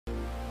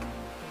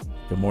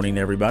Good morning,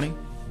 everybody.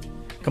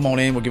 Come on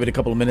in. We'll give it a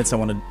couple of minutes. I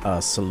want to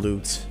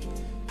salute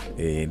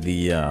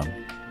the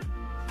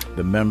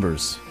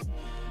members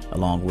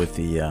along with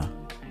the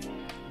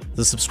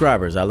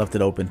subscribers. I left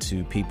it open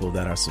to people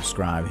that are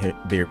subscribed,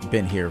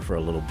 been here for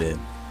a little bit.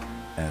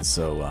 And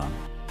so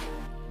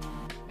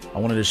I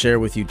wanted to share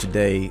with you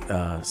today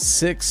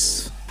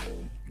 6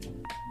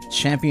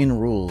 champion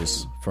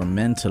rules for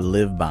men to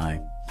live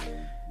by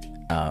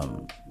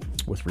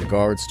with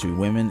regards to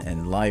women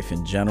and life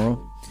in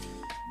general.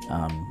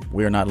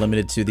 We are not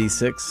limited to these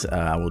 6.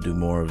 I will do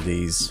more of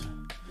these.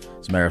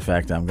 As a matter of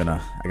fact, I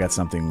got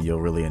something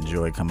you'll really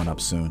enjoy coming up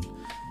soon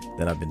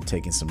that I've been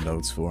taking some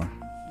notes for.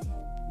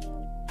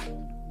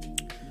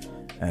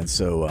 And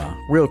so,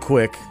 real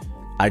quick,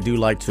 I do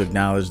like to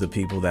acknowledge the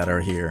people that are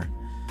here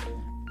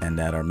and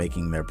that are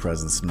making their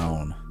presence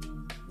known.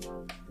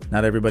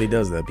 Not everybody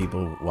does that.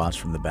 People watch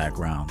from the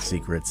background,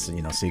 secret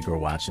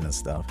watching and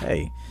stuff.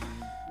 Hey,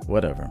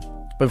 whatever.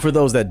 But for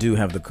those that do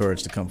have the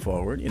courage to come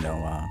forward,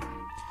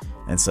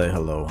 and say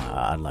hello,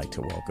 I'd like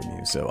to welcome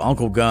you. So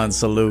Uncle Gun,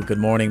 salute. Good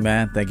morning,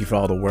 man. Thank you for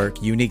all the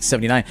work. Unique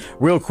 79.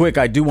 Real quick,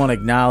 I do want to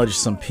acknowledge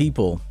some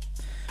people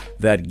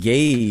that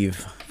gave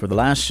for the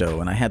last show,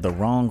 and I had the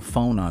wrong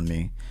phone on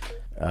me.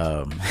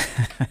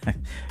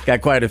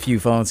 Got quite a few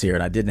phones here,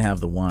 and I didn't have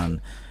the one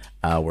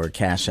where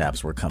Cash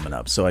Apps were coming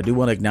up. So I do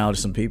want to acknowledge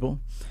some people.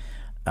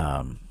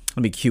 Let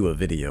me cue a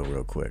video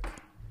real quick.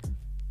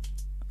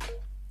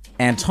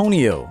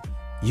 Antonio,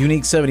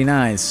 Unique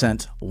 79,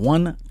 sent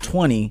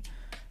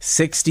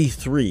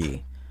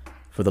 120.63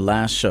 for the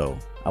last show.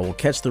 I will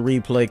catch the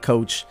replay,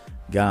 Coach.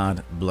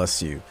 God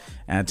bless you.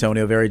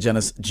 Antonio, very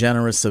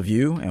generous of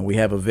you, and we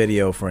have a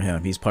video for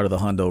him. He's part of the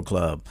Hundo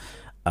Club.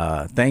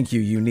 Thank you,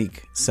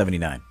 Unique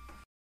 79.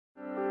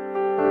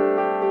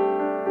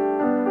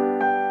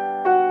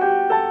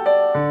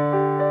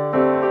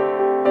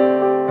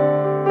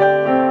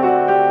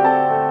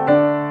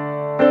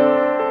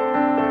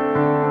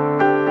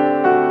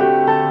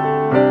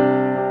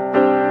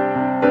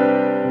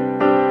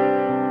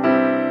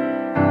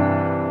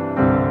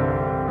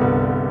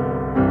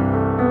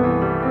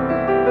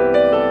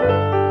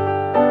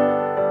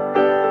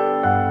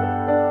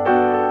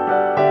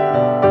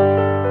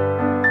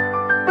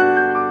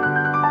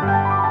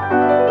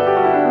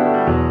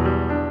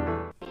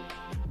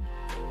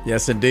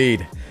 Yes,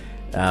 indeed.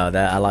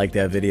 I like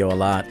that video a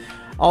lot.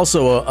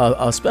 Also,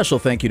 a special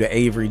thank you to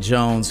Avery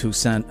Jones, who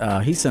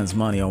he sends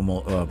money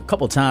almost a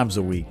couple times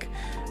a week.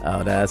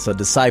 That's a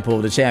disciple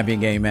of the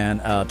Champion Game, man.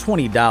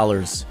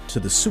 $20 to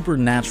the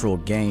Supernatural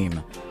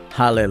Game.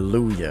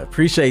 Hallelujah.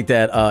 Appreciate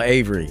that,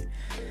 Avery.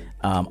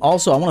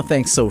 Also, I want to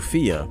thank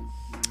Sophia.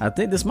 I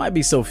think this might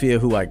be Sophia,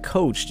 who I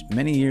coached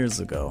many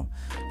years ago.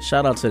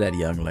 Shout out to that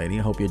young lady.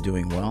 I hope you're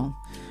doing well.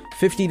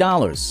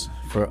 $50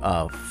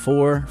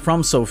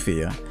 from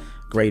Sophia.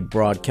 Great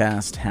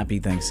broadcast. Happy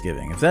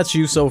Thanksgiving. If that's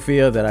you,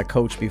 Sophia, that I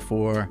coached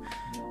before,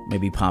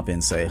 maybe pop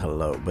in, say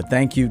hello. But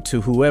thank you to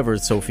whoever,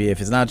 Sophia.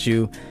 If it's not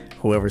you,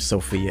 whoever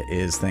Sophia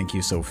is, thank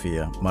you,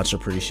 Sophia. Much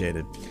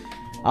appreciated.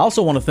 I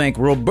also want to thank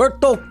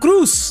Roberto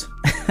Cruz.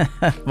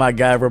 My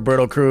guy,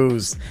 Roberto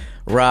Cruz.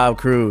 Rob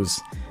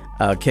Cruz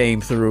came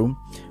through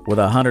with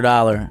a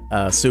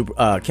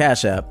 $100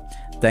 Cash App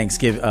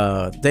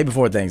day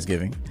before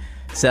Thanksgiving.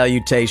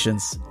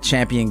 Salutations,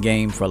 Champion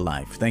Game for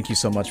life. Thank you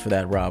so much for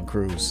that, Rob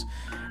Cruz.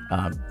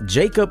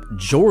 Jacob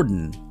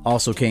Jordan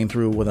also came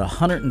through with a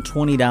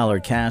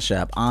 $120 Cash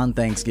App on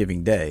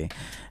Thanksgiving Day.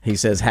 He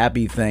says,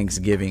 Happy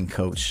Thanksgiving,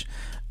 Coach.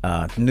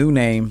 New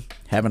name.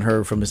 Haven't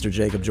heard from Mr.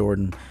 Jacob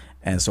Jordan.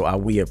 And so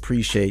we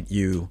appreciate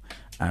you.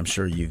 I'm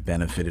sure you've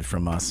benefited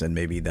from us, and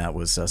maybe that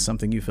was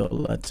something you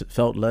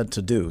felt led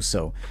to do.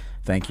 So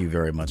thank you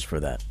very much for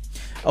that.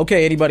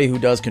 Okay, anybody who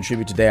does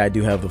contribute today, I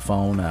do have the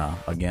phone.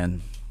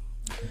 Again,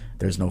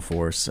 there's no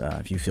force.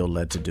 If you feel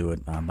led to do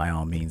it, by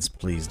all means,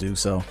 please do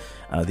so.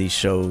 These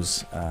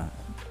shows, are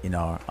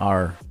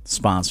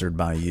sponsored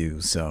by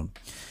you. So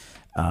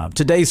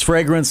today's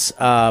fragrance,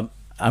 I'm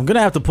going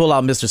to have to pull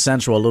out Mr.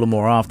 Central a little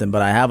more often,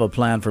 but I have a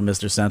plan for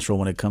Mr. Central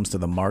when it comes to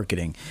the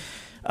marketing.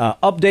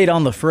 Update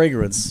on the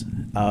fragrance.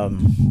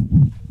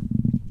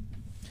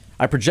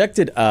 I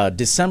projected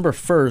December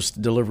 1st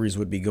deliveries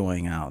would be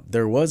going out.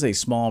 There was a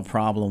small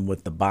problem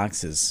with the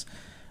boxes.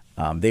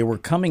 They were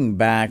coming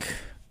back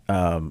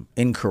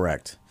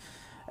incorrect.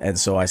 And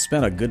so I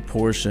spent a good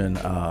portion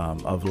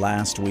of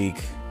last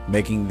week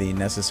making the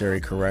necessary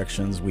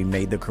corrections. We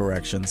made the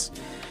corrections.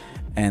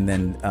 And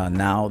then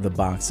now the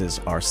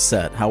boxes are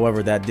set.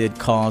 However, that did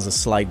cause a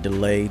slight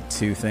delay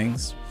to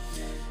things.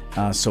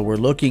 So we're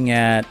looking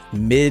at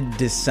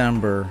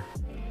mid-December,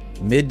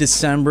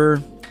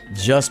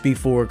 just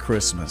before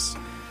Christmas.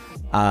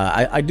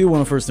 I do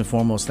want to first and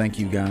foremost thank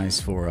you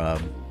guys for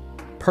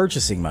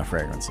purchasing my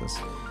fragrances.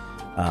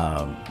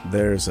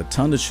 There's a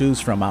ton to choose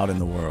from out in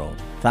the world,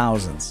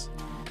 thousands.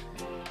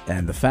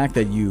 And the fact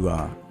that you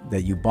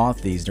bought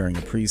these during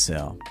a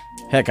pre-sale,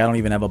 heck, I don't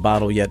even have a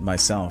bottle yet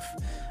myself.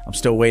 I'm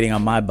still waiting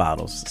on my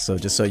bottles. So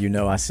just so you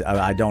know,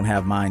 I don't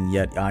have mine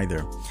yet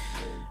either.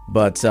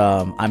 But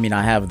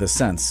I have the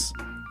sense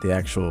the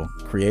actual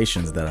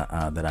creations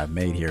that I've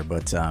made here,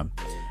 but I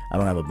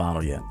don't have a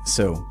bottle yet.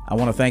 So I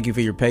want to thank you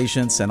for your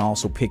patience and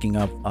also picking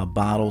up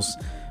bottles.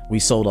 We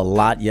sold a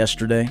lot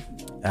yesterday.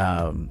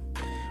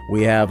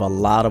 We have a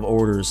lot of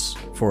orders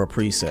for a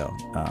pre-sale.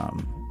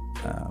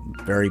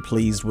 Very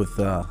pleased with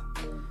the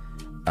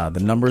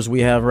numbers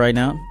we have right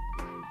now.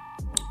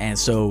 And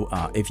so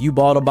if you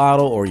bought a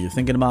bottle or you're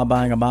thinking about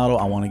buying a bottle,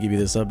 I want to give you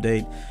this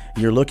update.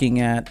 You're looking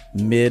at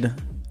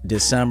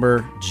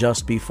mid-December,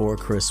 just before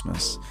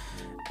Christmas.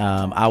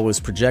 I was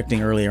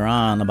projecting earlier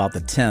on about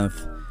the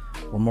 10th,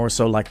 or more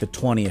so like the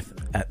 20th,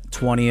 at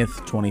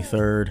 20th,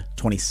 23rd,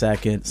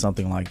 22nd,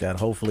 something like that.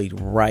 Hopefully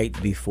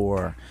right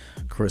before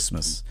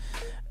Christmas.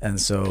 And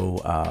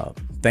so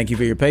thank you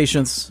for your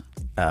patience.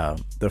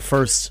 The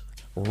first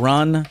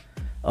run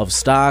of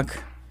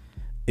stock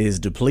is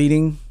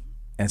depleting.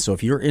 And so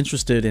if you're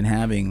interested in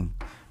having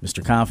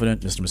Mr.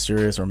 Confident, Mr.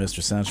 Mysterious, or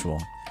Mr.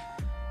 Sensual,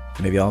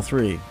 maybe all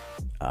three,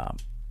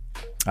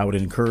 I would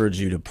encourage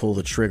you to pull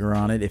the trigger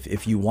on it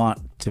if you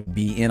want to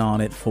be in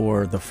on it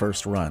for the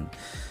first run.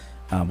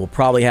 We'll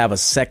probably have a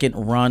second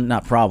run.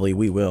 Not probably,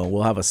 we will.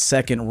 We'll have a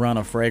second run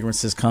of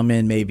fragrances come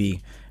in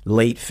maybe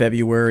late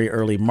February,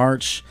 early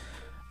March,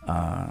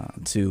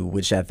 to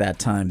which at that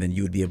time then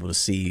you would be able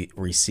to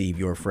receive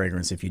your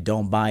fragrance. If you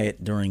don't buy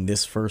it during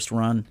this first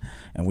run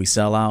and we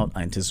sell out,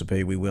 I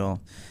anticipate we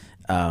will,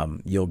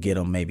 you'll get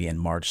them maybe in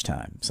March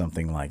time,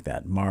 something like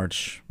that.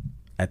 March,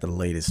 at the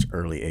latest,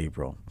 early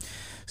April.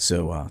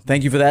 So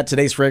thank you for that.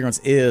 Today's fragrance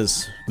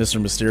is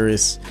Mr.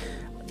 Mysterious.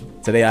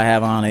 Today I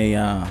have on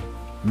a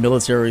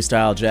military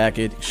style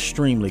jacket,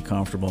 extremely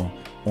comfortable,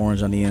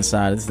 orange on the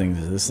inside. This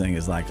thing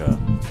is like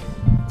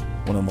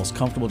one of the most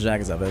comfortable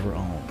jackets I've ever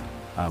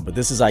owned. But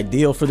this is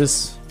ideal for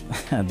this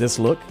this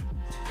look.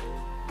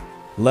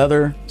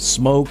 Leather,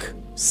 smoke,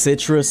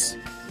 citrus,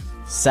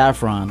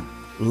 saffron,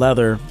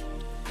 leather,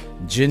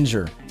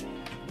 ginger,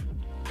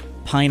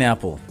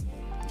 pineapple,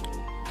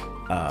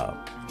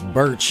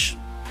 birch.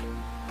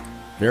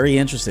 Very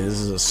interesting. This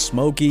is a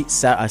smoky.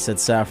 I said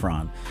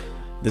saffron.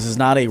 This is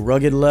not a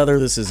rugged leather.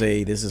 This is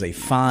a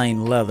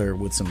fine leather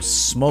with some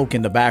smoke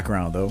in the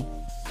background, though,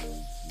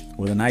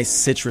 with a nice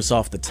citrus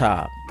off the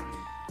top.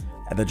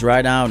 And the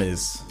dry down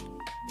is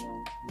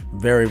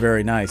very,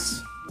 very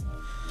nice.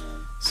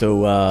 So,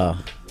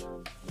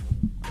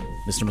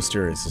 Mr.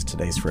 Mysterious is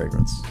today's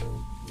fragrance.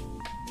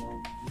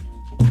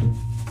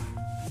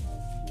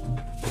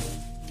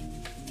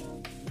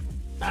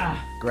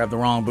 Grabbed the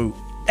wrong boot.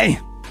 Hey,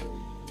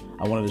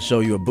 I wanted to show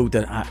you a boot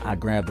that I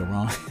grabbed the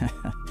wrong.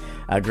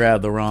 I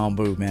grabbed the wrong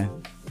boot,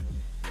 man.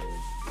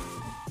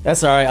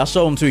 That's all right. I'll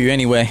show them to you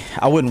anyway.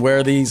 I wouldn't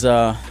wear these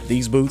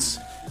boots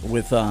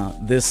with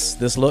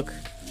this look,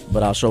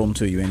 but I'll show them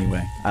to you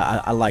anyway.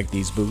 I like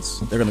these boots.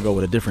 They're gonna go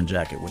with a different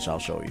jacket, which I'll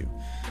show you.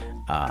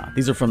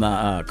 These are from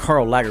the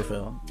Karl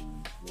Lagerfeld.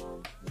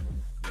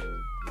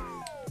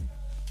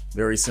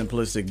 Very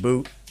simplistic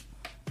boot.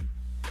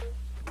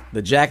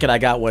 The jacket I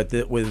got with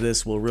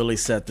this will really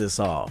set this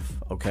off.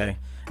 Okay.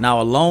 Now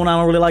alone, I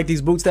don't really like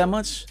these boots that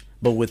much,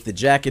 but with the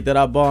jacket that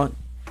I bought,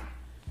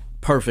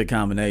 perfect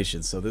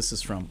combination. So this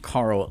is from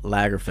Karl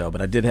Lagerfeld,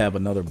 but I did have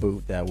another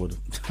boot that would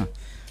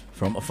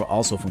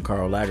also from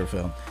Karl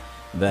Lagerfeld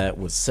that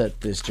would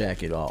set this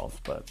jacket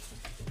off, but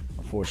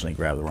unfortunately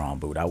grabbed the wrong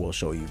boot. I will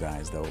show you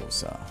guys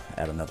those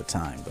at another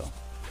time though.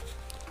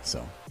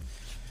 So,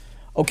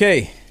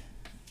 okay,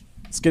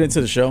 let's get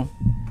into the show.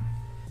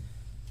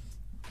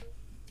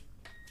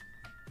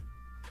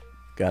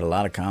 Got a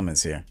lot of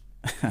comments here.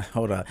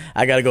 Hold on.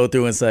 I got to go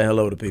through and say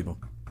hello to people.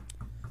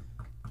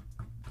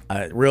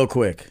 Real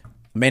quick.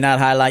 May not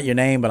highlight your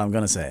name, but I'm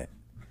going to say it.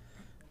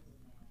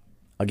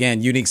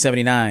 Again,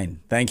 Unique79,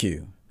 thank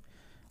you.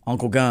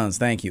 Uncle Guns,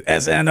 thank you.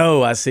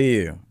 SNO, I see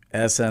you.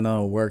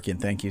 SNO working.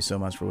 Thank you so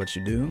much for what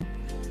you do.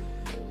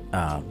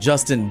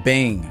 Justin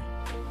Bing,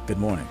 good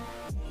morning.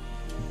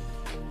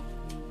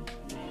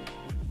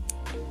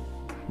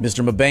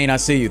 Mr. Mabane, I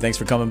see you. Thanks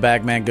for coming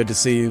back, man. Good to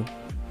see you.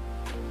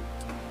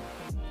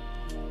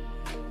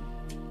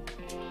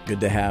 Good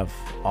to have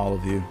all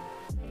of you.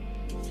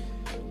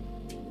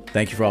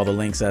 Thank you for all the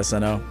links,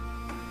 SNO.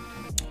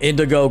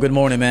 Indigo, good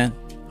morning, man.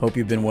 Hope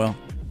you've been well.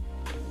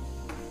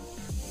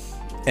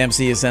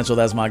 MC Essential,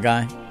 that's my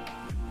guy.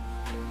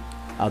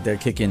 Out there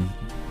kicking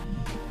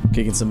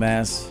some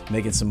ass,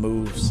 making some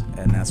moves,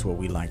 and that's what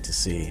we like to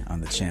see on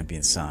the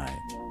champion side.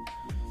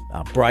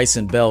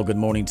 Bryson Bell, good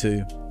morning to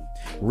you.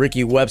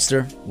 Ricky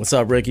Webster, what's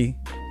up, Ricky?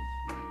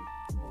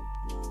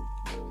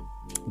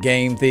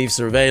 Game Thief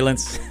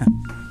Surveillance.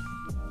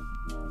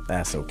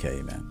 That's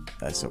okay, man.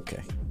 That's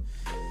okay.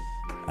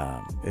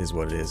 Is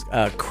what it is.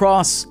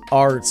 Cross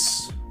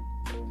Arts.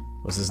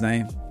 What's his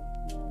name?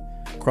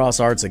 Cross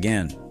Arts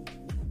again.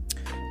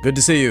 Good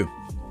to see you.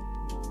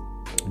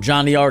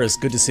 John the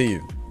Artist, good to see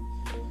you.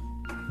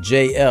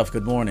 JF,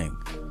 good morning.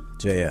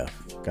 JF.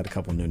 Got a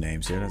couple new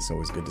names here. That's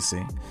always good to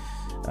see.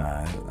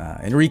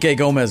 Enrique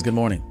Gomez, good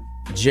morning.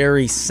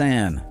 Jerry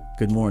San,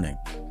 good morning.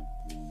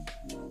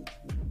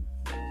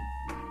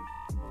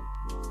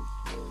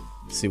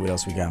 See what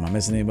else we got. Am I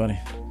missing anybody?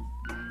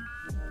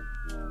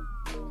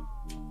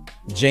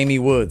 Jamie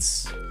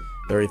Woods,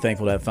 very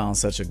thankful that I found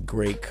such a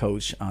great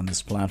coach on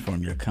this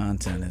platform. Your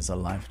content is a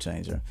life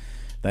changer.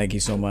 Thank you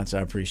so much. I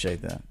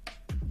appreciate that.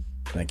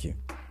 Thank you.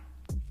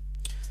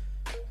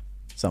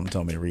 Something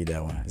told me to read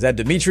that one. Is that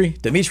Dimitri?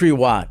 Dimitri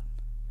Watt.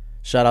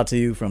 Shout out to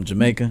you from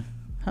Jamaica.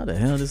 How the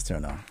hell did this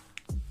turn on?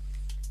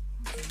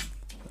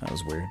 That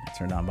was weird. It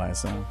turned on by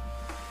itself.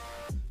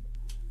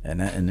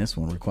 And this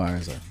one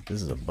requires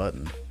this is a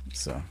button.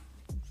 So.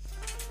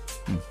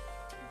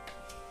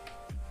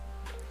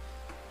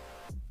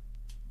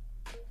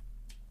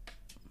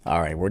 All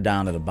right, we're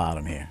down to the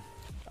bottom here.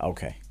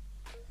 Okay.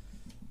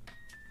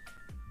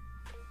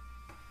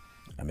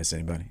 I miss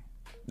anybody?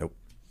 Nope.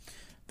 I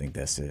think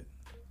that's it.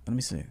 Let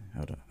me see.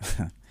 Hold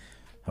on.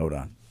 Hold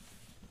on.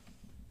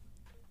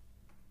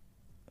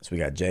 So we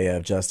got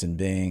JF, Justin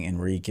Bing,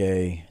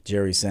 Enrique,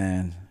 Jerry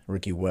Sand,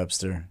 Ricky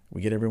Webster.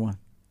 We get everyone?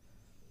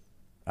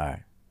 All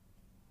right.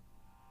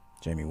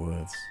 Jamie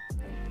Woods.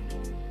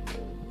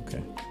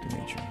 Okay.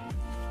 Dimitri.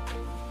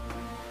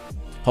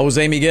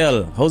 Jose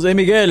Miguel. Jose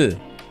Miguel.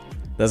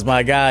 That's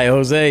my guy,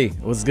 Jose.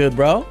 What's good,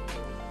 bro?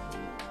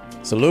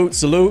 Salute,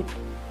 salute.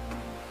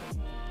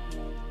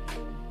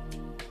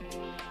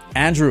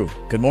 Andrew.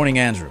 Good morning,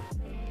 Andrew.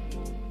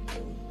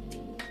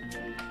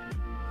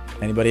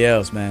 Anybody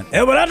else, man?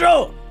 El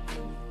Baracho!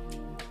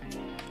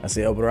 I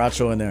see El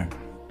Baracho in there.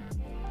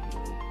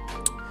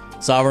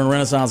 Sovereign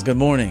Renaissance, good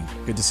morning.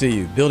 Good to see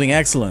you. Building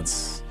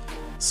Excellence.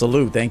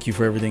 Salute. Thank you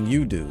for everything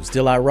you do.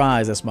 Still I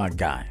Rise. That's my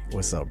guy.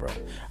 What's up, bro?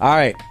 All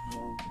right.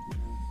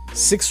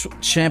 6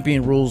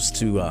 champion rules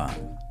to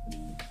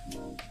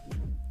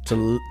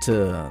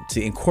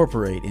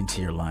incorporate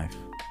into your life.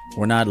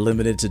 We're not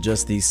limited to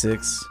just these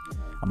 6.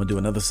 I'm gonna do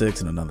another 6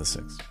 and another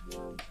 6.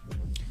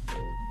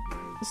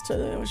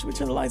 Should we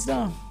turn the lights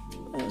down?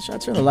 Should I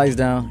turn the lights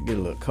down? Get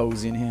a little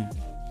cozy in here.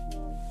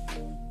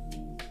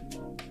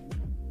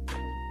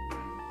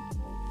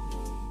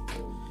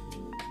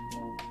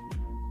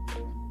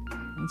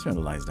 Let me turn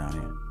the lights down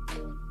here.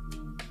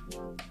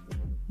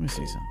 Let me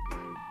see something.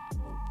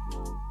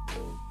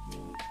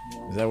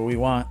 Is that what we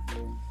want?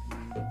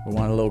 We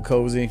want a little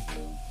cozy?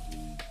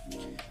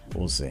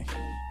 We'll see.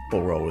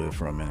 We'll roll with it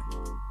for a minute.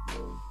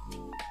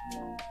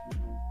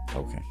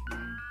 Okay.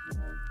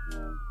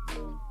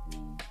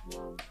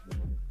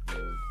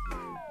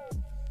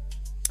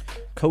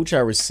 Coach, I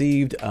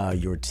received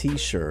your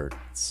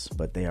t-shirts,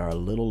 but they are a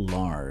little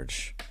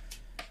large.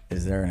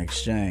 Is there an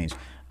exchange?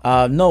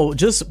 No,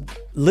 just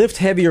lift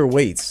heavier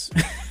weights.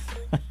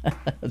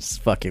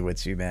 Just fucking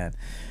with you, man.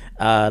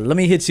 Let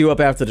me hit you up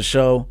after the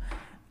show.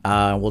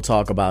 We'll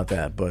talk about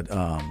that. But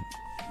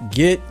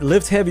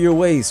lift heavier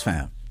weights,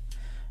 fam.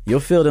 You'll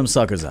feel them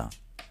suckers out.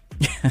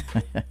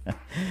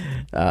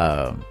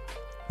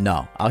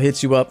 No, I'll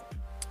hit you up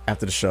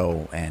after the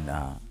show and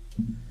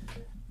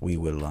we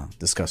will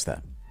discuss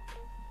that.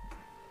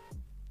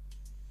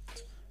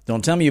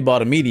 Don't tell me you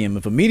bought a medium.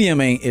 If a medium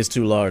is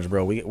too large,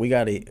 bro, we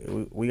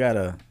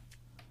gotta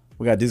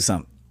do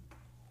something.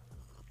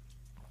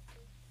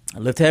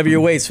 Lift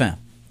heavier weights, fam.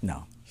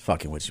 No,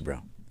 fucking with you,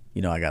 bro.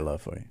 You know I got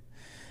love for you.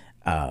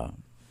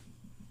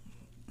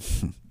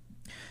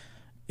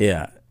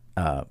 Yeah.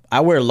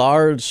 I wear a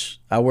large,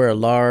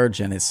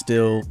 and it's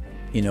still,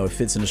 it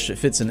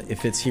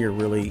fits here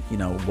really,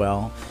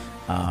 well.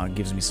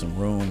 Gives me some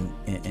room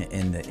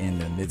in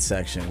the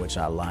midsection, which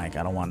I like.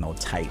 I don't want no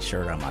tight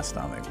shirt on my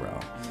stomach, bro.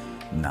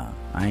 Nah,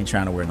 I ain't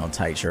trying to wear no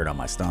tight shirt on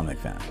my stomach,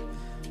 fam.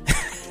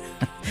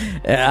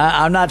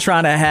 I'm not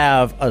trying to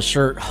have a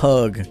shirt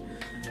hug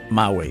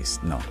my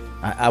waist. No,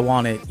 I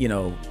want it,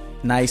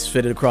 nice,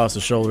 fitted across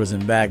the shoulders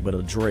and back, but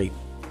a drape.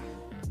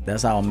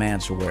 That's how a man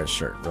should wear a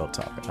shirt. Real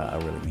talk. I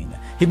really mean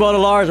that. He bought a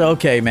large.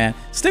 Okay, man.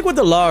 Stick with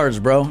the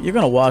large, bro. You're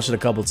gonna wash it a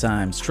couple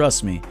times.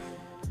 Trust me.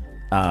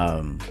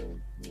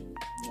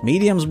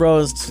 Mediums, bro,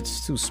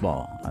 it's too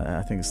small.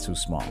 I think it's too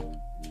small.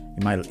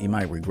 You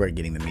might regret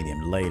getting the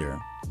medium later.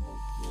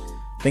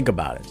 Think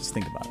about it. Just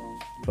think about it.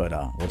 But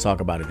we'll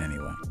talk about it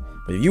anyway.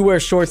 But if you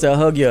wear shorts that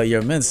hug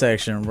your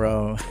midsection,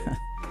 bro.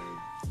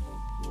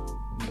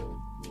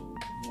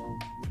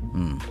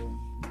 We'll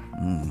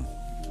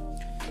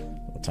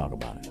talk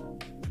about it.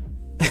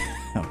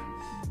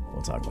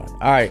 We'll talk about it.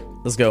 All right,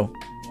 let's go.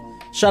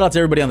 Shout out to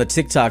everybody on the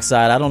TikTok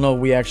side. I don't know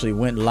if we actually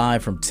went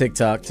live from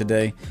TikTok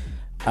today.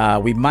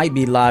 We might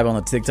be live on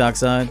the TikTok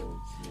side.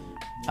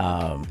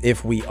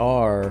 If we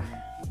are,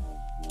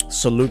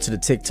 salute to the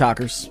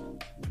TikTokers.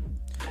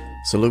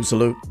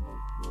 Salute.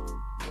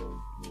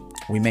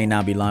 We may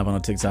not be live on the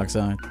TikTok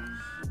side,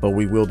 but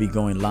we will be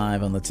going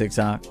live on the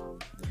TikTok.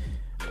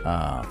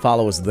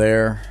 Follow us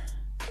there.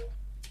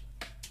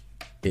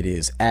 It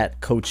is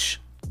at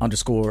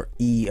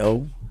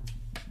Coach_EO.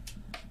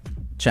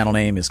 Channel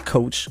name is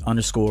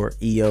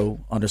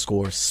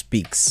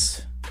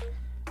Coach_EO_speaks.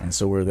 And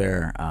so we're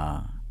there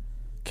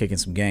kicking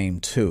some game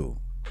too.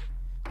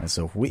 And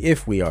so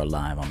if we are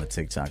live on the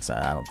TikTok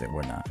side, I don't think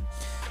we're not.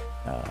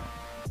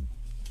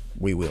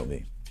 We will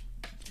be.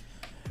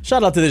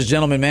 Shout out to this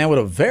gentleman, man, with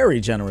a very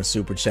generous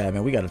super chat,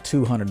 man. We got a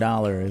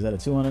 $200. Is that a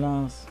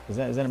 $200? Is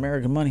that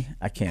American money?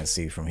 I can't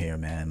see from here,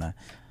 man.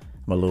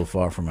 I'm a little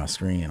far from my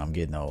screen and I'm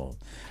getting old.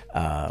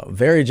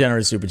 Very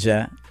generous super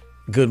chat.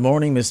 Good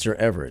morning, Mr.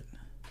 Everett.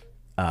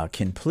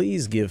 Can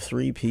please give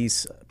 3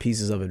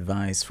 pieces of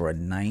advice for a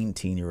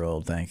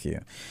 19-year-old? Thank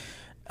you.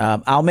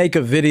 I'll make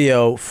a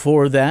video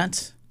for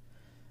that.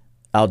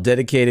 I'll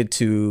dedicate it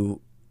to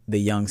the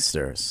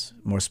youngsters,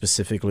 more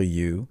specifically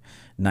you,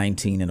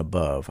 19 and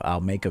above.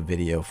 I'll make a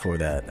video for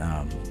that.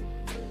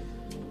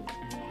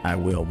 I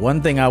will.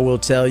 One thing I will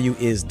tell you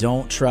is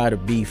don't try to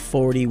be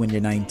 40 when you're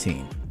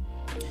 19.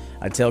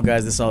 I tell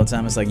guys this all the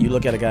time. It's like you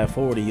look at a guy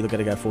 40, you look at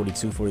a guy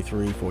 42,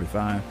 43,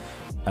 45.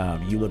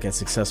 You look at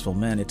successful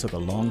men. It took a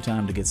long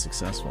time to get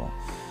successful.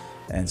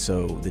 And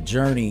so the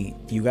journey,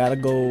 you got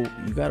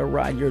to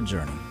ride your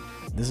journey.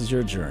 This is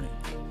your journey.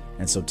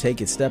 And so take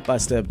it step by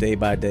step, day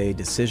by day,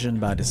 decision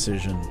by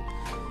decision.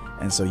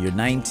 And so you're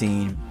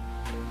 19.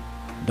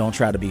 Don't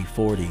try to be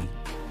 40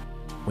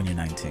 when you're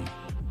 19.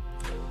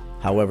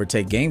 However,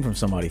 take game from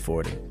somebody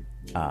 40.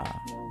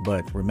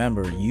 But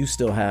remember, you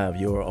still have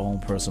your own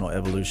personal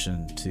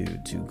evolution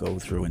to go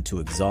through and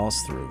to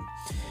exhaust through.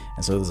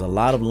 And so there's a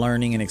lot of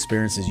learning and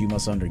experiences you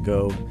must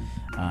undergo.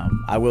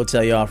 I will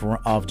tell you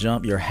off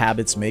jump, your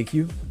habits make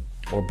you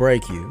or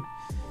break you.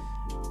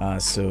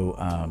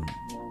 So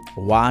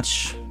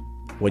watch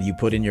what you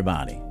put in your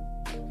body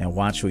and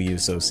watch who you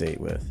associate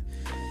with.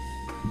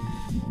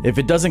 If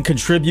it doesn't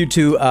contribute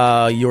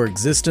to your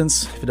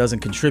existence, if it doesn't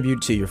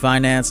contribute to your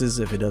finances,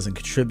 if it doesn't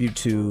contribute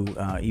to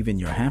even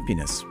your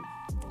happiness,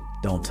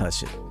 don't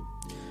touch it.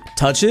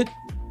 Touch it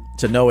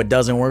to know it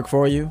doesn't work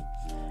for you.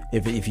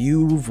 If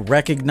you've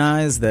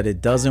recognized that it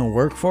doesn't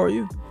work for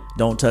you,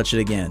 don't touch it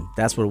again.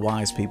 That's what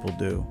wise people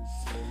do.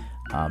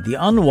 The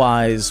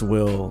unwise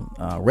will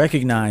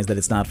recognize that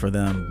it's not for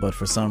them, but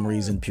for some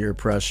reason, peer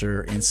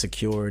pressure,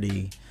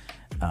 insecurity,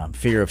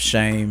 fear of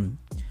shame,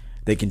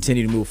 they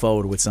continue to move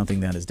forward with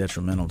something that is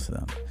detrimental to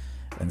them.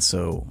 And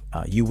so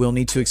you will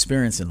need to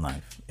experience in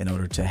life in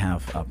order to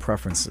have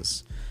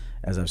preferences,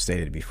 as I've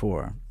stated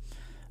before.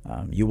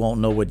 You won't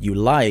know what you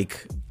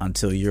like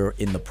until you're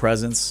in the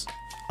presence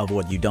of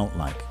what you don't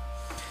like.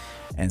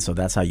 And so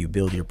that's how you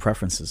build your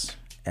preferences.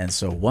 And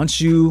so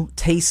once you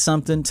taste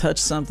something, touch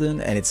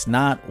something, and it's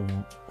not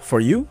for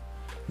you,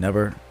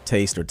 never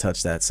taste or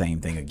touch that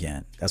same thing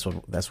again. That's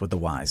what the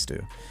wise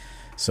do.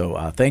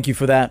 So thank you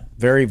for that.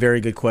 Very,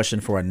 very good question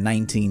for a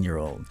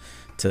 19-year-old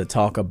to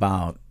talk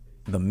about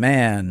the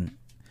man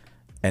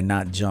and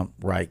not jump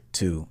right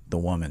to the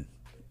woman.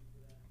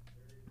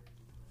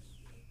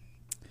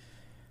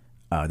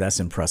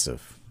 That's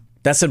impressive.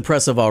 That's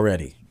impressive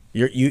already.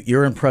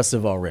 You're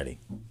impressive already.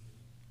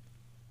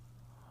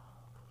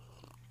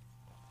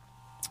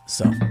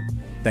 So,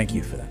 thank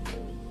you for that.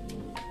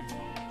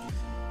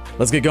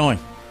 Let's get going.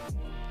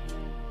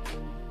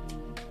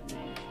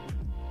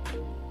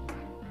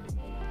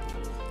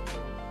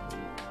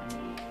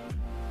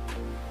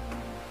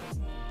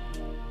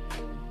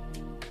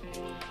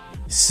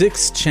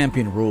 Six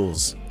champion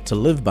rules to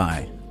live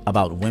by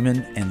about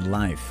women and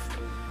life.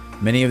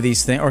 Many of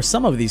these things, or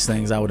some of these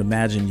things, I would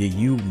imagine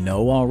you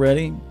know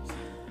already.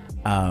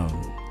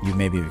 You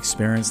maybe have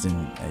experienced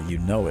and you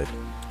know it.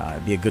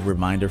 It'd be a good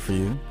reminder for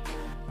you.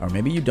 Or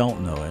maybe you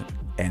don't know it,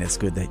 and it's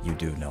good that you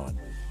do know it.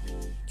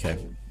 Okay.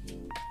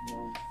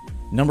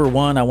 Number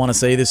one, I want to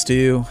say this to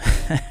you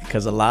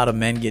because a lot of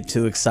men get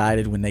too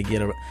excited when they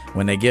get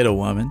a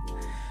woman.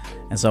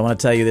 And so I want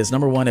to tell you this.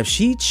 Number one, if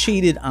she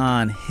cheated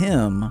on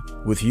him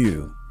with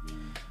you,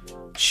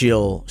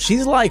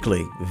 she's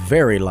likely,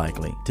 very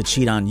likely, to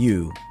cheat on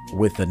you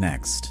with the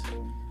next.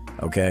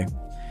 Okay?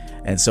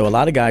 And so a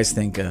lot of guys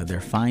think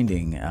they're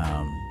finding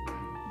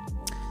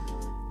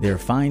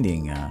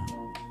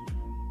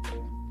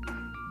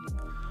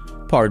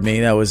pardon me,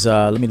 that was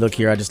let me look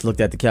here. I just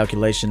looked at the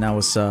calculation. That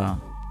was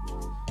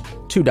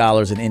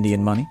 $2 in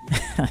Indian money.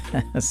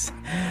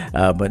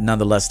 But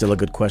nonetheless, still a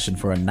good question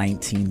for a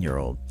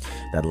 19-year-old,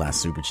 that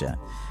last super chat.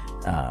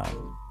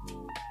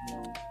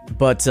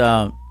 But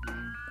I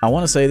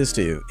want to say this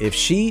to you. If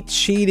she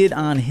cheated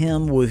on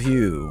him with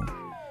you,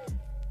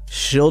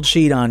 she'll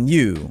cheat on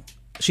you.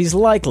 She's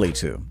likely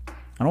to.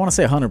 I don't want to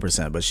say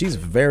 100%, but she's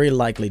very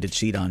likely to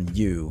cheat on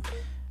you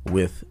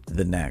with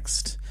the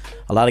next.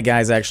 A lot of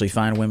guys actually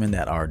find women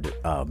that are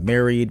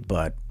married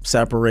but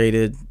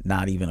separated,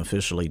 not even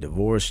officially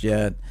divorced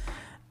yet.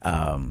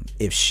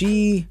 If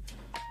she,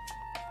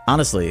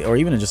 honestly, or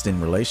even just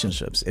in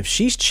relationships, if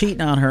she's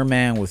cheating on her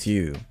man with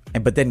you,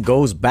 but then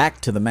goes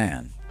back to the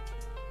man,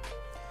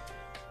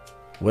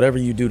 whatever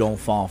you do, don't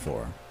fall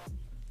for her.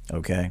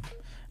 Okay?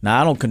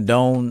 Now, I don't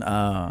condone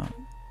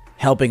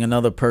helping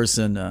another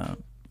person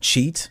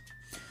cheat.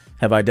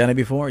 Have I done it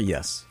before?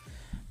 Yes.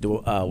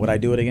 Would I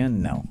do it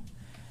again? No.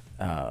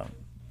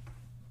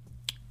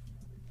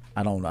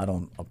 I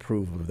don't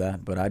approve of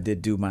that, but I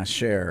did do my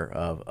share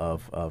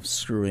of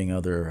screwing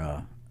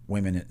other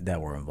women that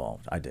were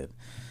involved. I did.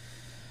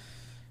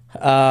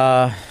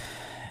 But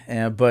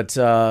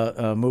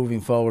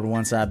moving forward,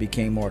 once I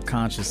became more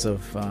conscious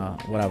of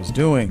what I was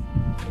doing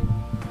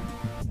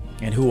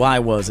and who I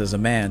was as a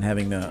man,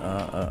 having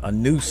a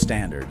new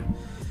standard,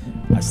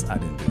 I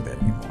didn't do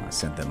that anymore.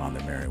 sent them on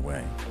their merry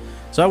way.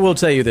 So I will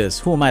tell you this.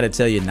 Who am I to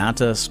tell you not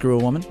to screw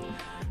a woman?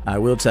 I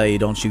will tell you,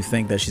 don't you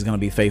think that she's going to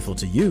be faithful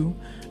to you.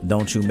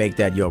 Don't you make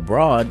that your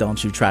broad.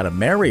 Don't you try to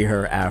marry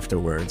her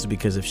afterwards,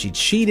 because if she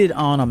cheated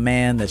on a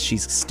man that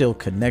she's still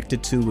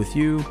connected to with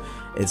you,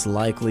 it's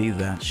likely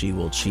that she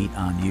will cheat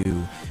on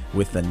you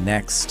with the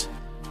next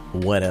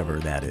whatever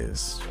that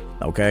is.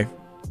 Okay?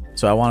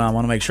 So I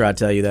want to make sure I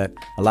tell you that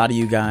a lot of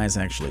you guys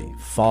actually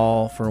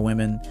fall for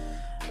women.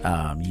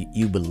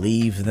 You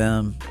believe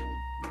them.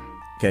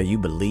 Okay, you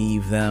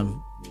believe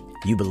them.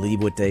 You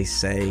believe what they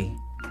say.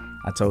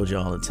 I told you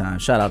all the time.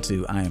 Shout out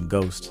to I Am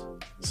Ghost.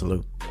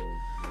 Salute.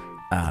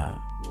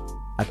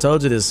 I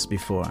told you this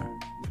before.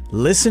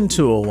 Listen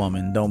to a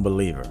woman, don't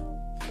believe her.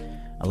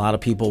 A lot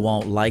of people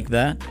won't like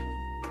that.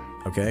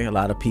 Okay, a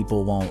lot of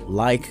people won't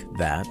like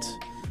that.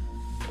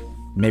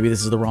 Maybe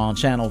this is the wrong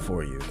channel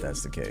for you if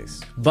that's the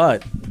case.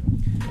 But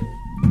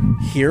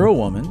hear a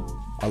woman,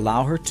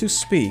 allow her to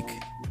speak.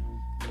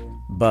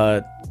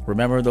 But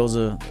remember,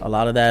 a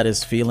lot of that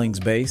is feelings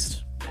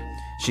based.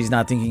 She's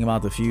not thinking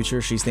about the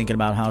future. She's thinking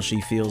about how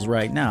she feels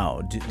right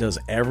now. Does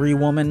every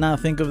woman not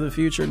think of the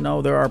future?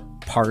 No, there are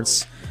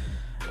parts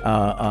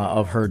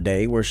of her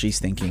day where she's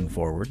thinking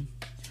forward.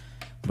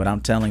 But I'm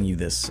telling you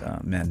this,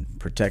 men,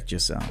 protect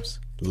yourselves.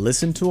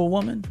 Listen to a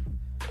woman.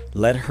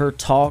 Let her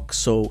talk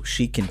so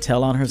she can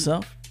tell on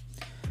herself.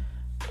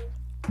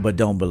 But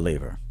don't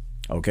believe her.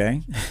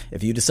 Okay?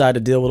 If you decide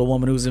to deal with a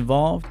woman who's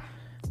involved,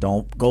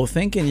 don't go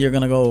thinking you're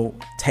going to go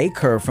take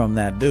her from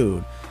that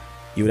dude.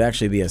 You would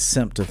actually be a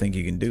simp to think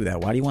you can do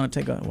that. Why do you want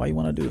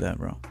to do that,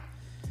 bro?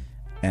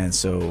 And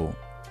so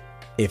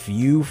if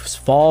you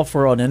fall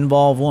for an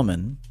involved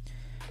woman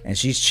and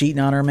she's cheating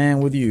on her man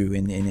with you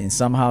and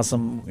somehow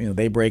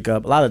they break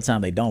up. A lot of the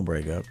time they don't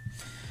break up.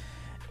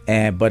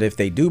 But if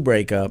they do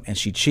break up and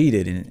she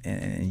cheated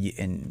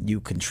and you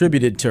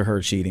contributed to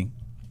her cheating,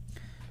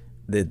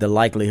 the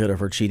likelihood of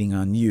her cheating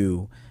on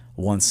you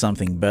once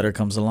something better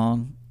comes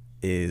along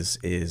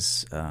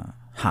is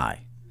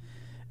high.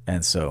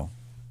 And so,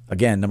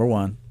 again, number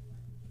one,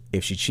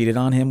 if she cheated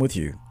on him with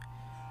you,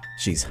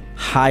 she's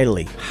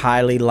highly,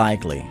 highly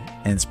likely,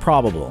 and it's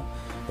probable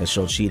that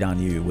she'll cheat on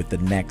you with the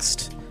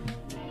next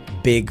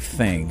big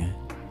thing,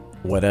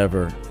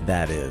 whatever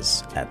that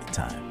is at the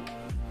time.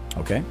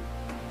 Okay?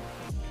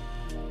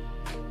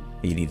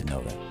 You need to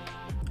know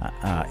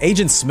that.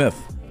 Agent Smith,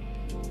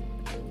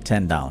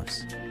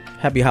 $10.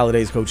 Happy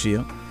holidays, Coach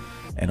Io,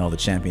 and all the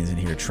champions in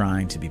here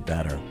trying to be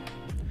better.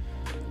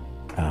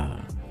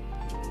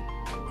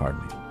 Pardon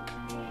me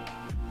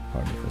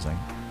for a second.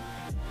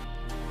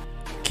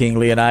 King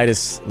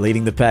Leonidas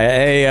leading the pack.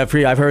 Hey,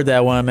 I've heard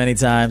that one many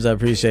times. I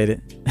appreciate it.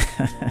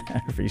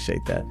 I appreciate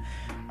that.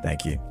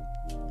 Thank you.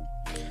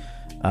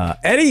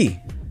 Eddie,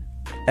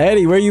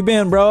 where you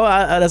been, bro?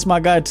 That's my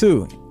guy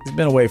too. He's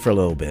been away for a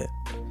little bit.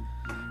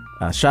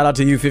 Shout out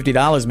to you,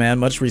 $50, man.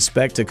 Much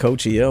respect to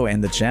Coach EO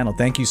and the channel.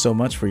 Thank you so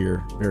much for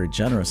your very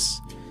generous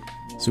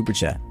super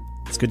chat.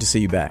 It's good to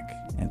see you back,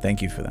 and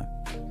thank you for that.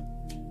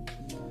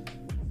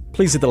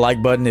 Please hit the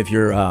like button if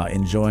you're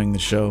enjoying the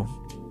show.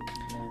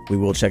 We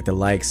will check the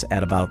likes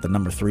at about the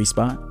number 3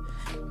 spot,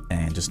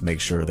 and just make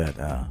sure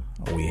that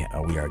we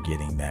are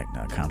getting that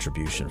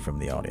contribution from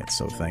the audience.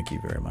 So thank you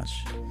very much.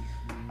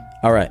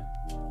 All right,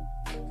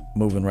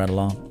 moving right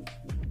along.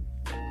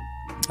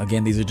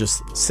 Again, these are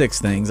just 6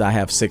 things. I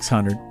have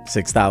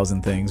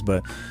 6,000 things,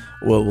 but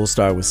we'll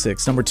start with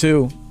 6. Number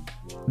 2,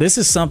 this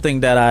is something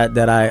that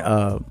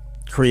I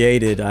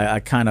created. I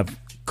kind of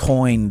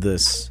coined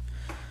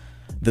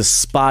the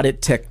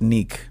spotted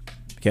technique.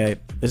 Okay,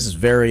 this is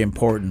very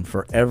important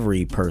for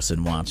every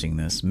person watching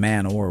this,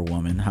 man or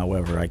woman.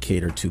 However, I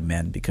cater to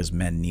men because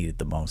men need it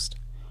the most.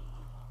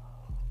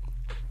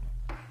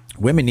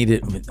 Women need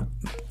it.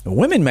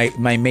 Women may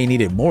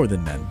need it more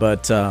than men,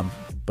 but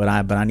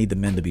I need the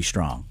men to be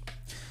strong.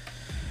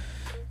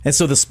 And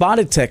so the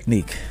spotted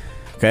technique,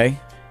 okay?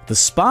 The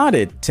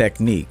spotted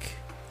technique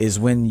is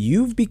when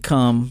you've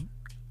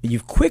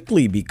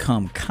quickly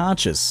become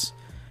conscious,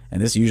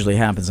 and this usually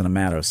happens in a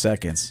matter of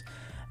seconds,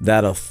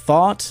 that a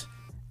thought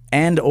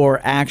and or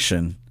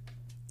action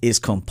is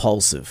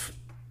compulsive.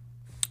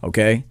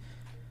 Okay?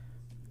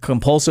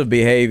 Compulsive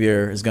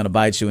behavior is going to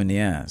bite you in the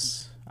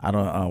ass.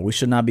 We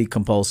should not be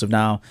compulsive.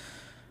 Now,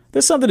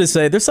 there's something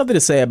to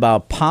say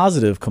about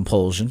positive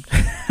compulsion.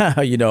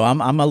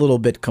 I'm a little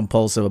bit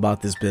compulsive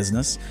about this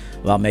business,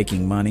 about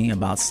making money,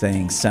 about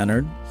staying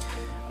centered.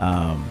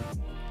 I'm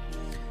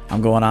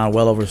going on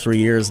well over 3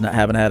 years, not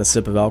haven't had a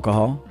sip of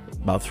alcohol.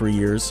 About 3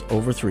 years,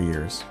 over 3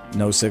 years,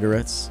 no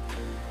cigarettes.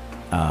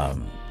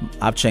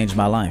 I've changed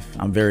my life.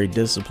 I'm very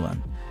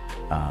disciplined.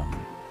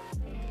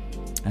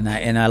 And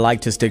I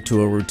like to stick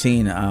to a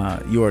routine.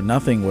 You are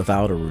nothing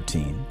without a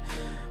routine.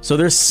 So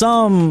there's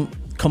some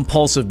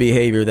compulsive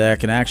behavior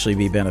that can actually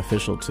be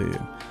beneficial to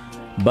you.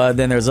 But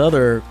then there's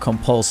other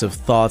compulsive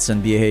thoughts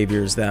and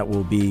behaviors that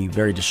will be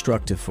very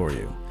destructive for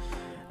you.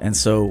 And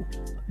so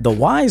the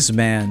wise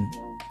man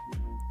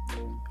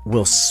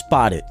will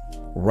spot it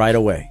right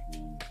away.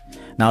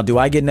 Now, do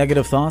I get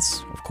negative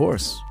thoughts? Of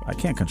course. I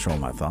can't control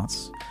my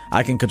thoughts.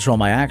 I can control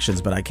my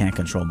actions, but I can't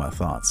control my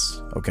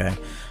thoughts. Okay.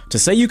 To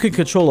say you can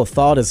control a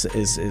thought is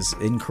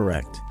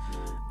incorrect.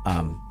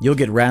 You'll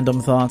get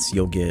random thoughts.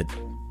 You'll get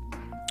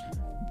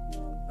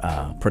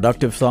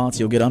productive thoughts.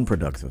 You'll get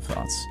unproductive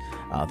thoughts.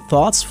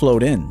 Thoughts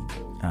float in.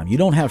 You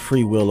don't have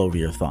free will over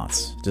your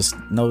thoughts. Just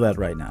know that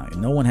right now.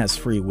 No one has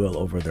free will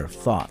over their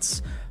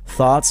thoughts.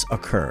 Thoughts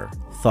occur.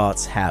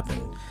 Thoughts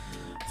happen.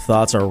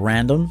 Thoughts are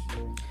random.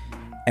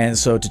 And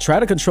so to try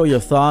to control your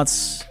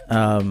thoughts,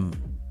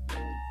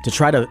 to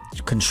try to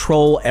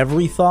control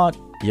every thought,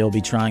 you'll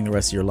be trying the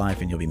rest of your life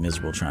and you'll be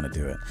miserable trying to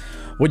do it.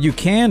 What you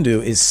can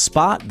do is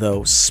spot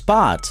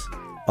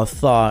a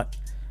thought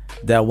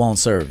that won't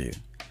serve you.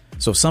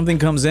 So if something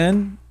comes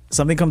in,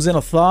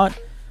 a thought,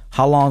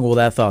 how long will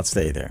that thought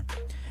stay there?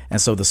 And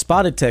so the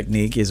spotted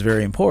technique is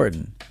very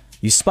important.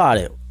 You spot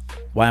it.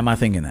 Why am I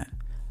thinking that?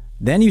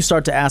 Then you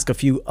start to ask a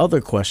few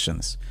other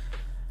questions.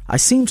 I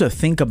seem to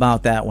think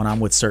about that when I'm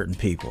with certain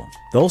people.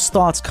 Those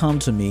thoughts come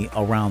to me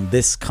around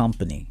this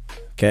company.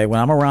 Okay, when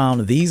I'm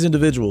around these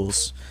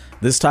individuals,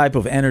 this type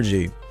of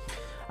energy,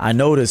 I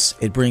notice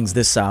it brings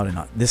this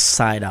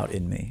side out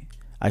in me.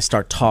 I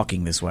start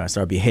talking this way. I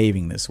start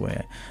behaving this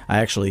way. I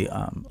actually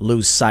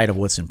lose sight of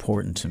what's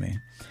important to me.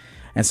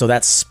 And so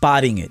that's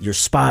spotting it. You're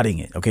spotting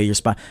it. Okay,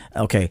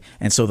 Okay,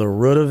 and so the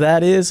root of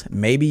that is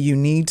maybe you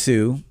need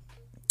to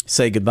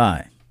say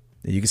goodbye.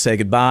 You can say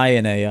goodbye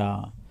in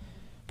a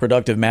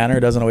productive manner.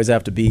 It doesn't always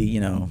have to be,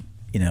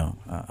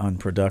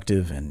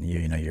 unproductive and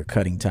you're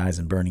cutting ties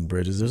and burning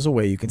bridges. There's a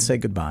way you can say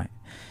goodbye.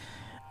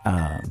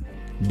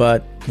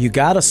 But you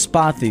got to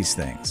spot these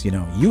things.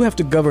 You have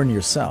to govern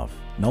yourself.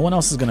 No one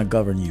else is going to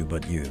govern you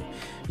but you.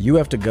 You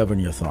have to govern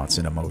your thoughts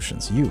and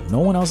emotions. No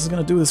one else is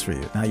going to do this for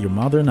you. Not your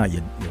mother, not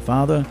your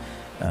father,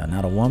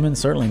 not a woman,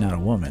 certainly not a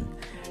woman.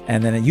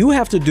 And then you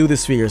have to do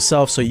this for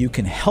yourself so you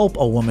can help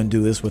a woman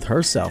do this with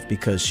herself,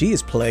 because she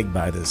is plagued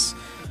by this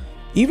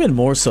even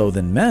more so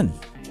than men.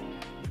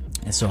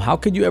 And so how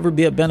could you ever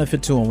be a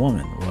benefit to a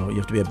woman? Well, you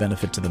have to be a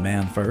benefit to the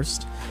man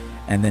first.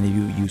 And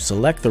then you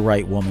select the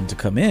right woman to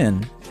come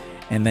in,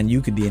 and then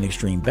you could be an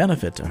extreme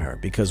benefit to her,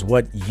 because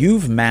what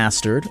you've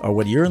mastered, or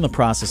what you're in the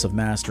process of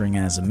mastering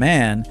as a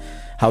man,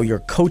 how you're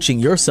coaching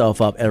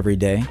yourself up every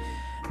day,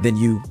 then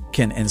you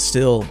can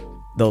instill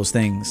those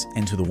things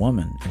into the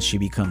woman, and she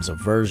becomes a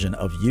version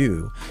of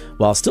you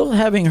while still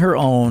having her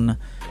own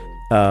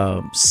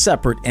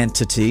separate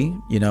entity.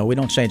 We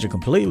don't change her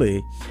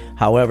completely.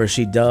 However,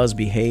 she does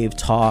behave,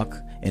 talk,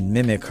 and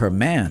mimic her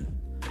man.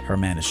 Her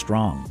man is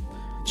strong.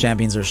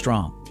 Champions are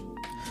strong.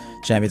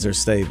 Champions are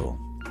stable.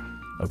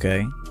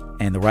 Okay.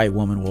 And the right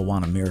woman will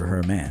want to mirror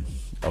her man.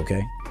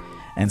 Okay.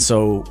 And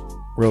so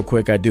real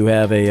quick, I do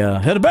have a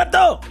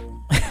Herberto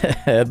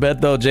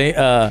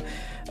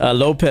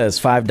Lopez,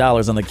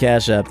 $5 on the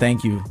Cash App.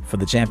 Thank you for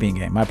the champion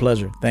game. My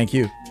pleasure. Thank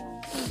you.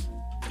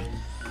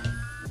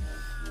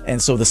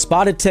 And so the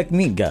spotted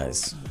technique,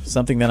 guys,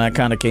 something that I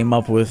kind of came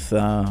up with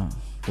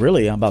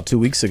really about 2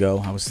 weeks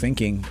ago. I was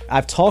thinking,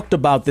 I've talked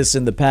about this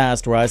in the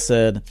past where I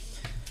said,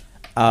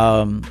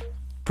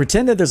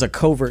 pretend that there's a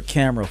covert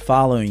camera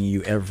following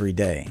you every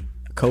day.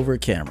 A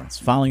covert camera. It's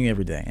following you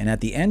every day. And at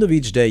the end of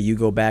each day, you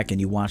go back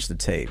and you watch the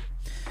tape.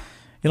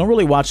 You don't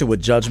really watch it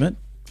with judgment.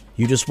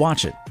 You just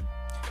watch it.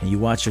 And you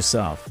watch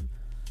yourself.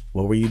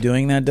 What were you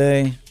doing that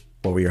day?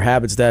 What were your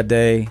habits that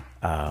day?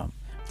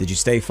 Did you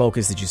stay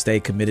focused? Did you stay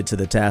committed to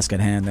the task at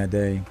hand that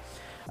day?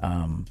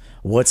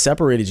 What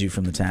separated you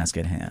from the task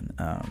at hand?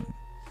 A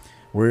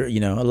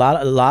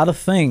lot of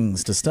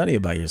things to study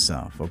about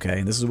yourself. Okay,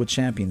 and this is what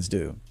champions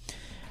do.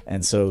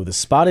 And so the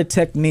spotted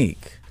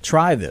technique.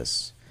 Try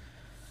this.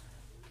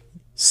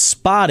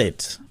 Spot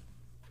it.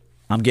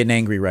 I'm getting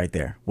angry right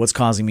there. What's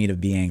causing me to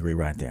be angry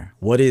right there?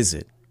 What is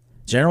it?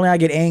 Generally, I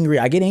get angry.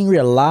 I get angry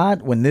a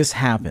lot when this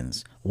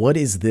happens. What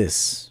is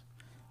this?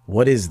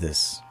 What is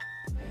this?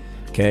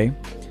 Okay.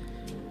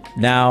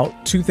 Now,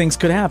 two things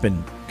could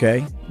happen.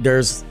 Okay.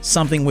 There's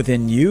something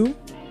within you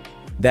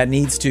that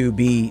needs to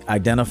be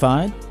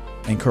identified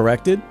and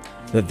corrected,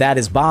 that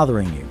is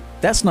bothering you.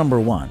 That's number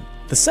one.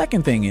 The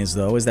second thing is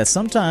that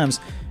sometimes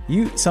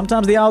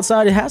the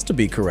outside, it has to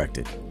be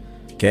corrected.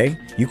 Okay.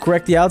 You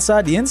correct the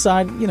outside, the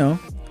inside,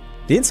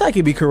 the inside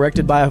can be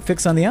corrected by a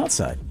fix on the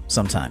outside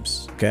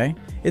sometimes. Okay.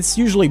 It's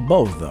usually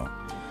both though.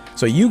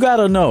 So you got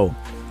to know,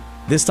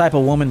 this type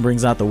of woman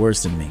brings out the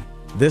worst in me.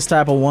 This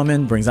type of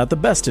woman brings out the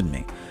best in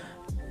me.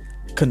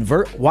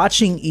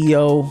 Watching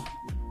EO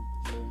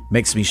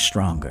makes me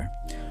stronger.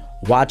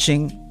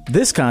 Watching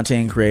this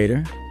content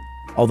creator,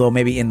 although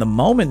maybe in the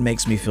moment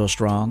makes me feel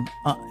strong,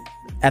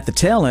 at the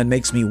tail end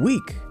makes me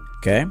weak.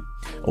 Okay.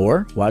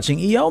 Or watching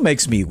EO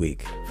makes me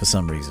weak for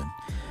some reason.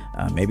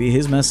 Maybe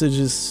his message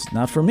is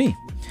not for me.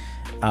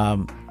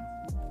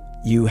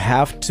 You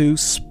have to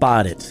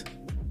spot it.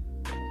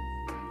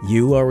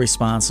 You are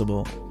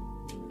responsible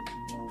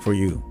for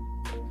you.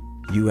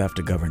 You have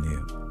to govern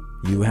you.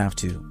 You have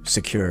to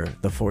secure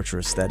the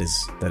fortress that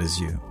is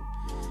you.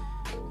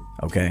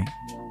 Okay?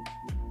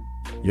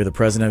 You're the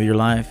president of your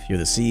life. You're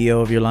the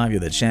CEO of your life. You're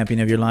the champion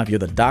of your life. You're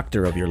the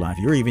doctor of your life.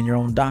 You're even your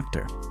own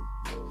doctor.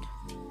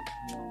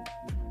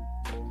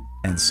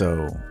 And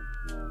so,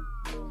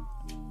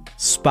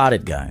 spot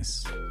it,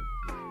 guys.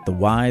 The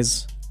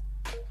wise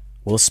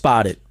will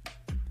spot it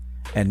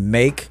and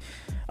make.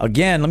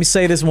 Again, let me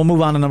say this and we'll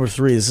move on to number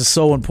 3. This is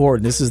so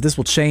important. This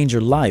will change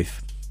your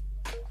life.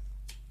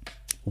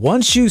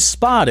 Once you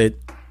spot it,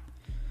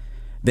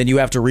 then you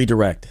have to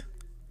redirect.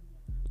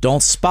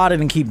 Don't spot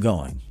it and keep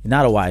going. You're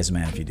not a wise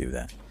man if you do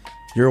that.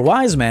 You're a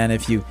wise man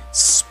if you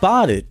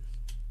spot it,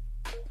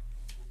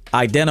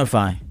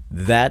 identify,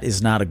 that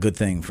is not a good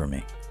thing for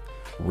me.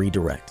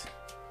 Redirect.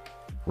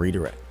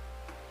 Redirect.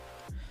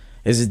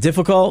 Is it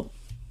difficult?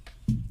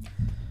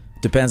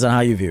 Depends on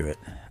how you view it.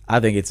 I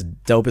think it's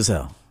dope as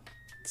hell.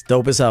 It's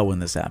dope as hell when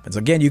this happens.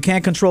 Again, you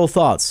can't control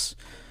thoughts.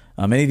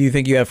 Many of you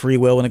think you have free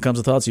will when it comes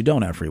to thoughts. You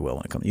don't have free will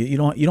when it comes. You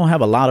don't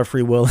have a lot of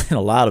free will in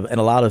a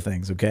lot of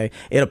things. Okay,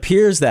 it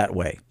appears that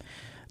way.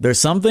 There's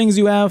some things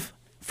you have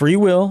free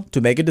will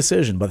to make a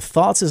decision, but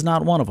thoughts is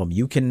not one of them.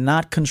 You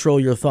cannot control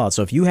your thoughts.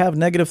 So if you have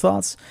negative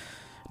thoughts,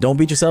 don't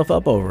beat yourself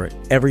up over it.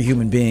 Every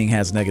human being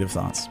has negative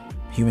thoughts.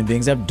 Human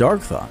beings have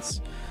dark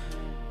thoughts.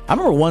 I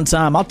remember one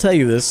time. I'll tell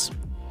you this.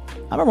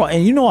 I remember,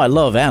 and you know I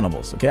love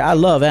animals. Okay, I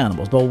love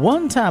animals. But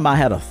one time I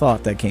had a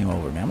thought that came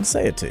over me. I'm gonna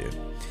say it to you.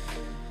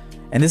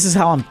 And this is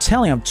how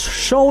I'm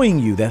showing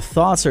you that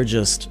thoughts are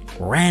just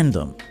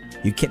random.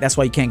 That's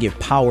why you can't give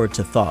power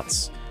to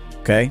thoughts.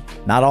 Okay?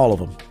 Not all of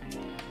them.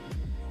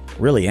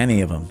 Really,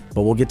 any of them.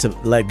 But we'll get to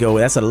let go.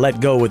 That's a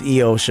let go with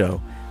EO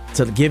show.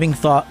 To giving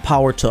thought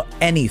power to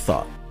any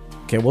thought.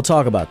 Okay, we'll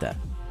talk about that.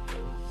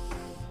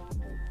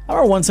 I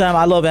remember one time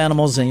I love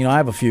animals, and I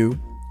have a few.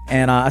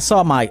 And I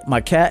saw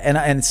my cat,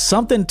 and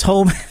something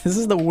told me, this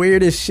is the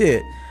weirdest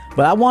shit,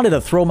 but I wanted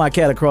to throw my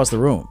cat across the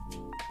room.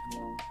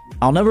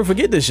 I'll never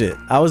forget this shit.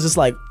 I was just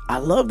like, I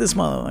love this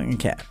motherfucking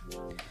cat.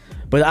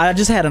 But I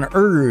just had an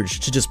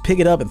urge to just pick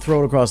it up and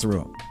throw it across the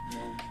room.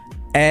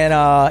 And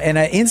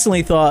I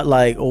instantly thought,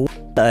 like, oh,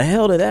 where the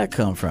hell did that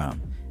come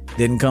from?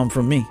 Didn't come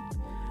from me.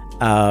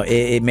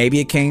 Maybe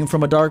it came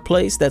from a dark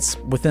place that's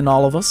within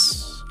all of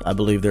us. I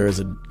believe there is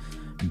a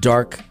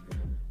dark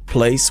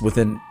place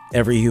within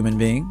every human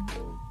being.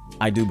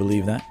 I do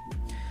believe that.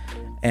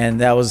 And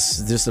that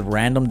was just a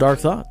random dark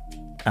thought.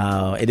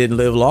 It didn't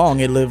live long.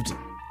 It lived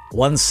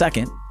 1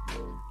 second,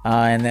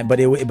 but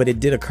it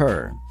did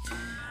occur,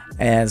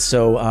 and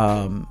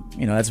so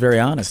that's very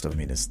honest of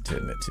me to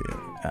admit to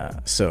you.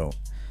 So,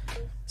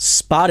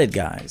 spot it,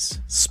 guys.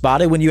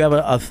 Spot it when you have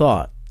a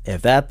thought.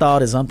 If that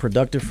thought is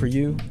unproductive for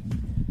you,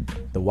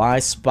 the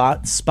wise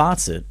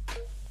spots it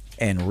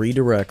and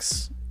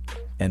redirects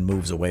and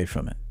moves away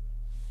from it.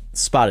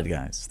 Spot it,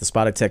 guys. The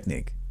spotted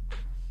technique.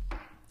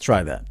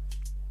 Try that.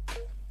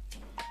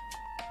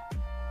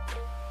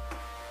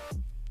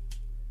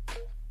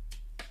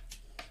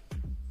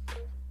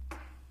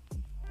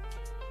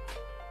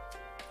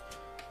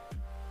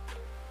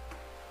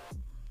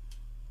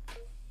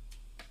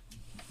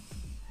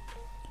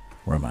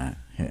 Where am I at?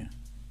 Here.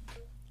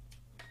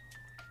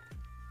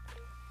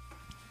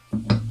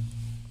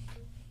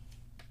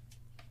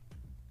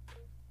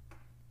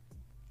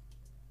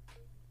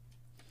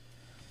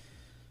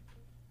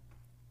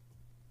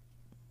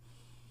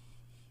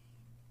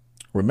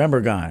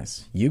 Remember,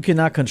 guys, you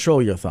cannot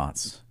control your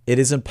thoughts. It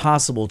is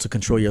impossible to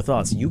control your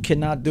thoughts. You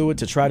cannot do it.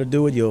 To try to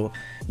do it, you'll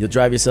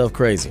drive yourself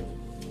crazy.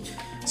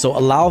 So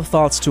allow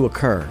thoughts to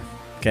occur.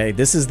 Okay,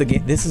 this is the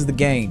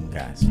game,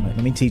 guys. Let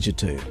me teach it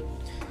to you.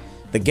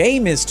 The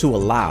game is to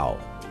allow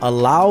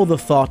the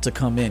thought to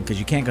come in, because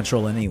you can't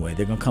control it anyway.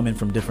 They're going to come in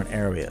from different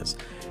areas.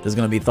 There's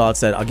going to be thoughts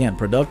that, again,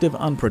 productive,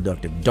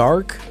 unproductive,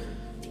 dark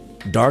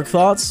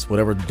thoughts,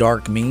 whatever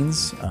dark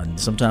means.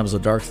 Sometimes a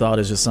dark thought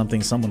is just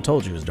something someone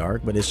told you is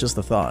dark, but it's just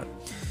a thought.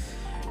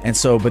 And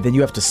so, but then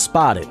you have to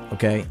spot it.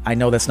 Okay, I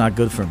know that's not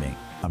good for me.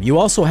 You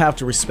also have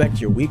to respect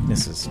your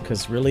weaknesses,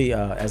 because really,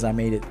 as I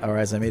made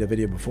a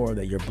video before,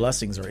 that your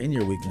blessings are in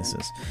your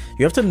weaknesses.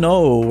 You have to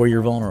know where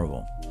you're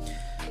vulnerable.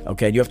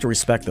 Okay, you have to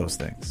respect those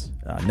things.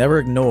 Never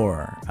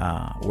ignore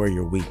where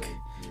you're weak.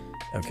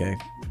 Okay,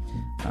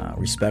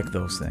 respect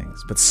those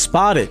things, but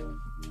spot it.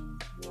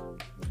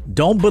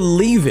 Don't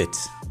believe it.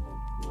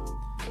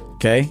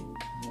 Okay,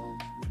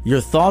 your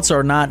thoughts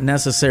are not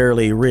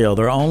necessarily real.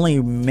 They're only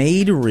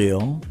made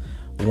real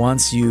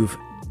once you've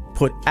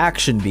put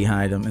action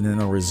behind them, and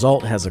then a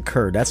result has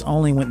occurred. That's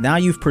only when now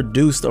you've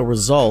produced a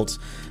result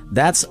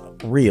that's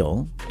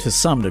real to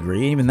some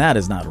degree. Even that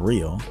is not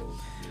real.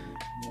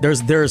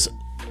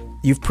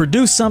 You've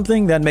produced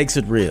something that makes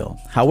it real.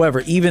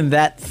 However, even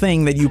that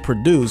thing that you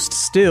produced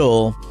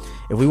still,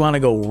 if we want to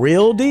go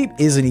real deep,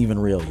 isn't even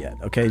real yet.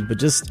 Okay,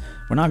 but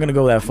we're not going to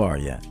go that far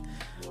yet.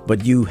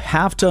 But you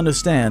have to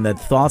understand that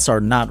thoughts are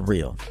not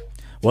real.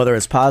 Whether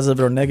it's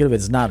positive or negative,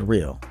 it's not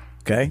real.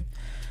 Okay.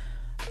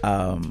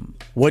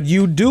 What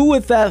you do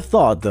with that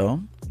thought,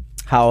 though,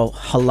 how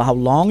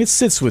long it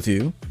sits with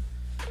you,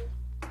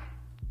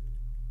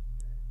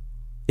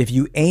 if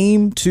you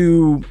aim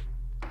to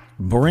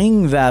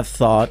bring that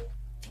thought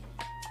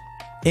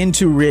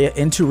into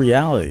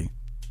reality,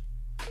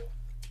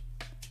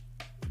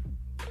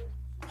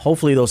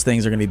 hopefully those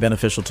things are going to be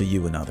beneficial to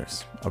you and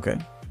others. Okay.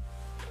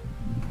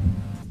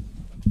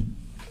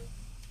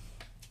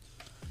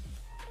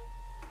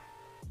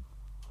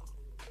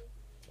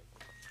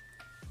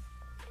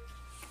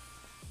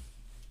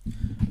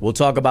 We'll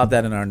talk about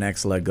that in our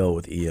next Let Go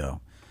with EO.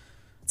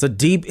 It's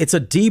a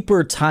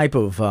deeper type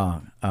of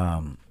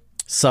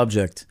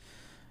subject,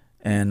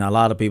 and a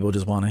lot of people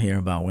just want to hear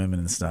about women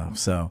and stuff.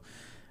 So,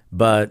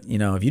 but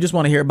if you just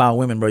want to hear about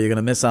women, bro, you're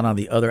gonna miss out on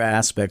the other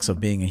aspects of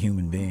being a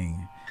human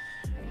being.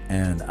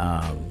 And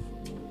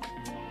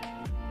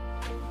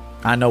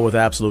I know with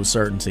absolute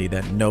certainty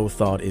that no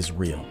thought is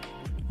real.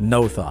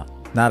 No thought,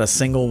 not a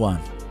single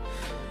one,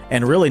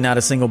 and really not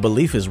a single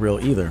belief is real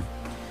either.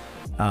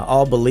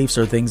 All beliefs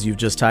are things you've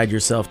just tied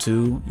yourself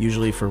to,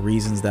 usually for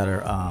reasons that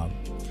are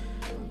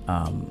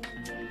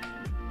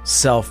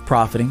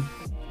self-profiting.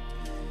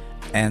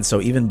 And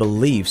so even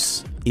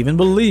beliefs.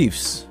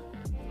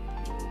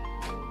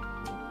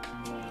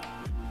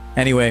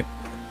 Anyway,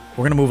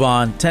 we're going to move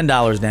on.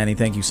 $10, Danny.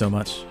 Thank you so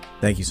much.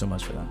 Thank you so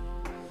much for that.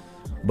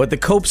 But the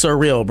copes are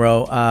real,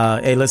 bro.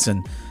 Hey,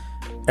 listen,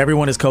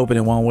 everyone is coping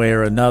in one way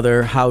or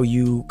another. How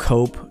you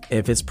cope,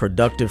 if it's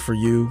productive for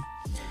you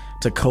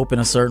to cope in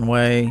a certain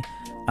way,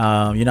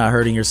 you're not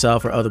hurting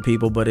yourself or other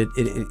people, but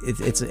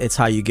it's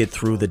how you get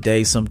through the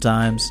day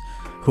sometimes.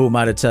 Who am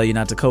I to tell you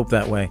not to cope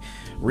that way?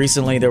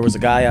 Recently, there was a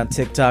guy on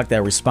TikTok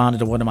that responded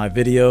to one of my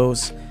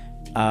videos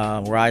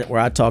where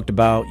I talked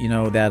about,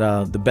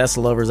 that the best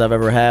lovers I've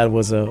ever had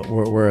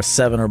were a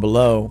 7 or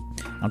below.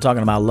 I'm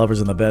talking about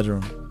lovers in the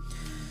bedroom.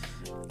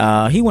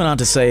 He went on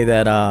to say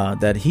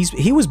that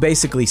he was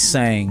basically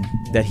saying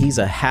that he's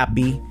a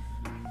happy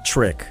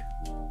trick,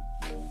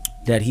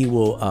 that he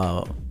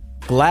will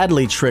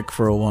gladly trick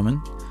for a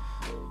woman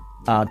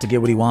to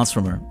get what he wants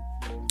from her.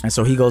 And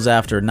so he goes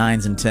after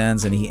 9s and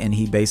 10s, and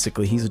he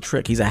basically, he's a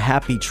trick. He's a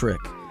happy trick.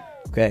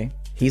 Okay.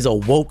 He's a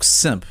woke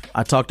simp.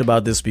 I talked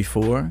about this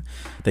before,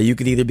 that you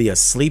could either be a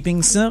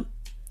sleeping simp,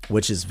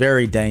 which is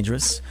very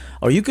dangerous,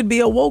 or you could be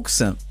a woke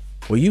simp.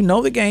 Well, you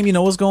know the game, you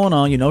know what's going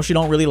on. You know she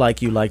don't really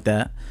like you like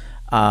that,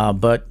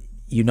 but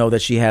you know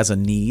that she has a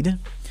need,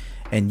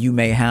 and you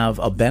may have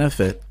a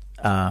benefit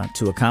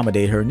to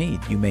accommodate her need.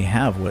 You may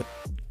have what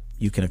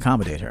you can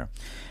accommodate her,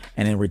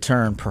 and in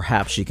return,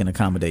 perhaps she can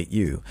accommodate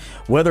you.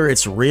 Whether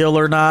it's real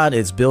or not,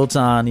 it's built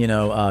on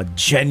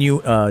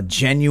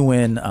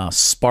genuine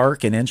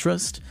spark and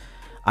interest.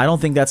 I don't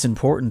think that's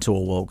important to a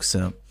woke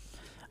simp.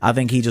 I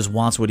think he just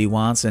wants what he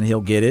wants, and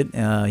he'll get it.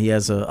 He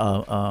has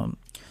a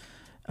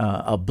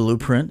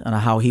blueprint on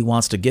how he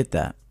wants to get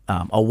that.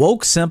 A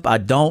woke simp,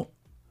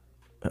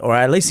 or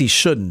at least he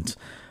shouldn't.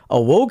 A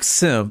woke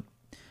simp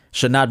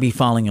should not be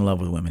falling in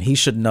love with women. He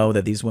should know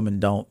that these women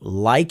don't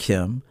like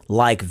him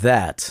like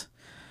that.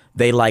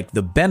 They like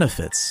the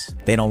benefits.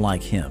 They don't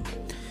like him.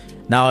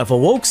 Now, if a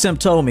woke simp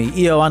told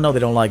me, I know they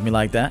don't like me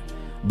like that,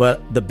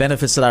 but the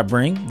benefits that I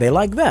bring, they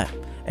like that.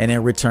 And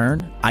in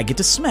return, I get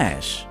to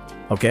smash,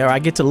 okay? Or I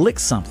get to lick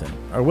something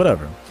or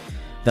whatever.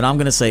 Then I'm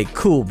going to say,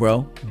 cool,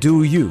 bro,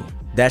 do you.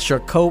 That's your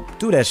cope.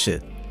 Do that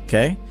shit,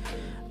 okay?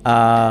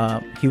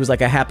 He was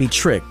like a happy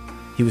trick.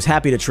 He was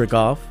happy to trick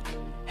off,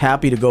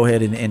 happy to go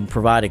ahead and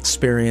provide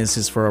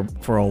experiences for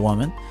a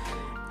woman.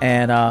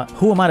 And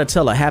who am I to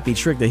tell a happy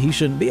trick that he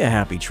shouldn't be a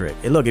happy trick?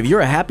 And look, if you're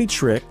a happy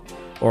trick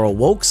or a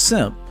woke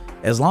simp,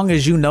 as long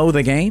as you know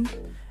the game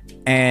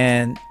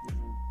and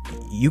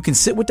you can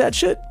sit with that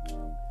shit,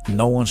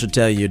 no one should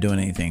tell you you're doing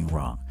anything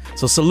wrong.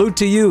 So salute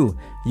to you,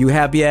 you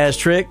happy ass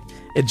trick.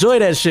 Enjoy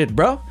that shit,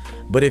 bro.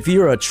 But if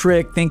you're a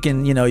trick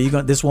thinking,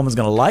 this woman's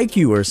gonna like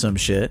you or some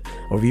shit,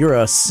 or if you're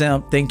a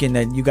simp thinking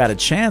that you got a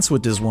chance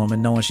with this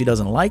woman knowing she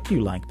doesn't like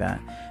you like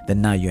that,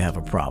 then now you have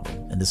a problem.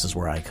 And this is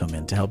where I come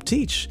in to help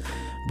teach.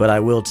 But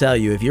I will tell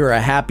you, if you're a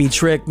happy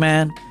trick,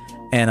 man,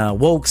 and a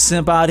woke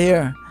simp out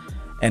here,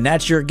 and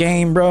that's your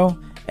game, bro,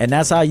 and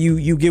that's how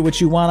you get what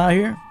you want out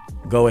here,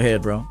 go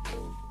ahead, bro.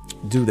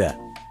 Do that.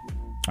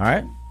 All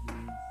right?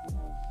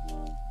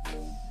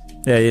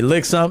 Yeah, you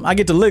lick something. I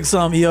get to lick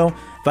something, yo.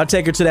 If I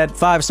take her to that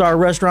 5-star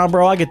restaurant,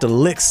 bro, I get to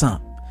lick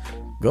something.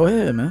 Go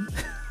ahead, man.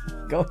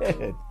 Go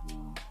ahead.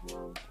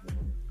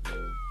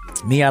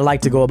 Me, I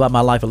like to go about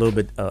my life a little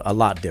bit, a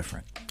lot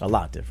different. A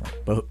lot different.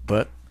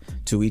 But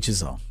to each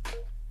his own.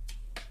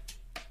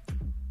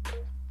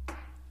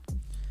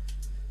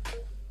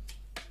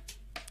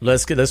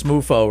 Let's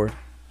move forward.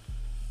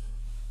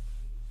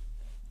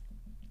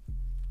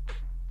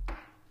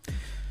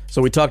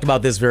 So we talked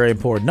about this, very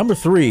important. Number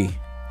 3,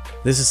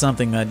 this is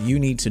something that you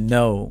need to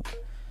know,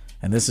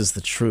 and this is the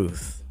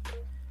truth,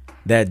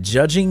 that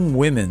judging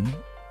women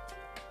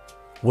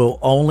will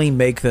only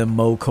make them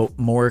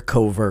more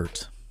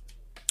covert.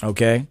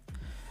 Okay?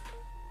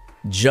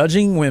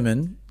 Judging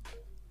women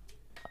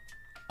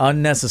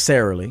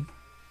unnecessarily.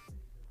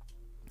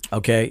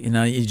 Okay?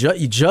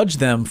 You judge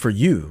them for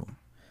you.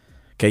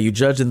 Okay, you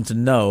judge them to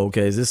know,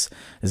 okay, is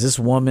this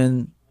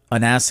woman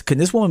an asset? Can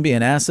this woman be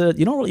an asset?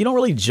 You don't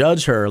really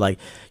judge her. Like,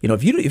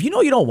 if you know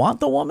you don't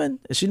want the woman,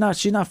 she's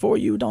not for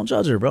you, don't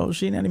judge her, bro.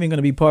 She's not even going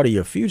to be part of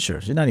your future.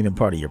 She's not even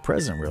part of your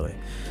present, really.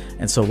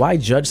 And so why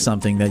judge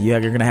something that you're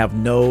going to have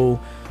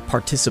no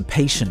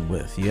participation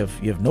with? You're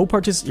going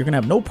to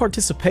have no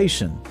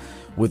participation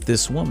with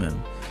this woman.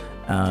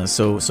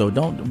 So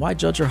why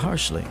judge her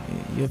harshly?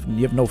 You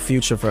have no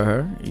future for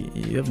her.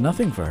 You have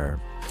nothing for her.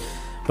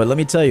 But let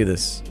me tell you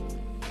this.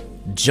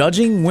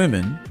 Judging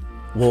women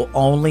will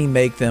only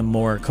make them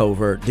more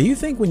covert. Do you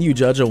think when you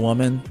judge a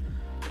woman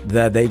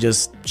that they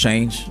just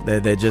change?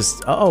 That they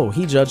just, oh,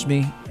 he judged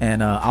me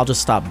and I'll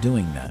just stop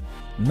doing that?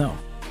 No.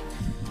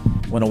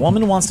 When a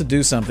woman wants to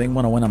do something,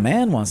 when a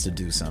man wants to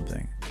do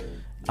something,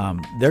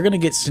 they're going to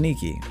get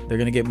sneaky. They're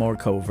going to get more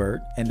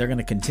covert, and they're going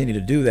to continue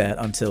to do that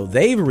until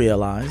they've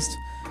realized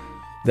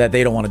that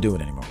they don't want to do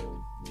it anymore.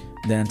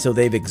 Then until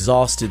they've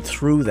exhausted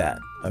through that,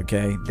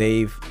 okay?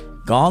 They've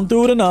gone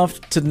through it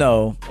enough to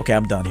know, okay,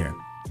 I'm done here.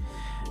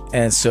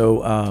 And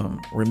so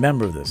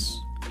remember this.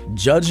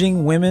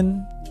 Judging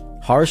women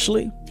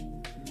harshly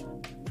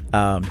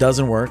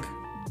doesn't work.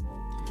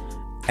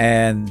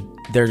 And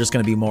they're just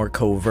going to be more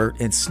covert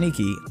and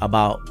sneaky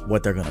about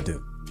what they're going to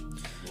do.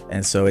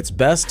 And so it's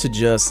best to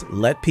just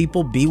let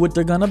people be what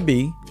they're going to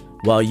be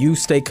while you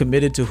stay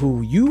committed to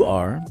who you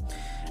are,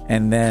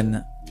 and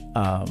then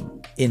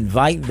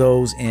invite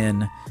those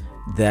in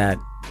that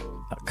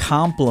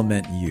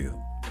compliment you.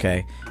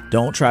 Okay.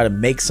 Don't try to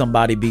make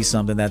somebody be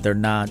something that they're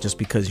not just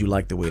because you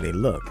like the way they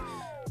look.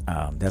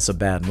 That's a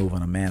bad move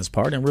on a man's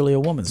part and really a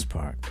woman's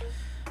part.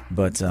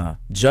 But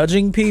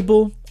judging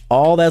people,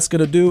 all that's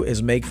going to do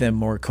is make them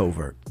more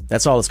covert.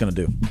 That's all it's going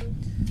to do.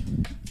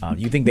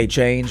 You think they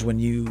change when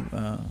you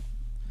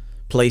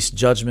place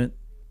judgment?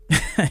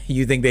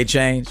 You think they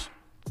change?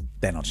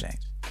 They don't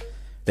change.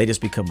 They just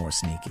become more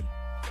sneaky.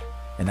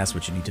 And that's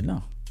what you need to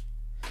know.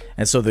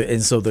 And so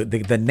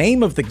the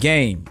name of the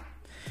game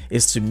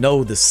is to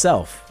know the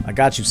self. I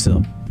got you,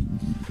 self.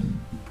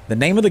 The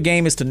name of the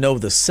game is to know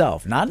the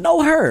self. Not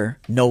know her,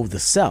 know the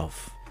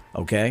self.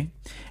 Okay?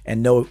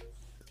 And know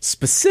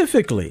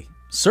specifically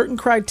certain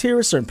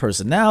criteria, certain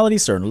personality,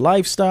 certain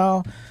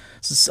lifestyle,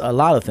 a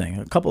lot of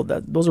things.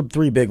 Those are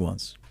 3 big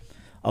ones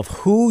of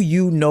who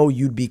you know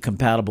you'd be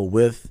compatible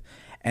with,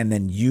 and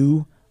then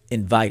you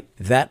invite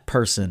that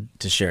person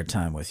to share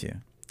time with you.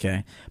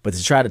 Okay. But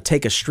to try to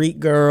take a street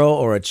girl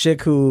or a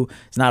chick who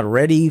is not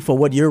ready for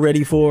what you're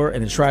ready for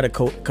and to try to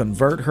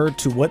convert her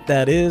to what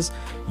that is,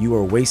 you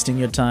are wasting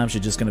your time.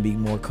 She's just going to be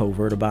more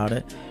covert about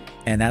it.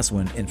 And that's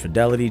when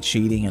infidelity,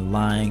 cheating, and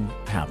lying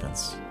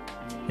happens.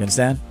 You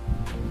understand?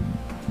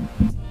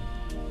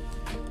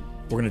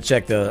 We're going to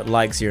check the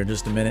likes here in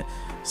just a minute.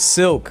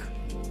 Silk,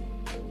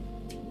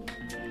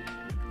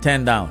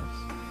 $10.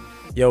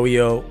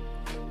 Yo,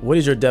 what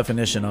is your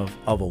definition of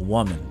a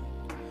woman?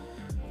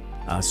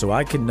 So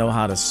I can know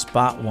how to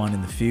spot one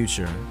in the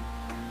future.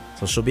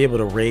 So she'll be able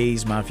to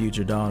raise my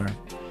future daughter.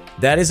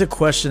 That is a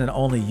question that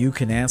only you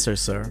can answer,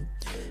 sir.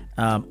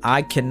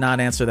 I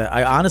cannot answer that.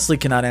 I honestly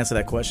cannot answer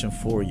that question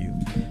for you.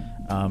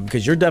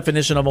 Because your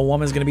definition of a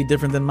woman is going to be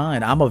different than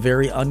mine. I'm a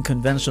very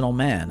unconventional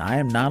man. I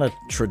am not a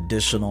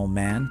traditional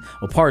man.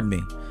 Well, pardon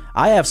me.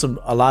 I have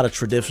a lot of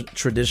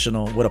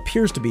traditional, what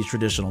appears to be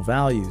traditional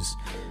values.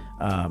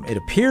 It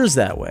appears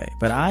that way,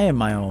 but I am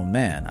my own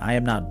man. I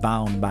am not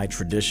bound by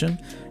tradition,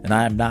 and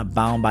I am not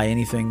bound by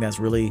anything that's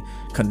really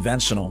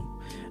conventional.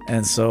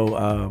 And so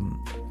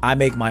I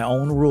make my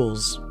own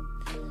rules.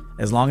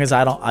 As long as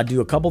I do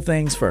a couple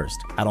things first.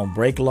 I don't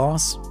break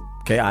laws.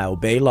 Okay, I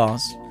obey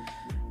laws.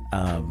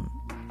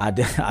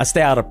 I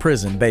stay out of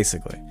prison,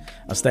 basically.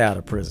 I stay out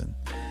of prison.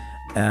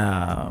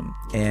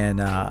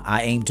 And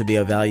I aim to be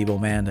a valuable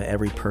man to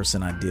every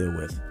person I deal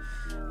with.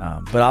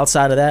 But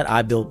outside of that,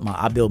 I build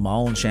my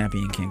own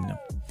champion kingdom,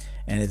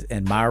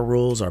 and my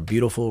rules are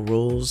beautiful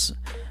rules.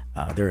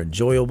 They're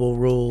enjoyable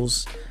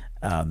rules,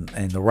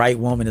 and the right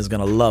woman is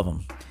going to love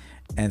them.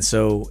 And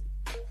so,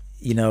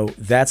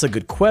 that's a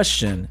good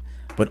question.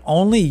 But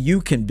only you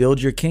can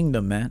build your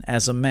kingdom, man.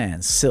 As a man,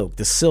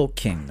 the Silk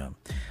Kingdom.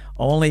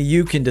 Only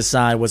you can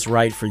decide what's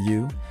right for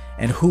you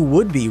and who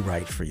would be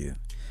right for you.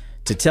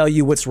 To tell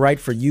you what's right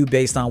for you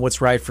based on what's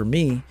right for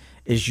me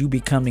is you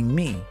becoming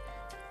me.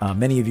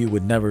 Many of you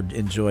would never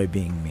enjoy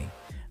being me.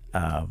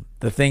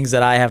 The things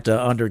that I have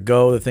to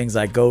undergo, the things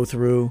I go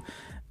through,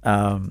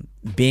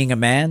 being a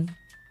man,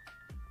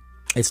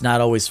 it's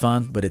not always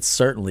fun, but it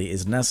certainly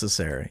is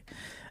necessary.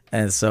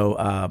 And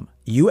so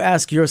you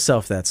ask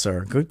yourself that,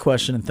 sir. Good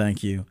question, and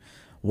thank you.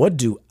 What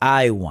do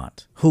I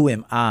want? Who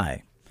am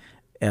I?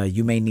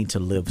 You may need to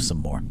live some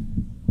more.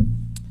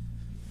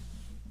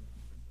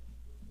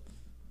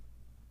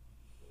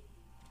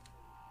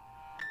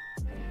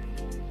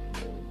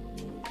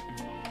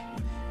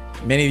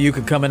 Many of you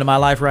could come into my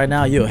life right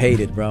now. You'll hate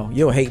it, bro.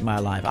 You'll hate my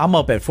life. I'm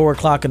up at 4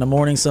 o'clock in the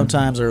morning,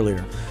 sometimes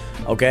earlier.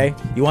 Okay?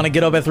 You want to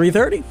get up at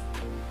 3:30?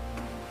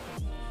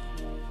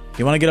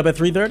 You want to get up at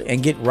 3:30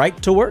 and get right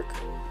to work?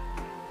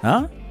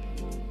 Huh?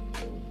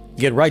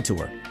 Get right to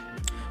work.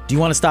 Do you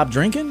want to stop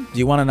drinking? Do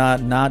you want to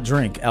not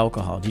drink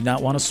alcohol? Do you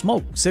not want to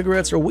smoke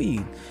cigarettes or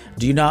weed?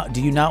 Do you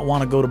not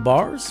want to go to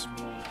bars?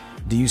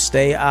 Do you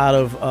stay out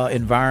of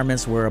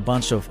environments where a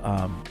bunch of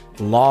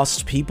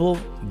lost people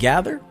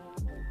gather?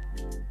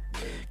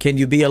 Can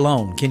you be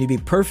alone? Can you be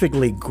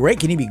perfectly great?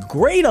 Can you be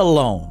great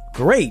alone?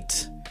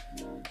 Great.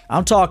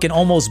 I'm talking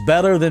almost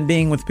better than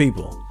being with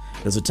people.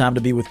 There's a time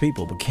to be with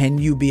people, but can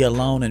you be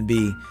alone and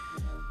be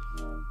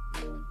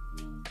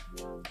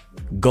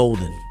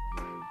golden?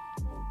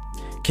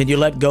 Can you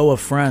let go of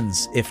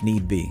friends if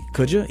need be?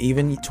 Could you?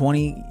 Even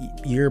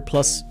 20-year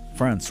plus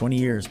friends, 20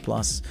 years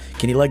plus.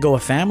 Can you let go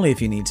of family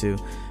if you need to?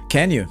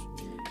 Can you?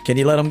 Can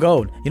you let them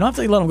go? You don't have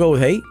to let them go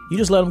with hate. You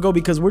just let them go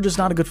because we're just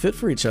not a good fit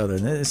for each other.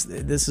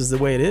 This is the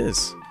way it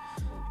is.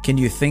 Can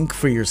you think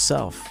for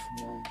yourself?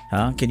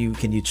 Huh? Can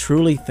you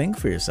truly think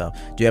for yourself?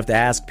 Do you have to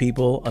ask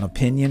people an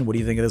opinion? What do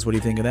you think of this? What do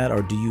you think of that?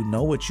 Or do you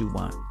know what you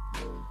want?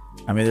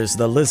 I mean,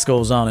 the list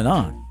goes on and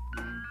on.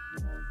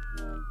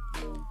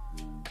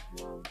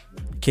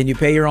 Can you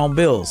pay your own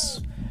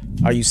bills?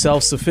 Are you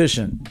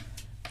self-sufficient?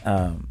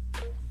 Are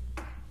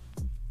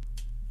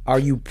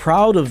you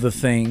proud of the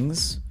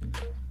things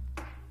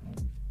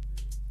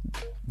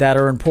that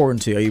are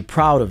important to you? Are you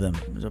proud of them?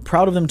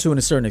 Proud of them to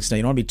a certain extent.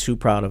 You don't want to be too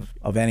proud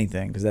of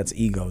anything because that's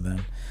ego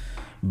then.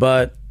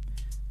 But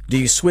do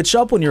you switch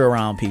up when you're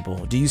around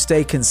people? Do you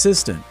stay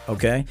consistent?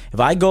 Okay. If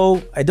I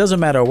go, it doesn't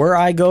matter where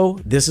I go.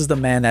 This is the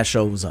man that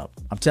shows up.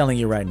 I'm telling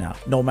you right now,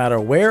 no matter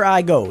where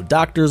I go,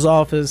 doctor's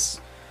office,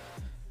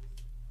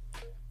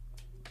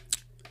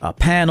 a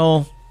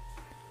panel,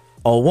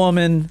 a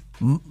woman,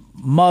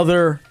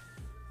 mother,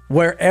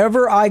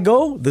 wherever I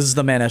go, this is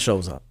the man that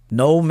shows up.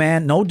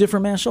 No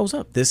different man shows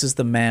up. This is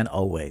the man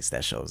always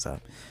that shows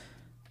up.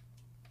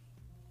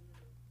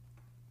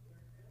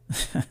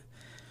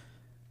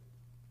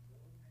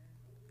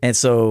 And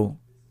so,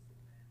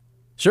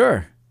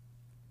 sure,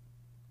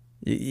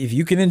 if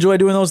you can enjoy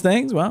doing those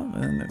things, well,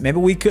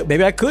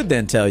 maybe I could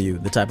then tell you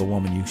the type of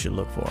woman you should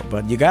look for.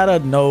 But you gotta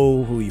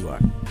know who you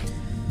are.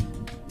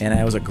 And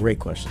that was a great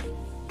question.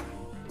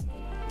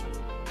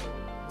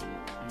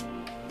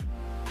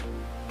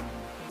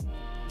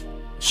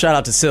 Shout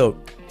out to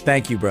Silk.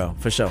 Thank you, bro,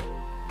 for sure.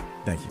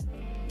 Thank you.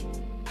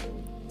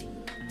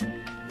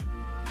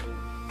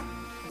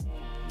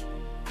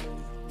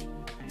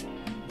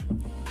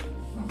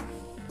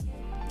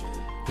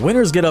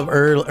 Winners get up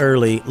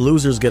early,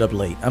 losers get up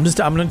late. I'm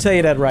going to tell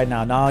you that right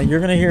now. Now you're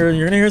going to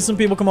hear some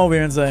people come over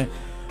here and say,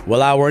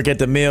 "Well, I work at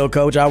the mill,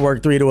 coach. I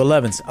work 3 to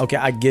 11." Okay,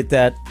 I get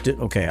that.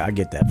 Okay, I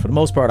get that. For the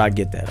most part, I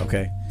get that,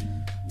 okay?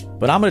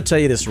 But I'm going to tell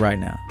you this right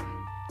now.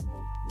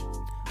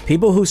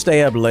 People who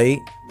stay up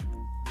late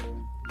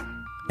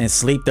and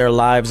sleep their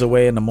lives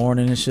away in the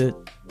morning and shit,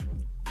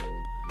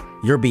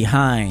 you're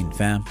behind,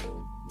 fam.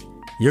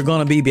 You're going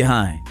to be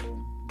behind.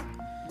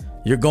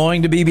 You're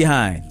going to be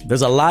behind.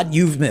 There's a lot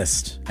you've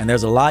missed, and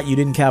there's a lot you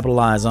didn't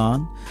capitalize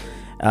on.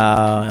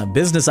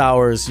 Business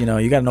hours, you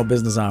got to know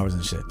business hours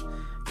and shit.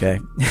 Okay.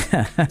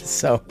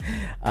 So,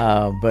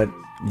 but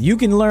you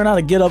can learn how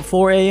to get up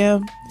 4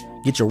 a.m.,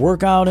 get your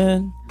workout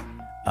in,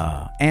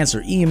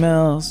 answer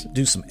emails,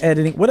 do some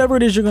editing, whatever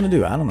it is you're going to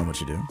do. I don't know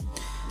what you do,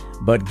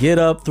 but get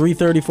up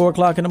 3:30, 4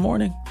 o'clock in the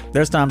morning.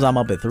 There's times I'm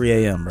up at 3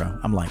 a.m., bro.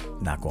 I'm like,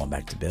 not going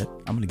back to bed.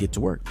 I'm going to get to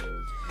work.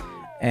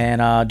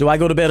 And do I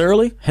go to bed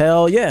early?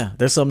 Hell yeah.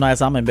 There's some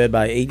nights I'm in bed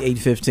by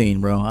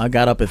 8:15, bro. I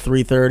got up at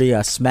 3:30.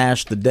 I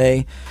smashed the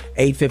day.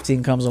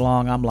 8:15 comes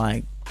along. I'm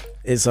like,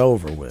 it's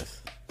over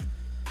with.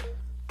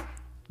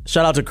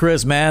 Shout out to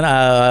Chris, man.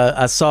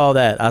 I saw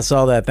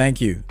that. Thank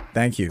you.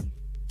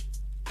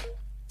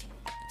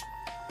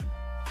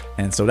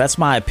 And so that's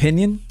my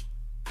opinion.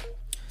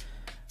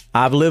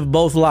 I've lived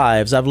both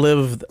lives. I've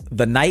lived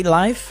the night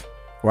life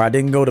where I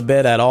didn't go to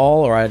bed at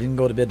all, or I didn't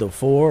go to bed till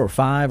 4 or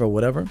 5 or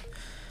whatever.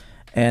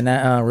 And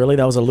really,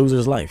 that was a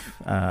loser's life.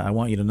 I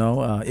want you to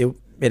know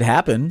it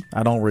happened.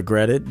 I don't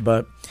regret it,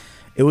 but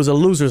it was a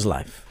loser's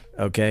life.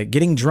 Okay,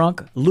 getting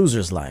drunk,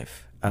 loser's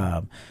life.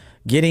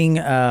 Getting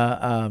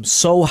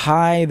so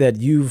high that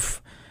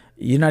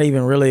you're not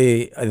even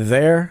really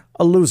there,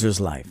 a loser's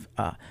life.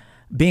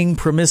 Being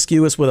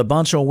promiscuous with a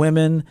bunch of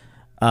women,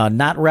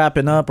 not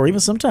wrapping up, or even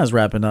sometimes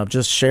wrapping up,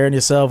 just sharing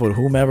yourself with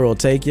whomever will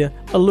take you,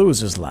 a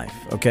loser's life.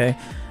 Okay.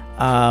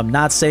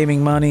 Not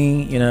saving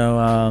money,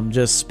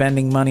 just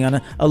spending money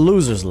on a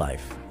loser's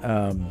life.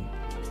 And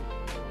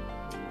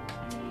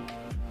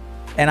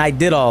I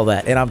did all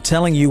that. And I'm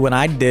telling you, when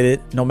I did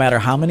it, no matter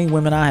how many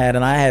women I had,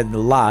 and I had a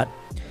lot,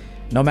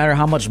 no matter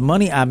how much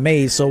money I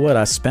made, so what?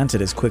 I spent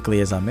it as quickly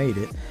as I made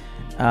it.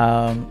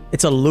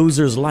 It's a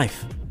loser's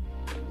life.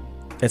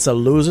 It's a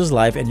loser's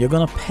life, and you're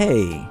going to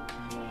pay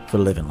for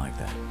living like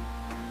that.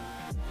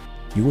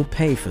 You will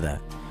pay for that.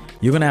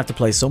 You're going to have to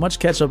play so much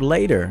catch up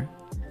later.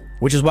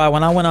 Which is why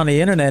when I went on the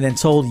internet and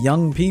told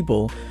young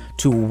people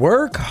to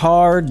work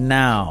hard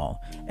now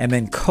and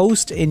then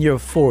coast in your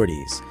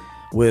 40s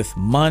with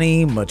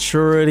money,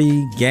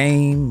 maturity,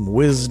 game,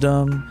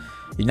 wisdom,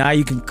 now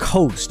you can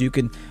coast.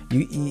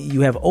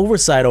 You have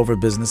oversight over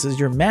businesses.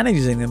 You're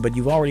managing them, but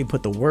you've already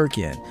put the work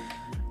in.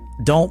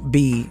 Don't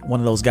be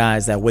one of those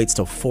guys that waits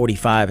till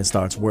 45 and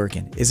starts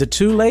working. Is it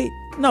too late?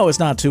 No, it's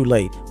not too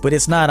late, but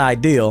it's not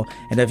ideal.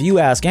 And if you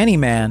ask any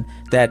man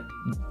that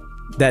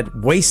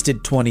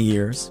wasted 20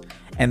 years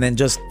and then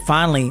just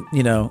finally,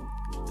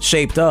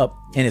 shaped up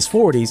in his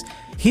 40s,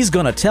 he's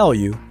going to tell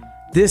you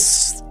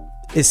this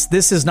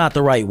is not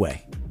the right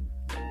way.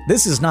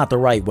 This is not the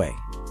right way.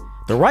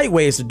 The right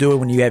way is to do it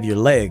when you have your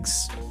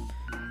legs.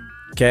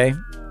 Okay?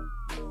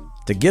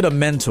 To get a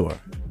mentor.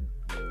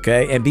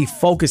 Okay. And be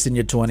focused in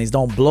your 20s.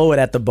 Don't blow it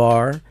at the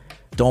bar.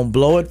 Don't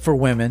blow it for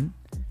women.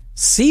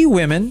 See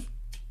women.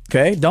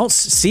 Okay. Don't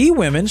see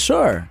women.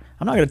 Sure.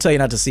 I'm not going to tell you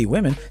not to see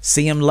women.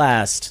 See them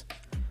last.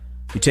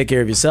 You take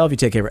care of yourself. You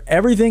take care of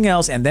everything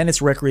else. And then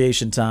it's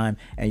recreation time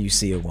and you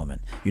see a woman.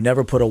 You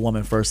never put a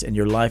woman first in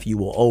your life. You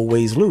will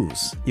always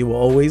lose. You will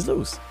always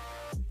lose.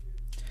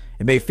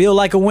 It may feel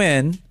like a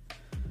win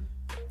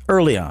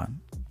early on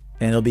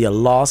and it'll be a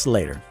loss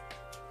later.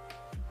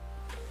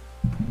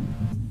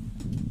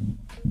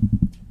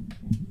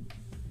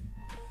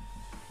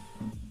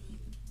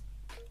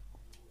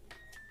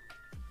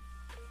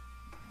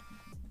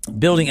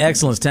 Building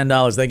excellence,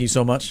 $10. Thank you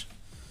so much.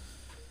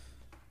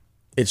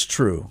 It's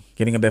true.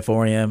 Getting up at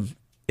 4 a.m.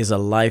 is a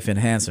life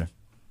enhancer.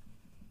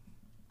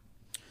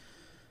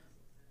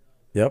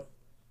 Yep.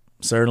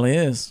 Certainly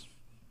is.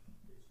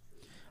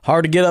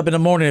 Hard to get up in the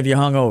morning if you're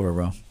hungover,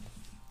 bro.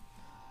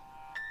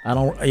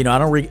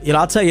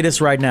 I'll tell you this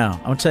right now.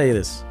 I'm gonna tell you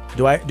this.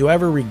 Do I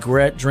ever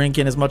regret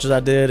drinking as much as I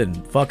did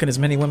and fucking as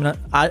many women?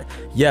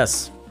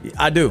 Yes,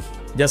 I do.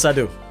 Yes, I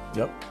do.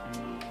 Yep.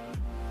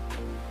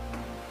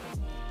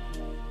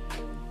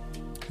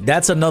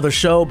 That's another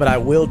show, but I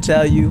will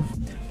tell you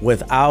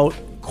without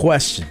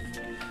question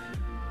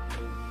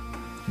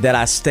that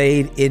I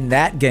stayed in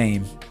that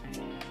game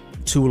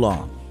too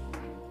long.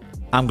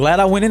 I'm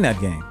glad I went in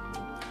that game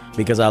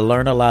because I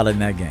learned a lot in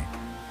that game.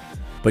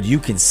 But you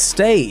can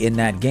stay in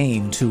that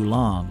game too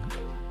long.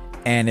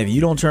 And if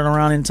you don't turn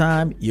around in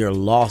time, you're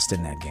lost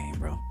in that game,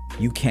 bro.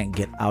 You can't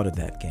get out of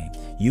that game.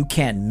 You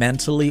can't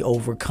mentally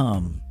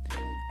overcome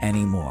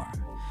anymore.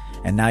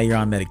 And now you're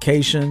on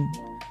medication.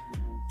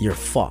 You're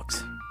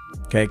fucked.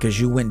 Okay, because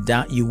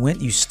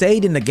you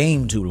stayed in the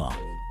game too long.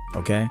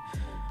 Okay,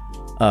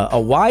 a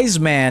wise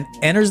man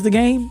enters the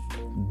game,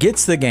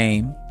 gets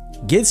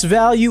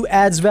value,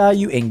 adds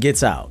value, and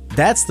gets out.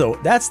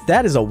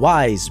 That is a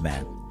wise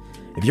man.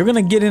 If you're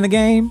gonna get in the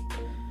game,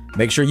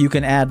 make sure you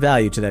can add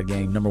value to that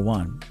game. Number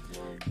one,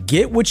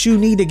 get what you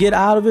need to get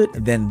out of it,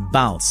 then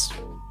bounce.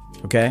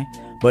 Okay,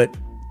 but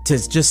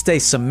to just stay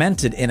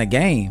cemented in a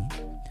game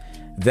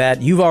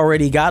that you've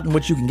already gotten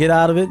what you can get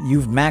out of it,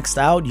 you've maxed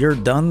out, you're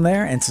done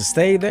there, and to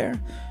stay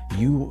there,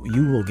 you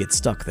will get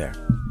stuck there.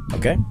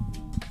 Okay?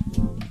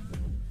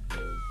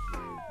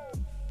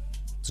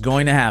 It's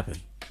going to happen.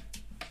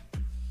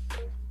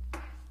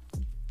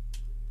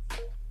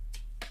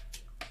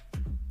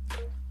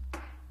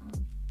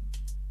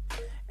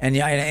 And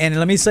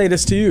let me say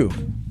this to you.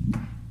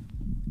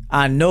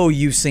 I know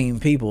you've seen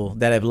people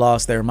that have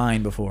lost their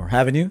mind before,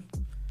 haven't you?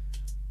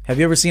 Have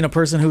you ever seen a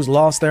person who's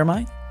lost their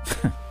mind?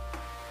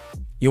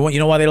 You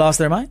know why they lost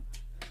their mind?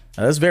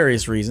 Now, there's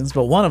various reasons,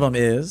 but one of them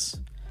is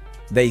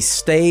they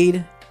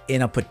stayed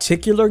in a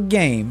particular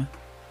game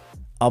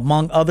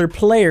among other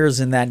players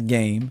in that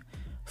game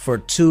for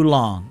too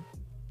long.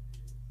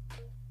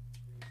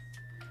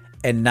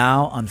 And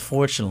now,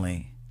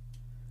 unfortunately,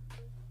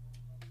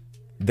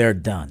 they're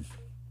done.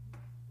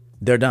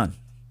 They're done.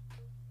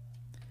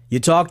 You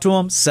talk to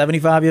them,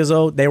 75 years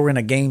old, they were in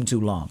a game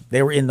too long.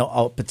 They were in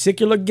a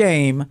particular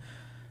game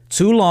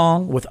too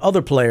long with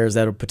other players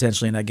that are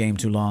potentially in that game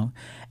too long.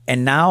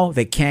 And now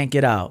they can't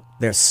get out.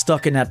 They're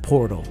stuck in that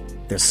portal.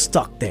 They're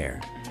stuck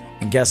there.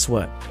 And guess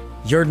what?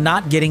 You're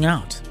not getting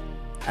out.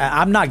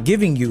 I'm not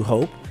giving you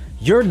hope.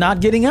 You're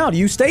not getting out.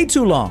 You stayed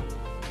too long.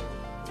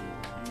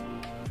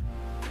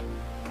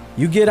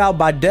 You get out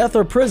by death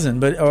or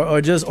prison,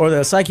 or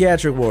the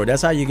psychiatric ward.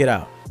 That's how you get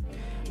out.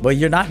 But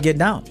you're not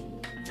getting out.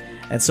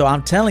 And so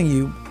I'm telling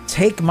you,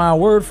 take my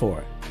word for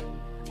it.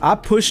 I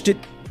pushed it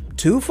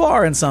too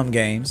far in some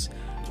games,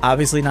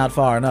 obviously not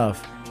far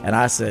enough. And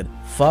I said,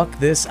 fuck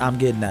this. I'm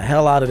getting the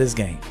hell out of this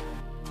game.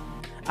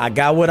 I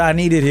got what I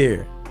needed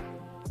here.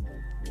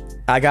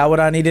 I got what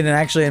I needed. And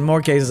actually, in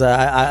more cases,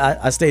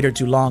 I stayed here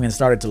too long and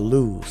started to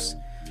lose.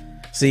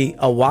 See,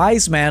 a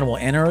wise man will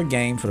enter a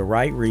game for the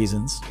right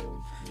reasons,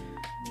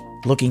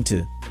 looking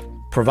to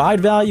provide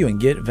value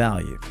and get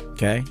value.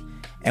 Okay.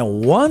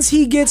 And once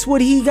he gets what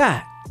he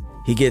got,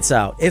 he gets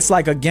out. It's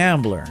like a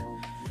gambler.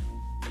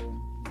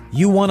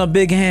 You won a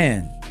big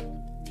hand.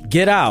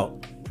 Get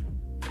out.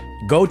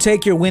 Go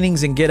take your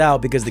winnings and get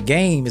out, because the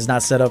game is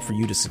not set up for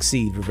you to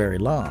succeed for very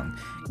long.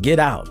 Get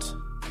out.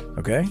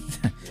 Okay?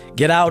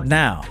 Get out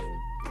now.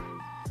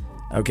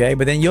 Okay?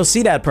 But then you'll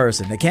see that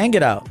person. They can't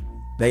get out.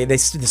 They're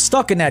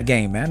stuck in that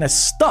game, man. They're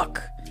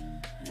stuck.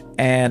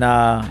 And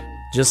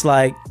just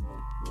like,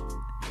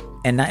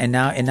 and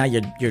now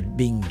you're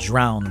being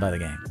drowned by the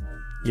game.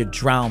 You're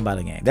drowned by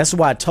the game. That's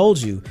why I told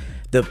you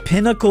the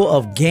pinnacle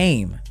of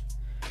game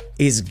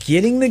is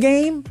getting the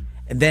game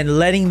and then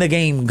letting the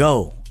game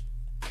go.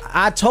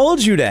 I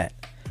told you that.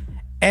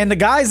 And the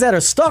guys that are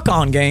stuck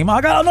on game,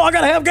 I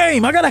gotta have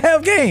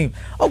game.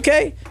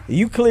 Okay,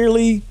 you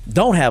clearly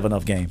don't have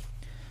enough game.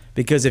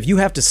 Because if you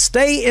have to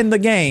stay in the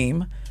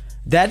game,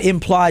 that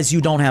implies you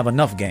don't have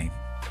enough game.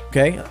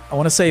 Okay, I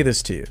want to say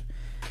this to you.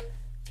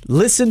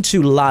 Listen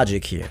to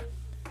logic here.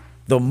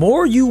 The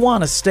more you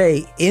want to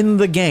stay in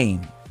the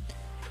game,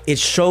 it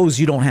shows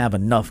you don't have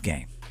enough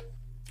game.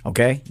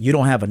 Okay? You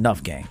don't have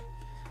enough game.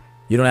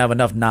 You don't have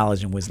enough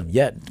knowledge and wisdom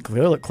yet.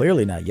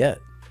 Clearly not yet.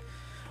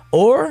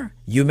 Or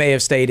you may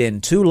have stayed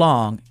in too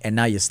long and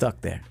now you're stuck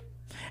there.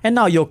 And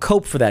now you'll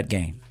cope for that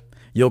game.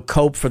 You'll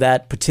cope for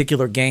that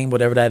particular game,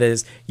 whatever that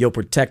is. You'll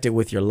protect it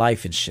with your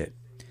life and shit.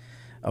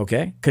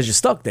 Okay? Because you're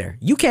stuck there.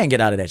 You can't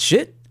get out of that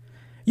shit.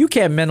 You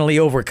can't mentally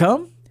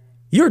overcome.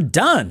 You're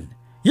done.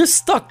 You're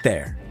stuck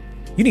there.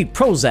 You need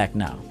Prozac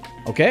now.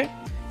 Okay?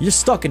 You're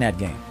stuck in that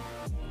game.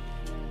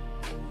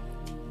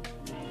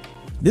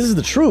 This is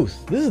the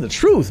truth. This is the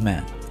truth,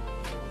 man.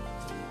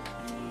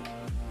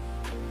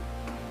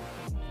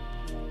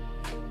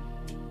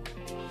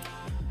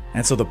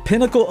 And so the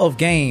pinnacle of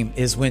game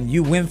is when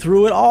you went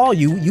through it all.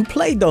 You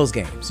played those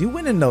games. You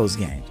went in those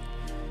games.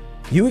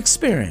 You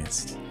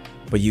experienced,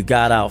 but you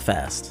got out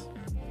fast.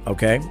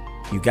 Okay?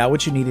 You got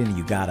what you needed and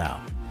you got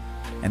out.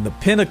 And the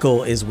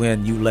pinnacle is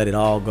when you let it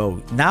all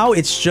go. Now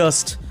it's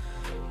just,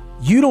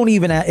 you don't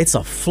even have, it's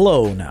a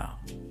flow now.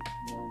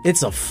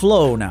 It's a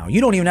flow now.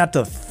 You don't even have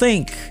to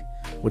think,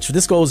 which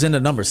this goes into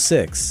number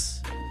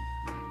 6.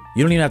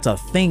 You don't even have to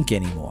think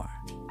anymore.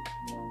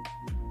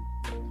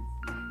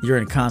 You're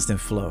in constant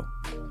flow.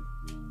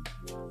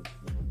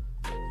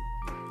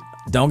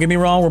 Don't get me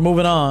wrong, we're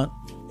moving on.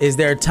 Is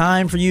there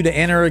time for you to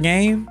enter a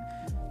game?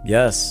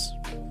 Yes.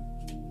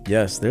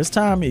 Yes, there's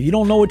time. If you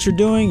don't know what you're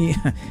doing,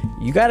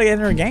 you got to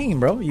enter a game,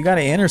 bro. You got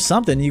to enter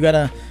something. You got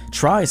to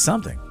try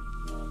something.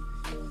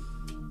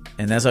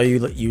 And that's how you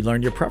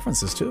learn your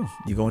preferences too.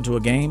 You go into a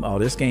game, oh,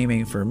 this game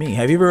ain't for me.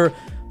 Have you ever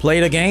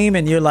played a game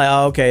and you're like,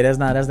 oh, okay,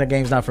 that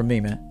game's not for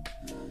me, man.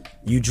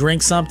 You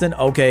drink something,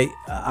 okay,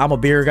 I'm a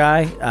beer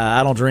guy.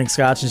 I don't drink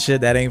scotch and shit.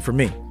 That ain't for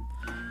me.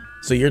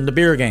 So you're in the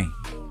beer game,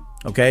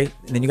 okay?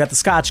 And then you got the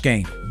scotch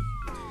game.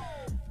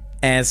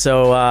 And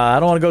so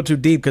I don't want to go too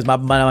deep because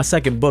my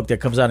second book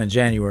that comes out in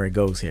January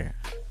goes here.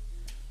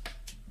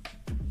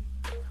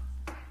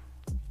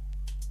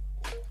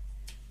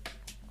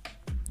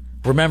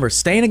 Remember,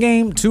 stay in a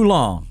game too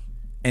long,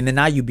 and then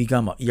now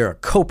you're a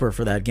coper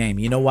for that game.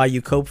 You know why you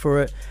cope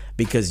for it?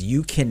 Because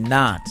you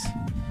cannot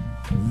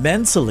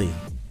mentally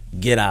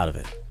get out of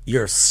it.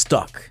 You're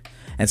stuck.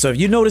 And so if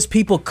you notice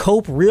people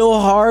cope real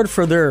hard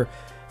for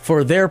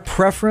their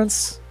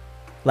preference,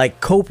 like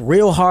cope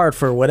real hard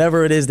for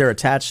whatever it is they're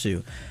attached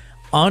to,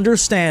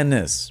 understand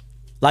this.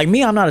 Like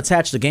me, I'm not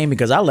attached to the game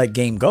because I let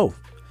game go.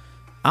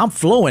 I'm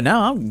flowing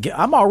now.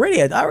 I already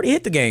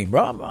hit the game,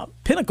 bro. I'm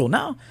pinnacle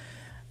now.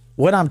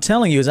 What I'm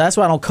telling you is that's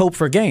why I don't cope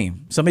for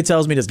game. Somebody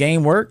tells me, does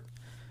game work?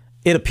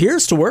 It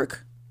appears to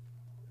work.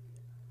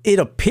 It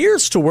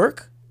appears to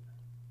work.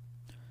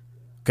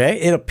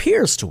 Okay? It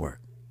appears to work.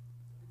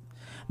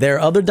 There are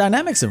other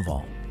dynamics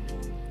involved,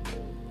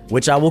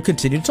 which I will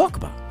continue to talk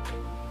about.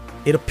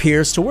 It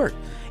appears to work.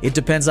 It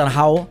depends on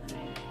how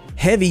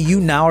heavy you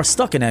now are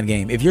stuck in that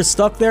game. If you're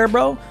stuck there,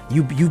 bro,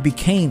 you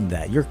became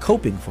that. You're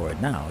coping for it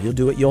now. You'll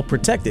do it. You'll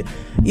protect it.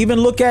 Even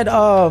look at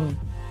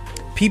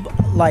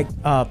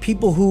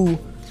people who,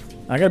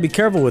 I gotta be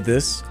careful with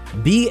this,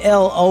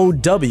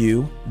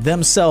 BLOW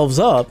themselves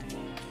up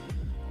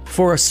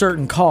for a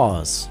certain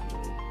cause.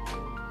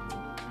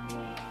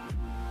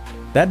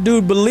 That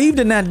dude believed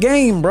in that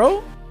game,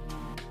 bro.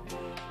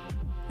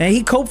 And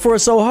he coped for it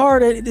so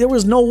hard, there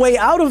was no way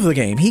out of the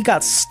game. He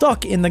got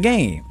stuck in the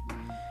game.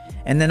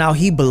 And then now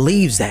he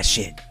believes that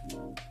shit.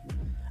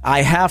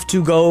 I have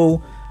to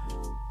go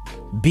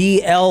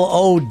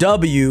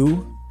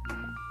BLOW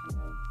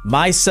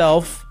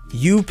myself,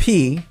 UP,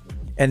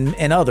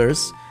 and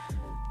others,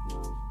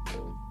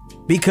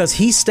 because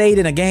he stayed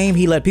in a game.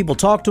 He let people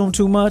talk to him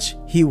too much.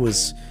 He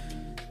was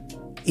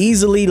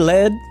easily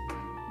led,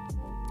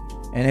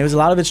 and it was a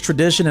lot of it's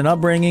tradition and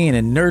upbringing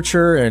and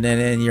nurture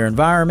and your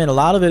environment. A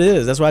lot of it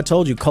is. That's why I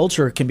told you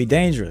culture can be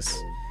dangerous.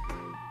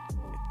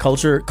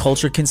 Culture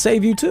can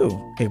save you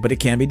too, but it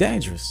can be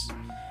dangerous.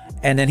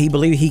 And then he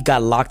believed, he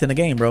got locked in the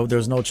game, bro.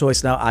 There's no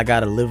choice now. I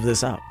gotta live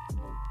this out.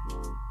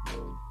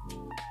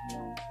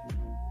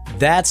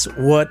 That's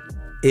what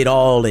it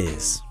all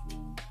is.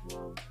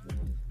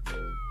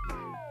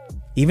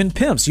 Even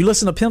pimps. You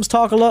listen to pimps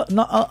talk a lot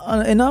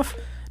enough,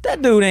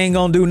 that dude ain't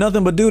gonna do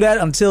nothing but do that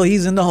until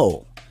he's in the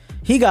hole.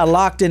 He got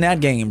locked in that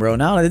game, bro.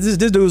 Now this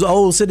dude's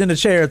old, sitting in the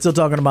chair, still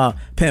talking about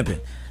pimping.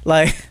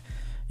 Like,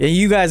 and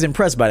you guys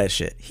impressed by that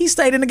shit. He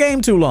stayed in the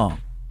game too long.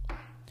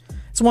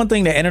 It's one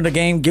thing to enter the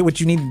game, get what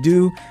you need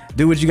to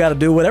do what you got to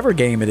do, whatever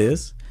game it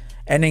is,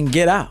 and then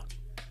get out.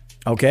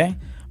 Okay?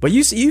 But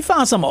you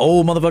found some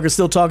old motherfucker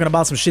still talking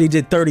about some shit he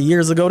did 30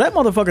 years ago. That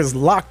motherfucker's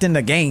locked in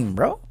the game,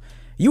 bro.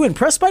 You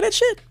impressed by that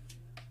shit?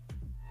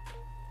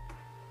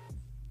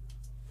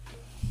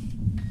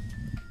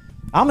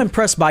 I'm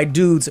impressed by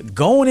dudes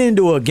going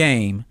into a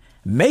game,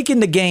 making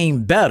the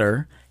game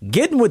better,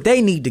 getting what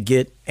they need to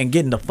get, and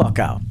getting the fuck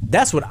out.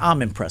 That's what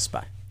I'm impressed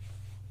by.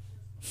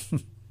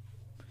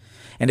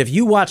 And if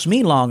you watch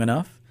me long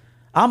enough,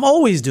 I'm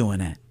always doing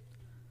that.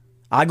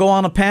 I go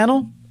on a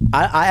panel,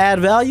 I add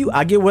value,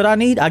 I get what I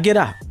need, I get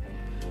out.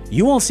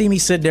 You won't see me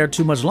sit there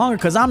too much longer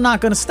because I'm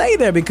not going to stay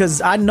there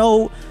because I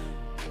know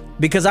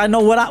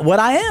what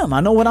I am.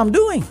 I know what I'm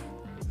doing.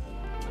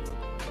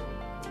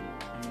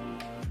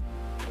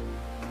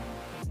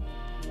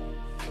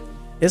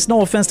 It's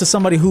no offense to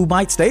somebody who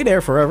might stay there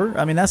forever.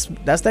 I mean, that's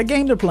that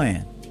game they're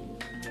playing.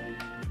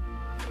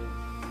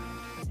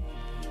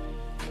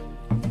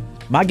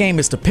 My game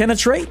is to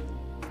penetrate,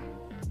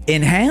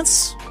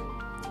 enhance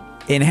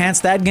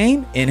that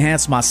game,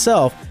 enhance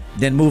myself,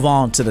 then move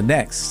on to the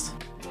next.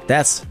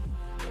 That's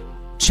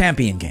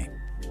champion game.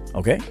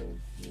 Okay?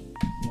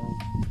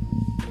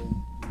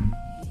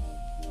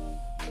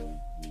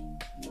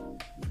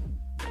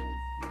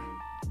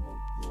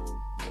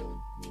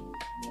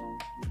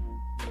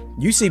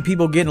 You see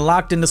people getting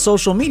locked in the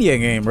social media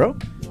game, bro.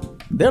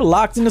 They're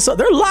locked in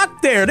they're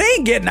locked there. They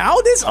ain't getting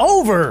out. It's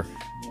over.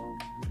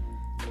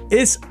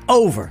 It's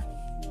over.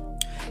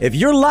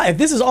 If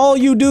this is all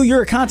you do,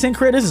 you're a content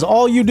creator, this is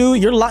all you do,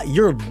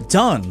 you're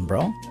done,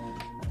 bro.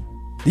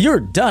 You're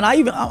done. I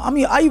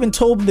even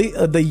told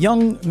the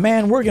young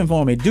man working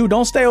for me, dude,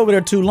 don't stay over there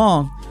too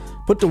long.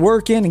 Put the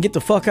work in and get the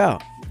fuck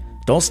out.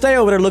 Don't stay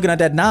over there looking at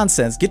that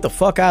nonsense. Get the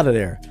fuck out of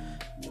there.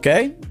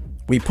 Okay?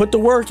 We put the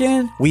work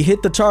in, we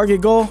hit the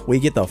target goal, we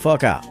get the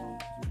fuck out.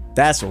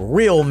 That's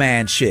real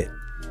man shit.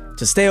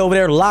 To stay over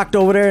there, locked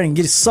over there, and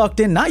get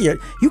sucked in. Now you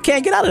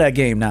can't get out of that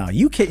game now.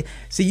 You can't.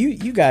 See,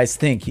 you guys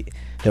think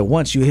that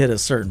once you hit a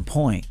certain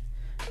point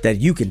that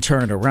you can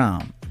turn it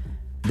around.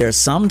 There's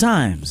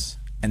sometimes,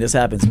 and this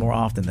happens more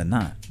often than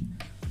not,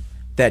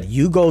 that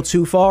you go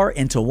too far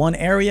into one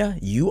area,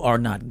 you are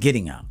not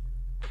getting out.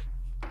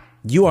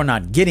 You are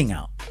not getting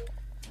out.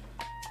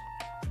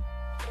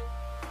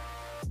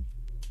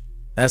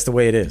 That's the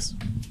way it is.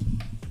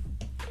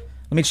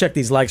 Let me check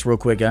these likes real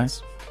quick,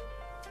 guys.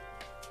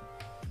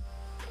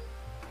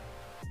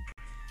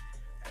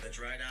 The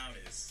dry down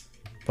is.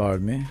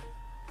 Pardon me.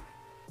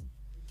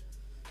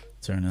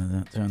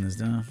 Turn this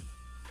down.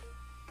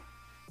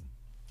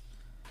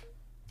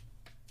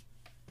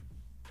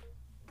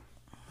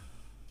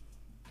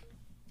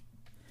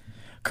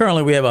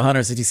 Currently, we have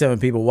 167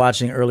 people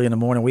watching early in the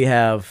morning. We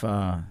have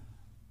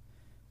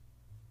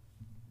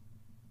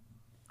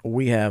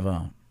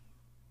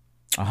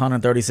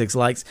 136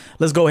 likes.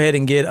 Let's go ahead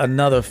and get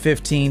another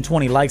 15,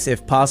 20 likes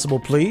if possible,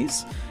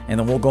 please. And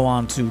then we'll go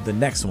on to the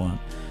next one.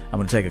 I'm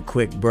going to take a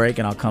quick break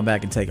and I'll come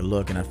back and take a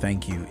look. And I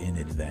thank you in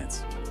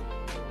advance.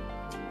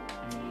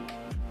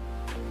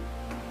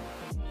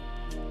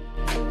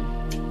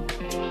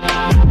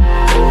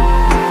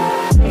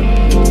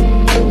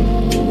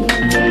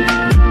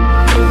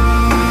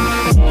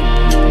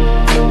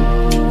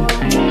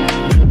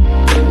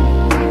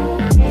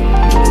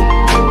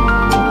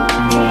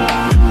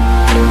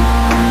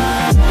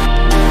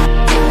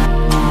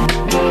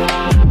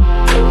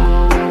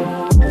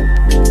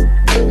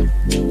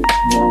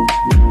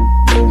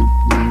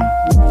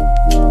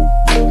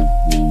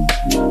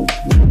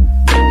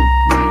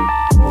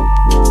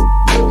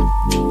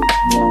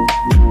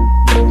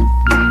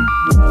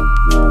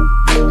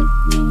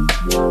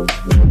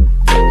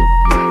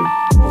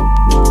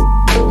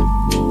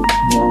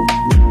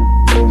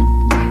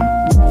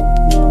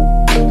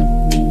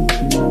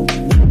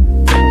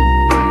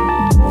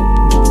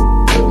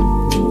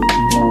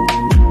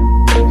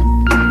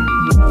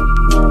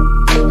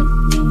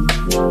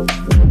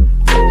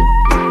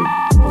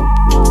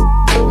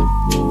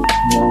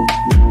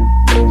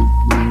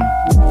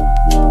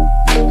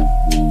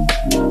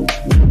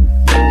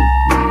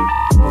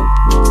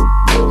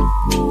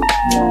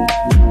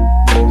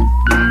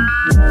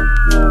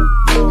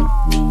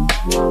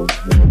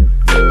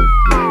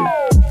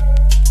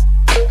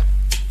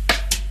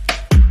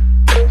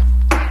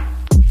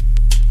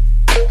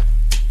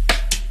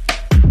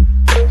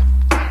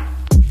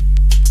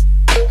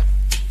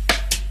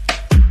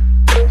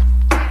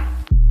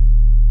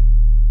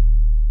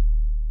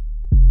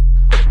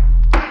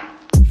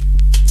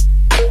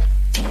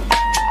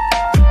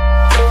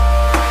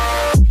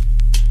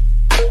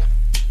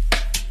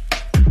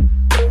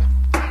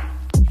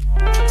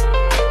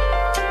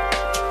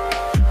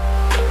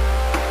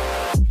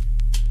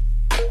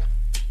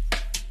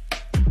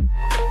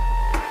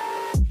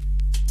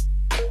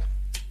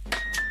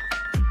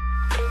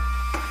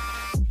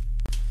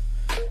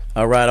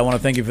 All right, I want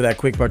to thank you for that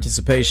quick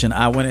participation.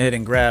 I went ahead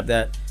and grabbed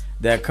that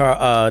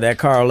Karl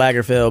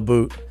Lagerfeld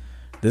boot.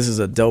 This is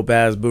a dope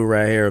ass boot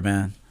right here,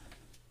 man.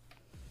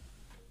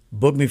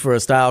 Book me for a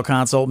style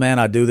consult, man.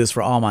 I do this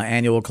for all my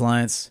annual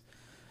clients.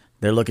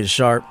 They're looking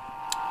sharp.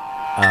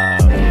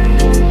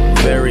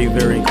 Very,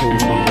 very cool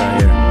boot right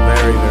here.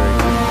 Very, very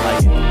cool. I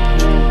like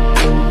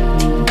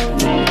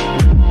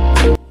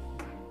it.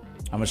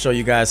 I'm gonna show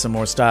you guys some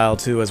more style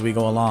too as we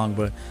go along.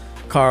 But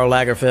Karl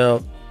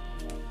Lagerfeld.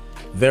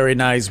 Very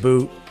nice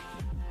boot.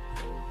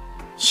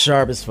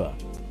 Sharp as fuck.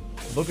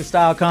 Book a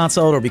style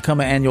consult or become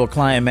an annual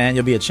client, man.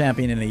 You'll be a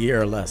champion in a year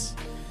or less.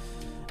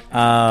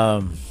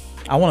 I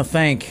want to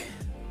thank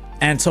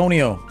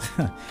Antonio,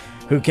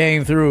 who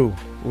came through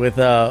with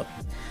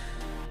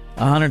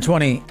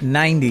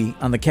 120.90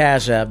 on the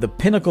Cash App. The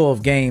pinnacle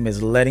of game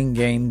is letting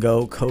game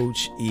go,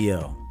 Coach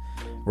EO.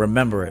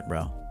 Remember it,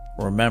 bro.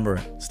 Remember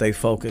it. Stay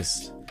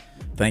focused.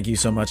 Thank you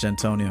so much,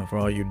 Antonio, for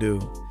all you do.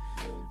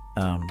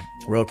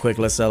 Real quick,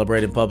 let's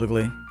celebrate him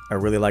publicly. I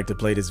really like to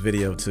play this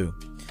video too.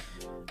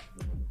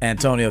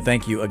 Antonio,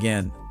 thank you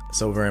again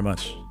so very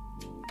much.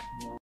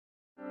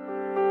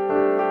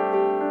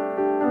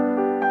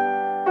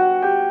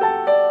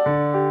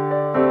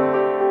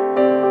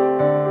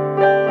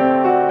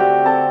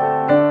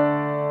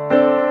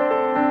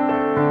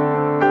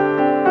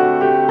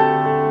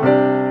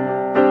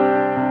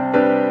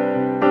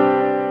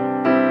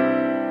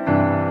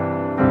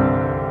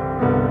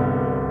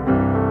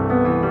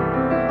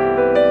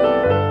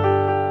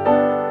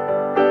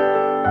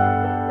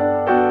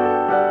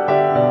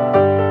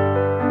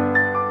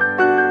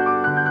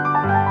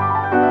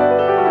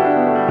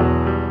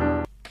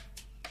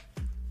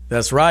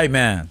 That's right,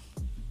 man.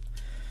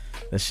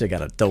 That shit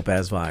got a dope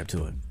ass vibe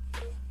to it.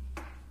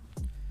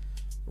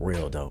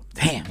 Real dope.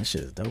 Damn, this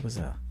shit is dope as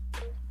hell.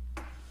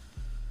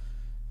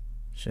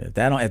 Shit, if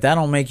that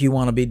don't make you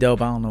want to be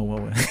dope, I don't know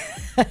what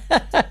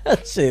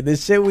would. Shit,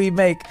 this shit we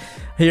make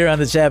here on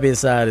the Champion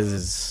Side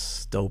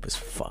is dope as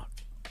fuck.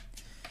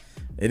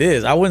 It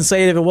is. I wouldn't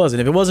say it if it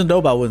wasn't. If it wasn't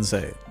dope, I wouldn't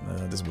say it.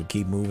 This would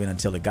keep moving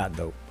until it got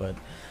dope. But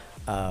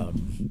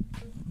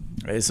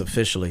it's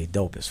officially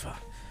dope as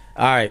fuck.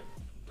 All right.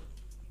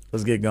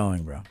 Let's get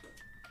going, bro.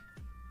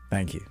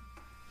 Thank you.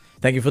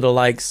 Thank you for the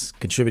likes,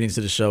 contributing to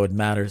the show. It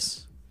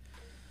matters.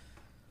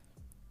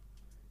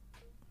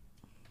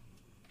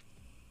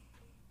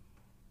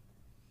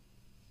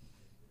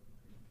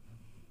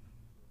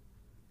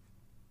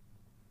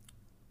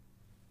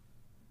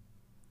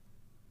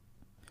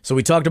 So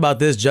we talked about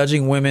this.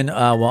 Judging women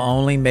will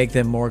only make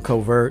them more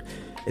covert,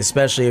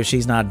 especially if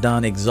she's not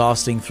done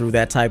exhausting through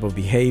that type of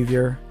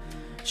behavior.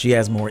 She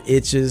has more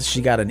itches.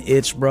 She got an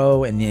itch,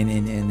 bro, and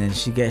then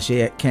she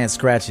can't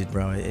scratch it,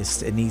 bro.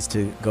 It needs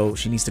to go.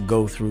 She needs to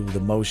go through the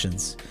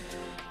motions.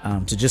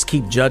 To just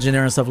keep judging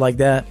her and stuff like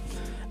that,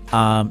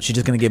 she's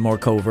just gonna get more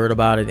covert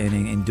about it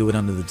and do it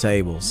under the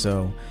table.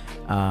 So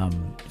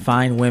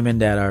find women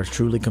that are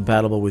truly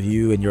compatible with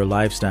you and your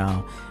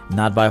lifestyle,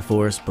 not by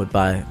force but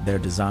by their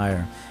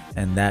desire,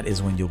 and that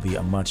is when you'll be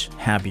a much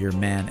happier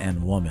man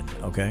and woman.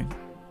 Okay.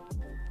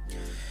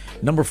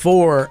 Number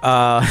 4,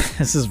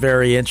 this is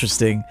very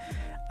interesting.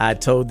 I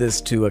told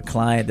this to a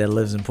client that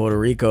lives in Puerto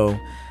Rico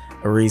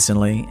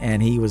recently,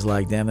 and he was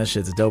like, damn, that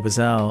shit's dope as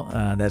hell.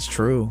 That's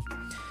true.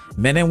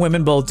 Men and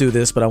women both do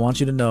this, but I want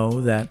you to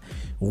know that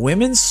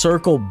women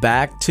circle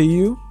back to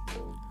you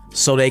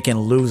so they can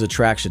lose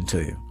attraction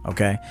to you,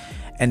 okay?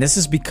 And this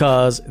is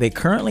because they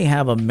currently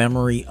have a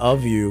memory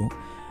of you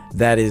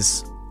that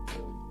is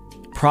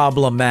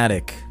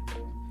problematic,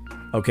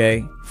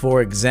 okay?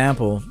 For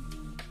example,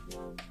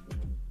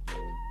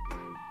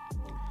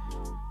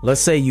 let's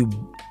say you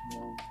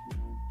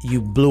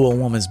blew a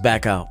woman's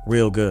back out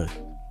real good.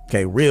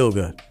 Okay, real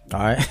good. All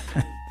right.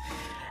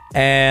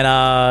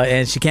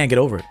 and she can't get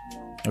over it.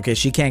 Okay,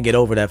 she can't get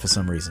over that for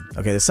some reason.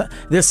 Okay,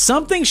 there's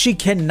something she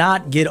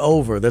cannot get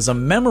over. There's a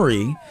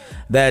memory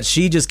that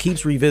she just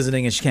keeps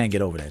revisiting and she can't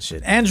get over that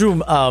shit.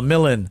 Andrew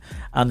Millen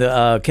on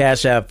the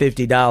Cash App,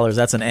 $50.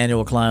 That's an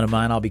annual client of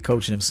mine. I'll be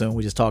coaching him soon.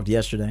 We just talked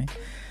yesterday.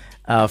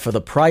 For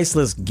the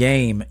priceless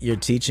game you're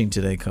teaching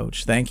today,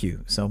 Coach. Thank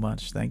you so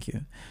much. Thank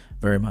you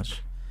very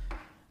much.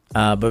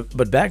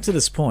 But back to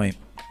this point.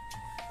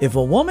 If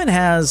a woman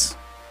has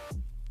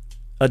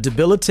a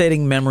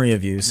debilitating memory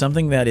of you,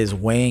 something that is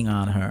weighing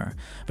on her,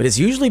 but it's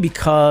usually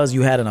because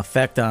you had an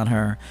effect on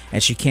her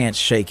and she can't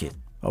shake it,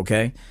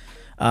 okay?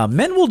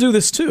 Men will do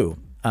this too.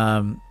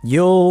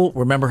 You'll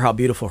remember how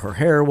beautiful her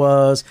hair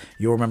was.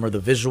 You'll remember the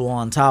visual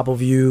on top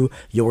of you.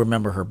 You'll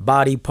remember her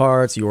body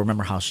parts. You'll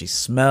remember how she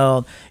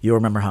smelled. You'll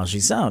remember how she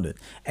sounded.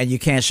 And you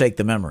can't shake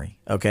the memory,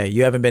 okay?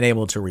 You haven't been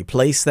able to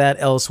replace that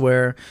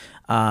elsewhere.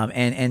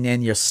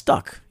 And you're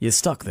stuck. You're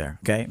stuck there,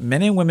 okay?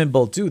 Men and women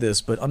both do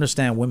this, but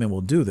understand women will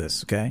do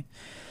this, okay?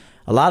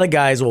 A lot of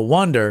guys will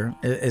wonder,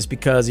 it's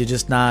because you're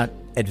just not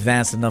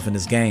advanced enough in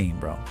this game,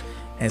 bro.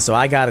 And so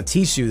I got to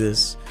teach you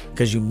this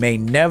because you may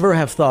never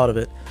have thought of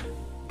it,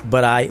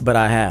 but I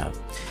have.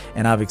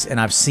 And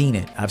I've seen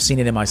it. I've seen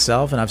it in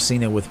myself, and I've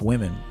seen it with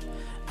women.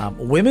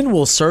 Women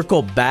will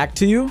circle back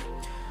to you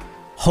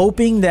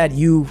hoping that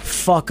you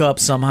fuck up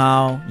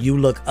somehow, you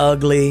look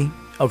ugly.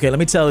 Okay, let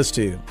me tell this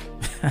to you.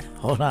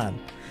 Hold on.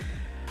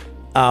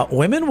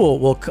 Women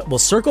will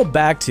circle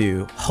back to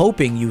you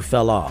hoping you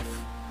fell off.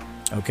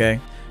 Okay?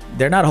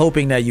 They're not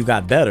hoping that you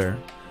got better.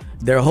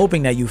 They're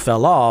hoping that you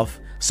fell off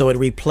so it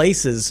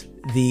replaces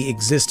the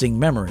existing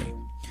memory.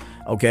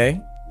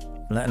 Okay?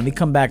 Let me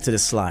come back to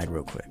this slide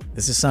real quick.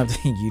 This is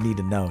something you need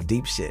to know.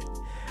 Deep shit.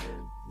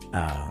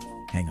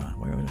 Hang on.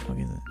 Where the fuck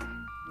is it?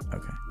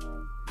 Okay.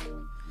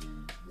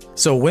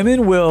 So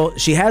women will...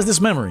 She has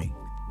this memory.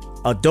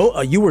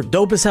 You were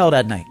dope as hell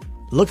that night.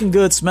 Looking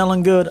good,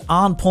 smelling good,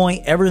 on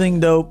point, everything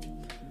dope.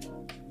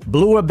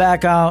 Blew her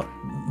back out,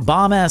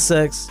 bomb ass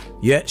sex.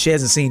 Yeah, she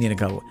hasn't seen you in a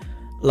couple.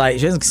 Like,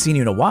 she hasn't seen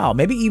you in a while.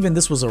 Maybe even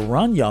this was a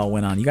run y'all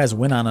went on. You guys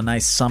went on a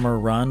nice summer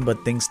run,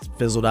 but things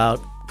fizzled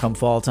out come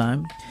fall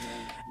time.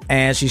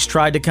 And she's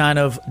tried to kind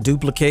of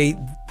duplicate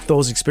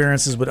those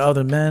experiences with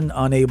other men,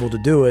 unable to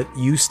do it.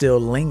 You still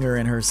linger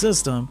in her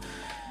system.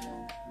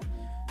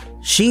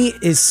 She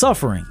is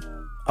suffering.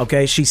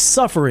 Okay, she's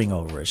suffering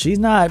over it. She's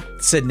not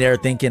sitting there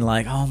thinking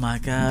like, "Oh my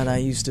God, I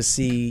used to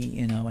see,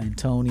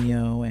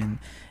 Antonio and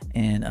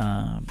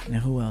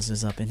who else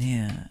is up in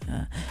here?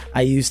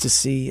 I used to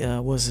see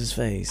what's his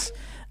face,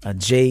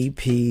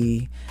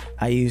 JP.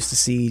 I used to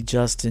see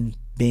Justin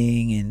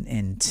Bing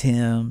and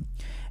Tim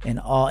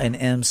and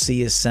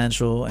MC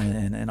Essential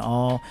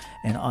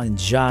and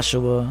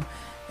Joshua."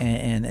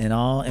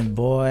 And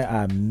boy,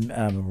 I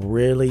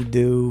really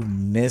do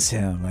miss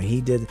him. Like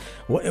he did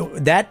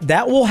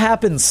that will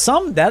happen.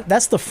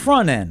 That's the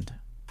front end.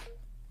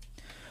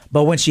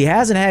 But when she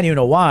hasn't had you in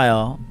a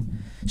while,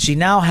 she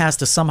now has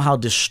to somehow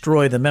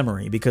destroy the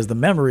memory because the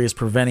memory is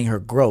preventing her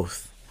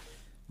growth.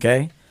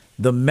 Okay,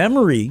 the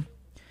memory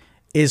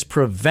is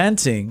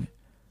preventing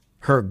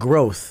her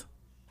growth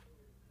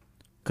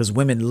because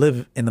women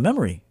live in the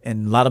memory,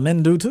 and a lot of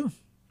men do too.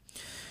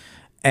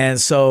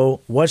 And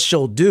so what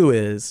she'll do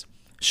is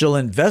she'll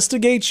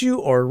investigate you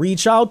or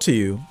reach out to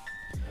you,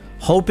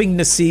 hoping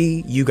to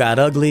see you got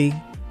ugly,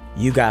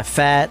 you got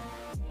fat,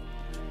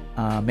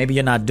 maybe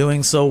you're not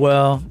doing so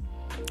well,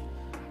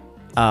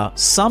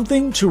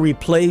 something to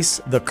replace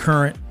the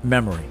current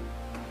memory.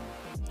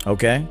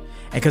 Okay?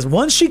 And because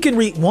once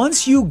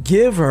you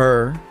give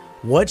her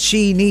what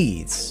she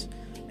needs,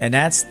 and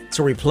that's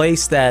to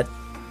replace that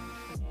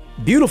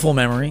beautiful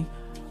memory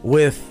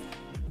with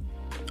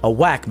a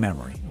whack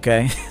memory.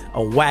 Okay,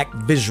 a whack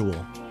visual.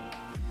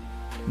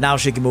 Now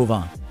she can move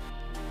on.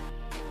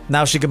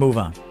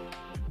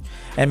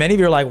 And many of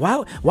you are like,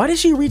 wow, why did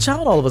she reach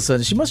out all of a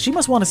sudden? She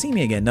must want to see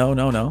me again.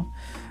 No.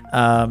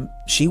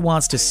 She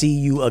wants to see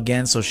you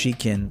again so she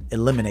can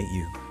eliminate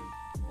you.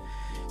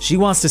 She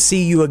wants to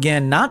see you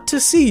again, not to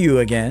see you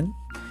again,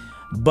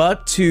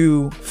 but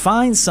to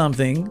find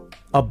something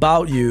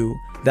about you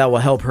that will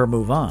help her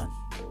move on.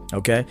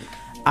 Okay,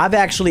 I've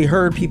actually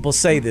heard people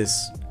say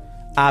this.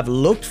 I've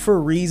looked for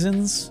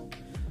reasons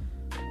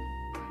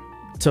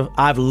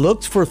I've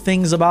looked for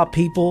things about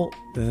people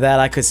that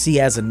I could see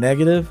as a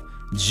negative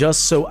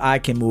just so I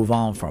can move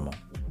on from them.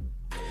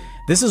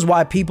 This is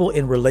why people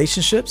in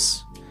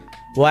relationships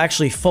will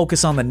actually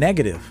focus on the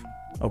negative.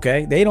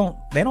 Okay. They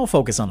don't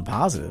focus on the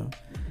positive.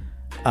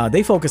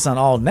 They focus on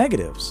all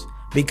negatives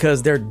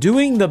because they're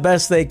doing the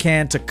best they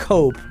can to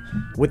cope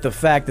with the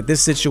fact that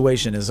this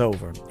situation is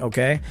over.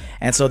 Okay.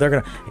 And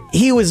so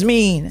he was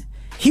mean.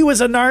 He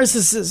was a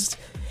narcissist.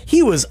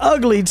 He was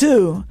ugly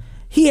too.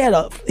 He had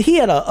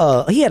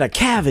a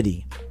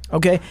cavity.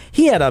 Okay.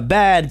 He had a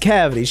bad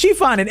cavity. She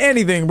finding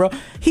anything, bro.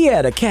 He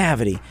had a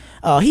cavity.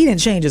 He didn't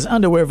change his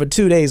underwear for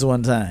 2 days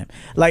one time.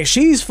 Like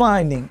she's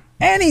finding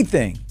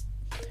anything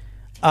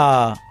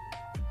to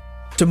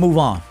move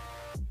on.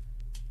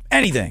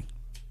 Anything.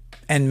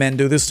 And men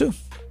do this too.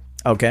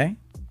 Okay.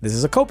 This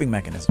is a coping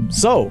mechanism.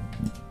 So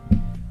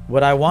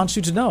what I want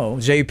you to know,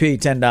 JP,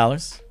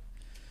 $10.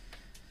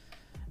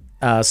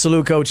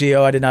 Salute Coach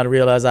EO. I did not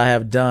realize I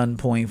have done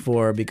point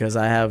 4 because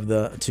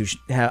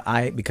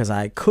because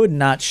I could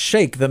not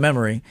shake the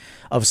memory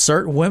of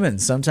certain women.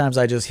 Sometimes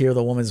I just hear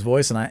the woman's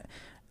voice and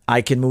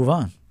I can move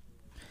on.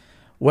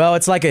 Well,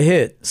 it's like a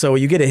hit. So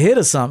you get a hit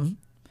of something,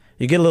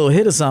 you get a little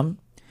hit of something,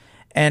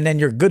 and then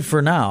you're good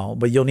for now,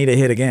 but you'll need a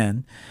hit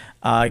again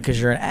because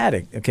you're an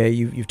addict. Okay,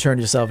 you've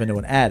turned yourself into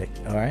an addict.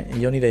 All right,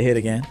 and you'll need a hit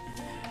again,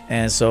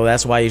 and so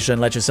that's why you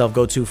shouldn't let yourself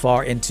go too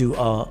far into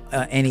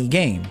any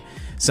game.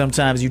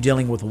 Sometimes you're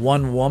dealing with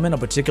one woman, a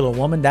particular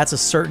woman. That's a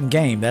certain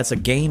game. That's a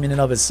game in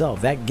and of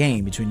itself. That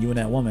game between you and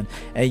that woman.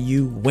 And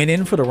you went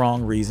in for the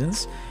wrong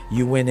reasons.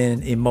 You went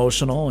in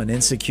emotional and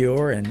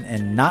insecure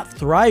and not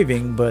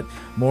thriving, but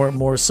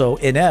more so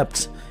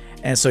inept.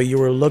 And so you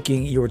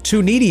were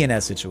too needy in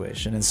that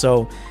situation. And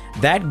so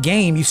that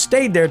game, you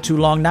stayed there too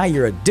long. Now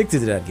you're addicted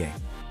to that game.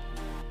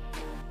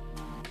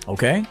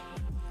 Okay?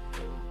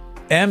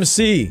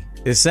 MC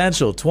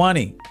Essential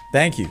 20.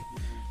 Thank you.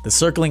 The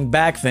circling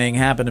back thing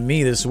happened to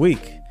me this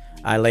week.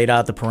 I laid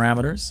out the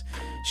parameters.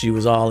 She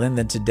was all in.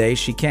 Then today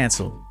she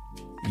canceled.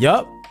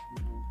 Yup.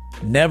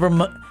 Never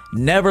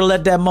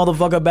let that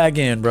motherfucker back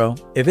in, bro.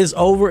 If it's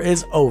over,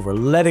 it's over.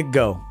 Let it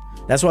go.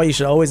 That's why you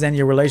should always end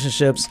your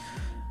relationships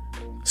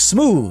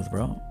smooth,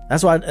 bro.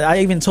 That's why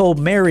I even told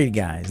married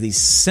guys, these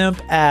simp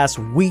ass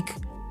weak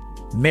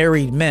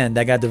married men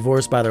that got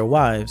divorced by their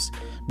wives,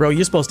 bro,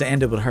 you're supposed to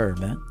end it with her,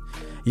 man.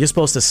 You're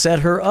supposed to set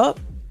her up.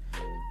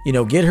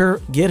 Get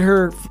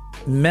her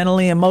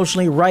mentally,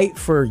 emotionally right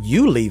for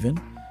you leaving.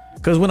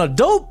 Because when a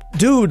dope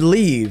dude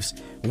leaves,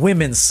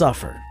 women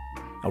suffer.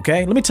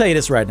 Okay? Let me tell you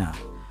this right now.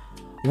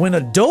 When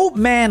a dope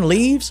man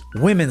leaves,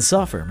 women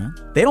suffer, man.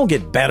 They don't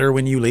get better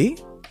when you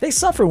leave. They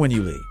suffer when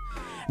you leave.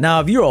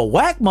 Now, if you're a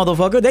whack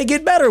motherfucker, they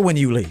get better when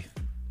you leave.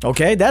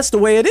 Okay? That's the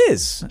way it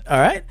is. All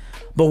right?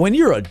 But when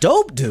you're a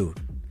dope dude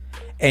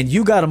and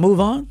you got to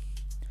move on,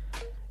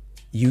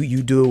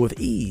 you do it with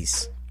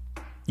ease.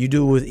 You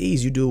do it with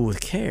ease. You do it with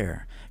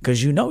care.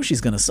 Because you know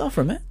she's going to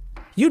suffer, man.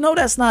 You know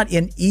that's not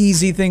an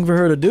easy thing for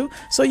her to do.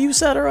 So you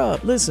set her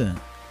up. Listen,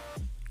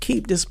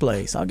 keep this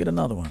place. I'll get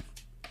another one.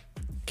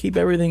 Keep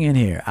everything in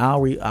here.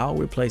 I'll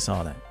replace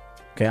all that.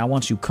 Okay, I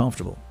want you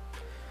comfortable.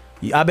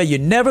 I bet you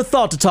never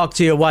thought to talk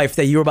to your wife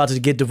that you were about to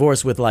get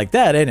divorced with like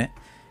that, ain't it?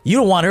 You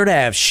don't want her to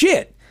have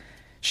shit.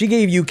 She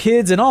gave you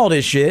kids and all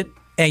this shit,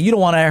 and you don't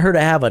want her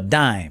to have a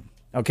dime,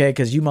 okay?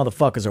 Because you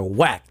motherfuckers are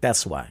whack.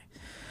 That's why.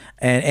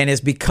 And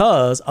it's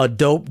because a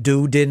dope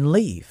dude didn't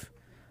leave,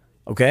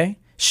 okay?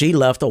 She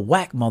left a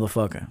whack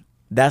motherfucker.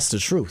 That's the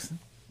truth.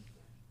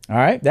 All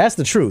right? That's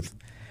the truth.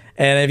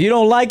 And if you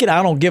don't like it,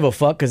 I don't give a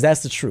fuck, because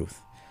that's the truth.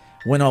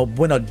 When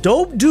a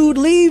dope dude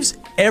leaves,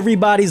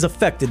 everybody's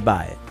affected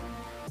by it.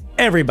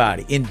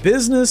 Everybody. In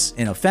business,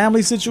 in a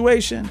family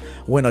situation,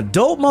 when a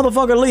dope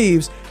motherfucker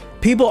leaves,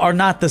 people are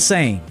not the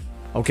same.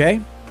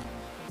 Okay?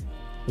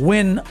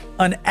 When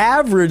an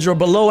average or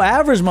below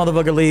average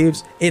motherfucker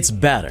leaves, it's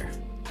better.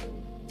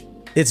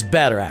 It's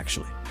better,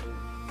 actually.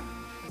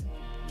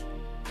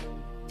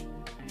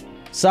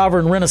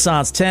 Sovereign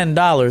Renaissance,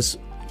 $10.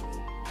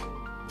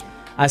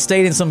 I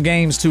stayed in some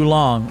games too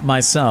long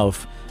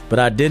myself, but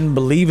I didn't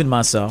believe in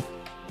myself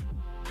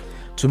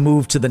to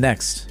move to the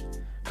next.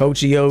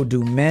 Coach EO,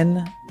 do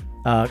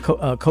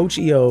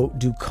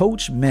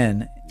coach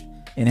men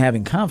in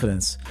having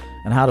confidence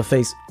and how to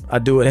face? I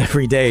do it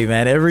every day,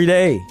 man, every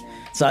day.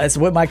 So it's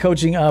what my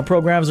coaching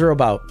programs are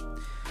about.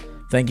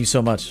 Thank you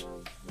so much.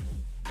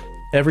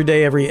 Every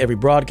day, every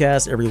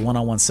broadcast, every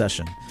one-on-one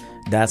session.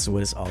 That's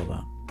what it's all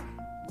about.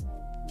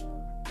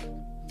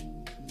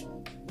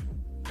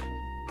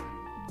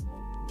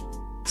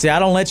 See, I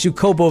don't let you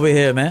cope over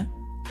here, man.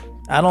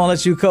 I don't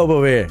let you cope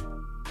over here.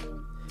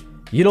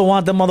 You don't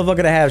want the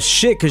motherfucker to have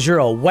shit because you're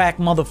a whack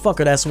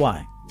motherfucker. That's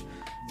why.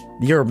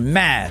 You're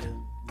mad.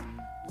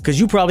 Because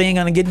you probably ain't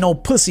going to get no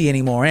pussy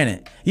anymore,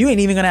 innit? You ain't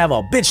even going to have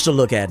a bitch to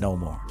look at no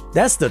more.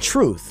 That's the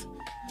truth.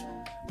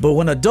 But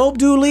when a dope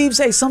dude leaves,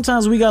 hey,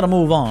 sometimes we got to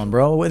move on,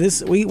 bro.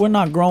 We're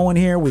not growing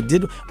here. We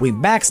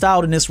maxed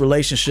out in this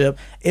relationship.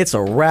 It's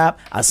a wrap.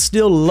 I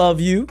still love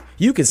you.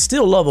 You can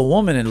still love a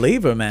woman and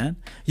leave her, man.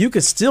 You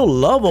can still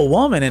love a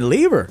woman and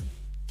leave her.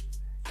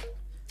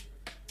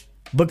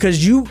 Because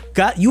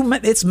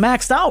it's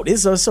maxed out.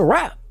 It's a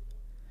wrap.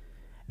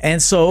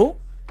 And so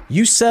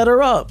you set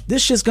her up.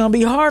 This shit's gonna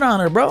be hard on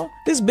her, bro.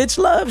 This bitch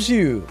loves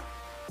you.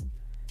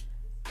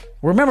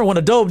 Remember, when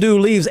a dope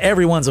dude leaves,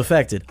 everyone's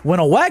affected. When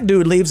a whack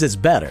dude leaves, it's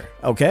better.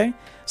 Okay?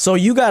 So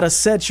you gotta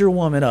set your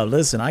woman up.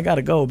 Listen, I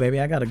gotta go, baby.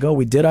 I gotta go.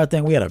 We did our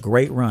thing. We had a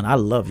great run. I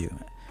love you.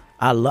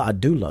 I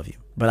do love you.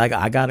 But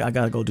I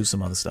gotta go do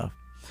some other stuff.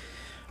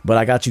 But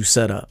I got you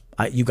set up.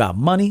 You got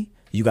money.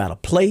 You got a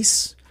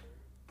place.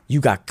 You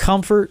got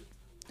comfort.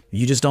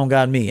 You just don't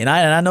got me. And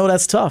I know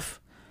that's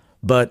tough,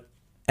 but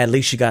at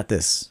least you got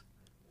this.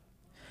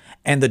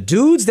 And the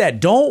dudes that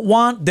don't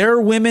want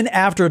their women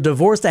after a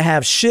divorce to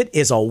have shit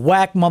is a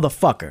whack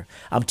motherfucker.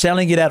 I'm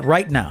telling you that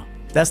right now.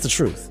 That's the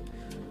truth.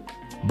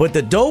 But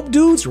the dope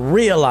dudes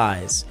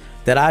realize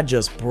that I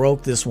just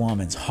broke this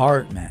woman's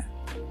heart, man.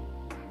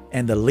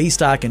 And the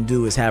least I can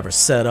do is have her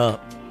set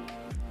up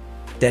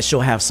that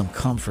she'll have some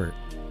comfort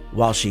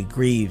while she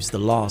grieves the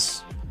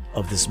loss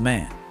of this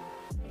man.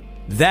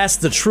 That's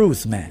the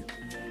truth, man.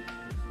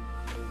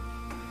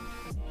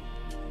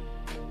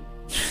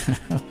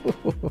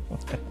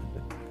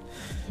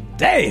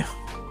 Damn.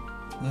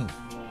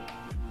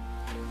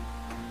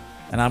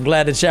 And I'm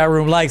glad the chat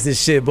room likes this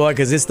shit, boy,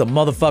 because it's the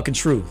motherfucking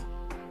truth.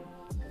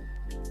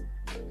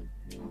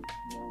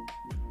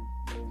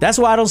 That's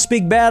why I don't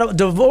speak bad of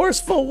divorce.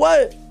 For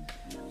what?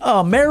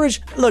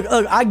 Marriage. Look,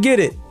 I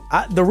get it.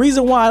 The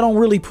reason why I don't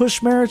really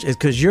push marriage is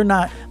because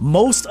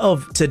most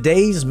of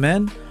today's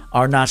men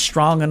are not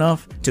strong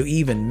enough to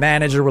even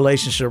manage a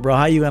relationship, bro.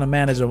 How you gonna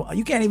manage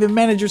you can't even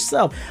manage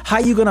yourself. How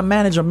you gonna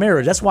manage a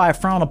marriage? That's why I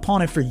frown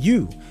upon it for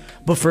you.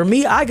 But for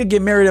me, I could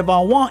get married if I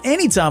want,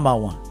 anytime I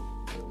want.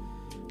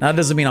 Now, that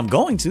doesn't mean I'm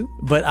going to,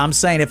 but I'm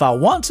saying if I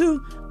want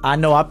to, I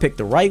know I picked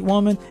the right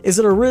woman. Is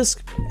it a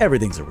risk?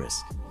 Everything's a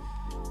risk.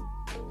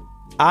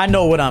 I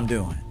know what I'm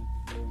doing.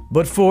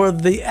 But for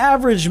the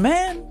average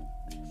man,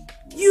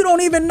 you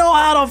don't even know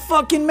how to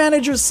fucking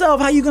manage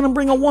yourself. How you gonna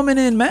bring a woman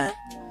in, man?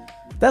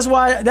 That's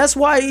why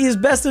it's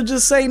best to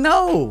just say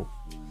no.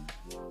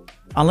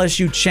 Unless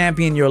you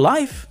champion your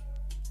life.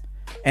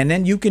 And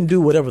then you can do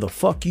whatever the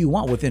fuck you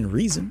want within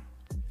reason.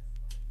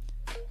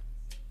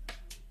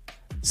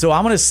 So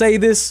I'm going to say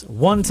this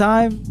one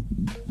time.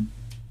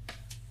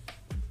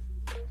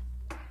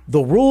 The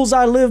rules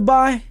I live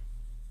by,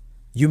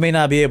 you may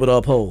not be able to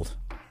uphold.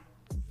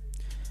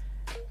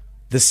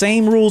 The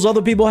same rules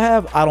other people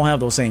have, I don't have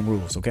those same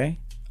rules, okay?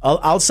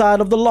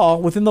 Outside of the law,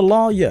 within the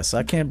law, yes,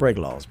 I can't break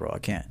laws, bro. I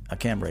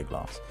can't break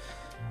laws.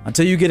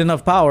 Until you get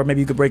enough power,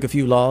 maybe you could break a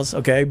few laws,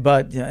 okay?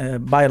 But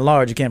by and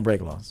large, you can't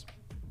break laws.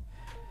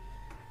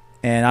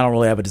 And I don't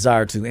really have a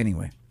desire to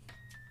anyway.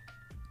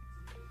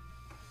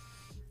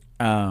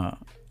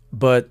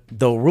 But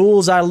the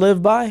rules I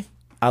live by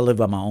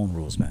my own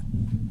rules, man.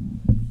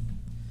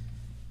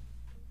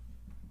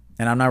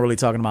 And I'm not really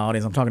talking to my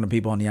audience. I'm talking to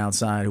people on the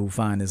outside who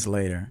find this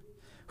later,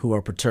 who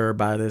are perturbed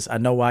by this. I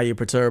know why you're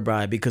perturbed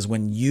by it, because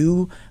when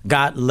you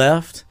got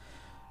left,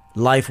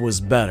 life was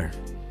better.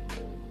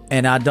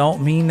 And I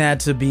don't mean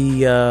that to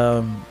be,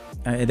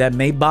 that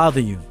may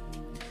bother you.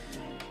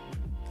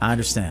 I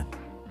understand.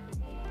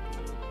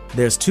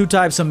 There's two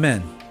types of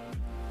men.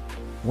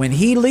 When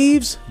he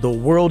leaves, the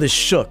world is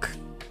shook.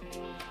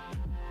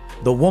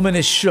 The woman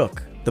is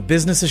shook. The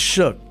business is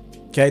shook.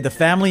 Okay, the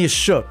family is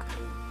shook.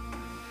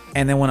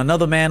 And then when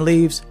another man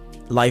leaves,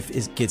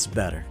 gets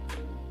better.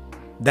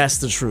 That's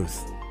the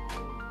truth.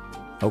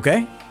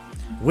 Okay?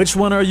 Which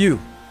one are you?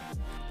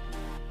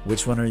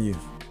 Which one are you?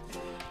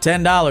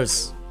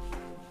 $10.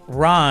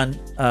 Ron,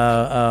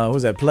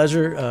 who's that?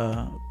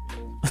 Pleasure.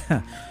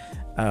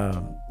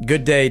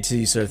 Good day to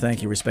you, sir.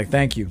 Thank you. Respect.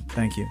 Thank you.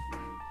 Thank you.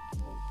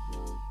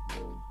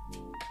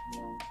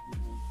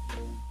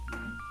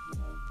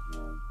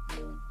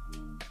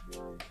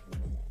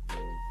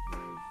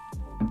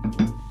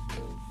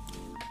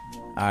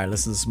 All right,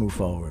 let's move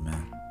forward,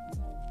 man.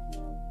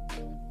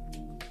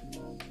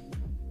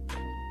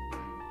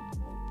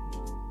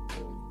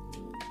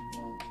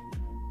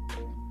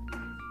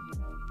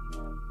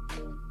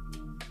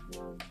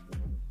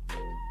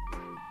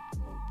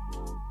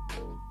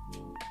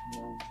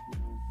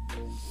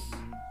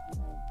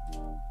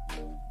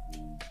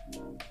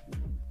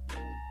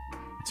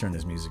 Turn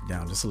this music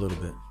down just a little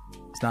bit.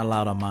 It's not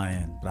loud on my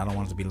end, but I don't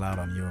want it to be loud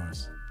on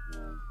yours.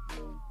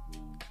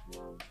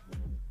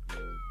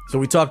 So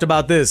we talked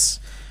about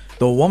this.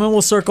 The woman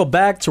will circle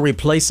back to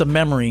replace a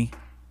memory.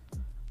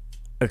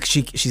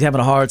 She's having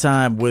a hard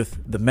time with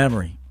the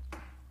memory.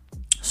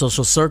 So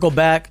she'll circle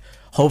back.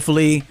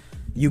 Hopefully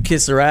you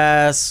kiss her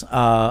ass.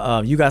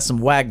 You got some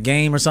whack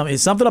game or something.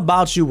 Something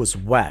about you was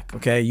whack.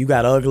 Okay. You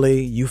got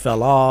ugly. You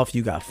fell off.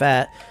 You got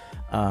fat.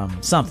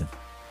 Something.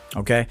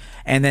 Okay.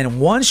 And then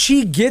once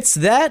she gets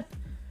that,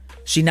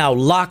 she now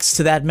locks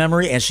to that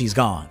memory and she's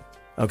gone.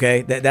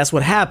 Okay. That's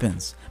what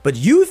happens. But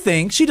you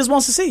think she just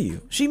wants to see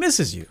you. She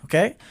misses you.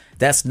 Okay.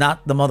 That's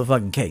not the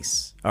motherfucking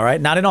case. All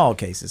right. Not in all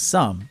cases.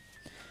 Some.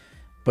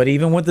 But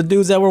even with the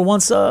dudes that were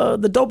once the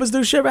dopest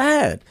dude she ever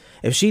had.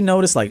 If she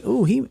noticed like,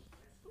 ooh,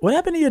 what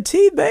happened to your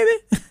teeth, baby?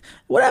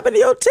 What happened to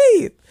your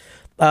teeth?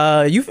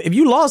 If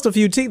you lost a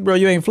few teeth, bro,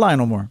 you ain't flying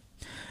no more.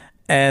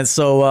 And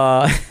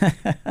so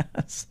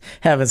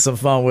having some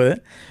fun with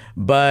it.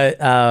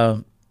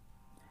 But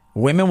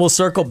women will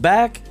circle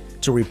back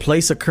to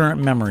replace a current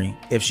memory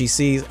if she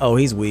sees, oh,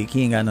 he's weak.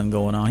 He ain't got nothing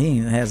going on. He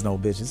has no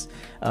bitches.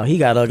 He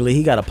got ugly.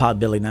 He got a pot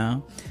belly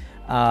now.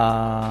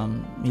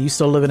 You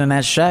still living in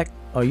that shack?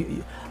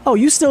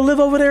 You still live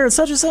over there at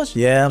such and such?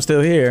 Yeah, I'm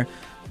still here.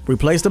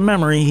 Replace the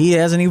memory. He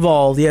hasn't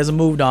evolved. He hasn't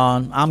moved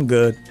on. I'm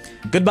good.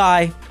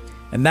 Goodbye.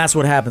 And that's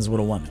what happens with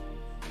a woman.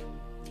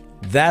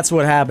 That's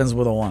what happens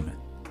with a woman.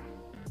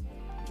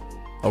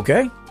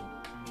 Okay?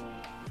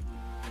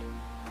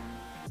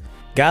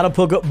 Gotta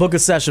book a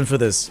session for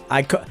this.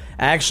 I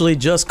actually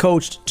just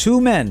coached 2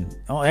 men,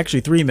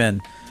 actually 3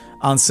 men,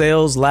 on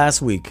sales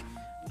last week.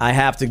 I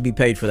have to be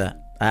paid for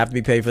that. I have to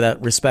be paid for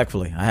that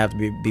respectfully. I have to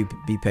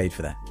be paid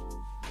for that.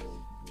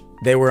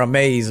 They were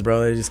amazed,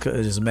 bro. They're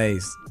just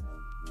amazed.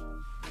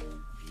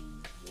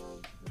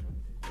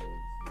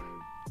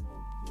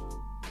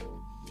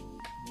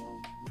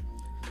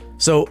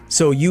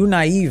 So you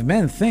naive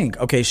men think,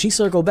 okay, she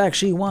circled back.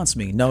 She wants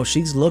me. No,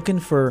 she's looking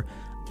for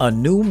a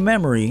new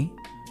memory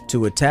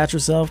to attach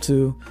herself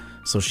to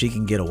so she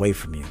can get away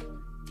from you.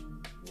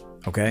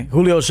 Okay?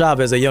 Julio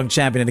Chavez, a young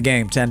champion in the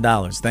game,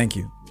 $10. Thank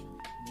you.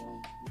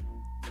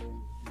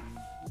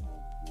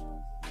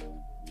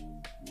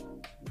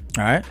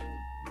 All right.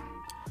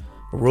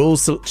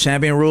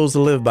 Champion rules to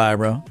live by,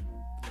 bro.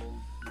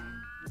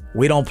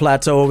 We don't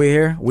plateau over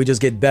here. We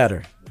just get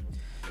better.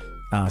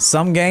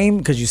 Some game,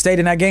 because you stayed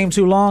in that game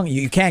too long,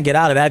 you can't get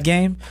out of that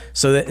game.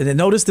 So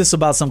notice this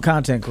about some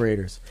content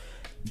creators.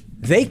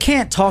 They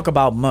can't talk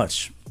about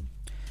much.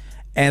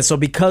 And so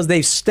because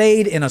they've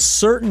stayed in a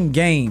certain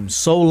game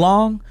so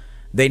long,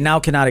 they now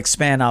cannot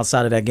expand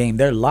outside of that game.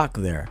 They're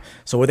locked there.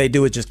 So what they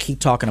do is just keep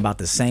talking about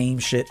the same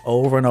shit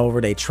over and over.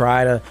 They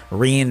try to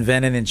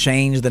reinvent it and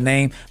change the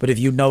name. But if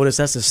you notice,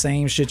 that's the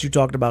same shit you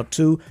talked about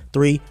 2,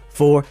 3,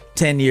 4,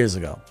 10 years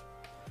ago.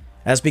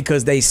 That's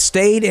because they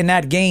stayed in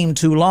that game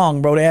too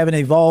long, bro. They haven't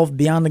evolved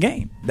beyond the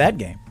game, that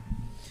game.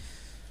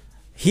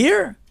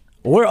 Here,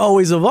 we're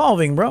always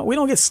evolving, bro. We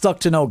don't get stuck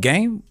to no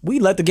game. We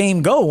let the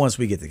game go once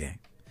we get the game.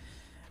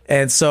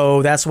 And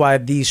so that's why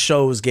these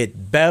shows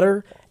get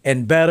better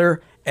and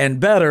better and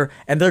better,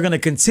 and they're going to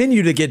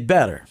continue to get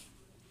better.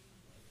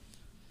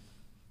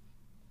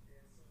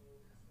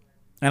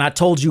 And I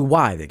told you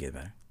why they get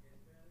better.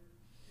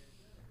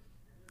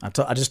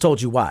 I just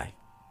told you why.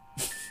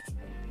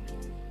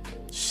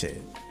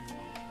 Shit.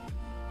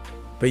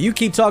 But you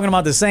keep talking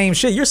about the same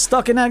shit. You're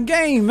stuck in that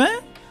game,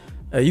 man.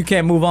 You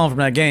can't move on from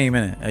that game,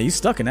 innit? You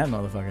stuck in that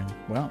motherfucker.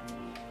 Well,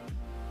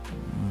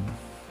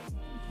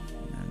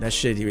 that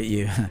shit,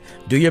 you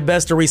do your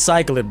best to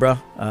recycle it, bro.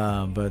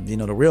 But you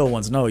know the real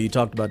ones know you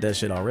talked about that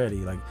shit already,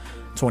 like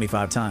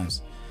 25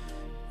 times.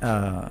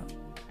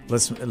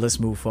 Let's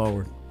move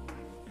forward.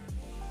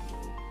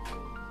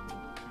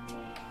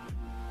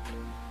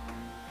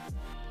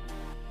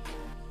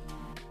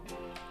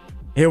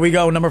 Here we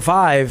go. Number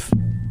 5.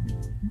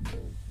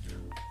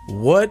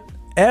 What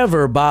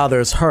whatever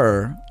bothers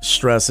her,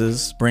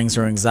 stresses, brings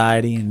her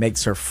anxiety, and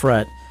makes her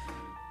fret,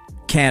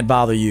 can't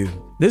bother you.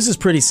 This is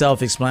pretty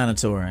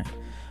self-explanatory,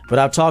 but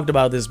I've talked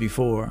about this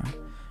before.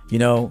 You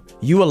know,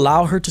 you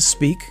allow her to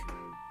speak,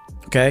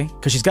 okay?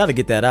 Because she's got to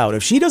get that out.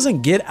 If she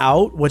doesn't get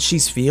out what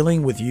she's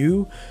feeling with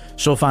you,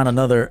 she'll find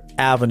another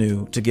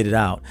avenue to get it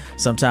out.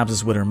 Sometimes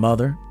it's with her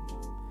mother.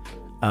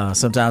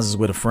 Sometimes it's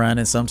with a friend,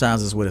 and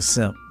sometimes it's with a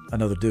simp,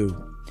 another dude.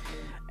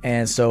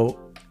 And so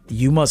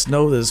you must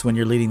know this when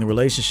you're leading the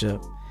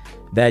relationship,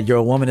 that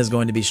your woman is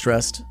going to be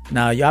stressed.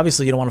 Now,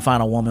 obviously, you don't want to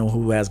find a woman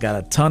who has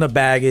got a ton of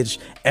baggage.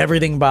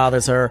 Everything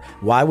bothers her.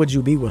 Why would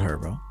you be with her,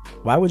 bro?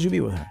 Why would you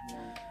be with her?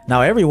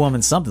 Now, every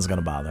woman, something's going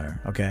to bother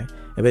her, okay?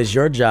 If it's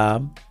your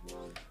job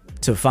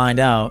to find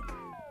out,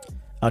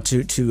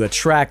 to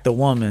attract the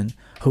woman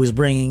who's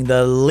bringing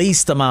the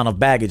least amount of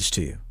baggage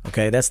to you,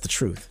 okay? That's the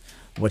truth.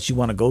 What, you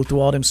want to go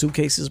through all them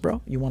suitcases,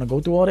 bro? You want to go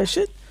through all that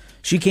shit?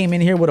 She came in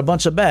here with a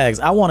bunch of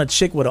bags. I want a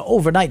chick with an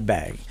overnight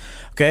bag,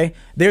 okay?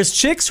 There's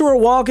chicks who are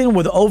walking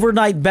with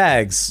overnight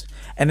bags,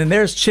 and then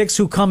there's chicks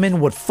who come in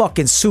with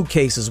fucking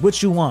suitcases.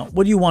 What you want?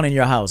 What do you want in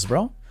your house,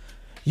 bro?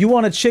 You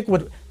want a chick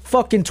with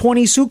fucking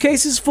 20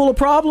 suitcases full of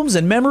problems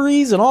and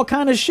memories and all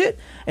kind of shit,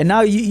 and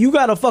now you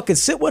gotta fucking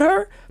sit with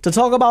her to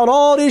talk about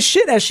all this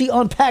shit as she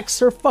unpacks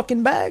her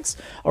fucking bags?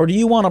 Or do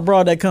you want a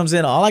broad that comes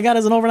in, all I got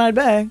is an overnight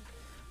bag?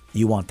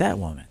 You want that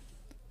woman,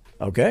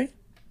 okay?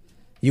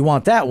 You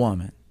want that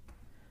woman.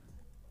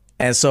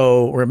 And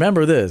so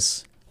remember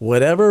this,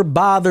 whatever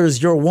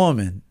bothers your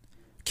woman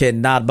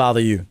cannot bother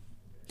you.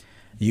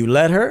 You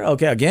let her,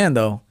 okay, again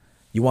though,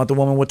 you want the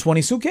woman with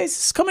 20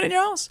 suitcases coming in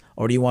your house?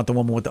 Or do you want the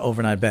woman with the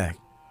overnight bag?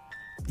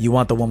 You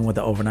want the woman with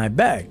the overnight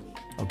bag,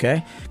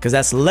 okay? Because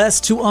that's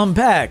less to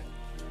unpack,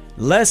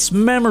 less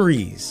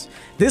memories.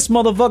 This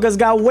motherfucker's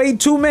got way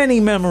too many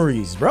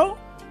memories, bro.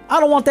 I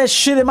don't want that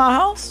shit in my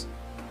house.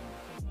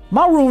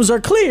 My rooms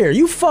are clear.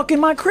 You fucking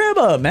my crib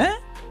up, man.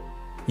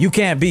 You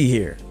can't be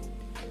here,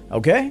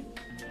 okay?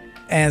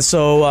 And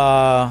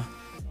so,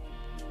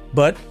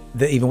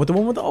 even with the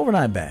woman with the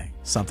overnight bag,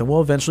 something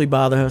will eventually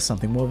bother her.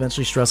 Something will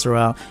eventually stress her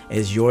out.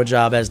 It's your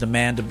job as the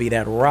man to be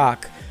that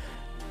rock.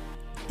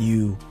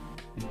 You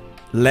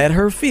let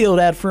her feel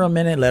that for a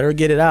minute. Let her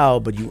get it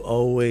out. But you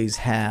always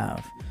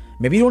have.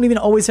 Maybe you don't even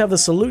always have the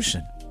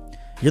solution.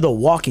 You're the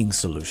walking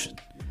solution.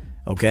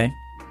 Okay?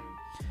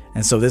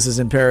 And so this is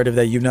imperative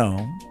that you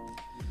know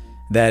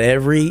that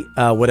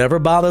whatever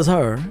bothers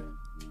her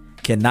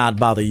cannot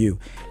bother you.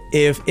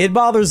 If it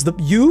bothers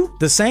you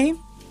the same,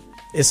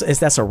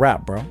 that's a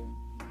wrap, bro.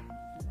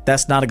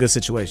 That's not a good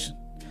situation.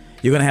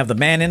 You're gonna have the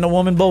man and the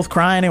woman both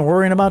crying and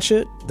worrying about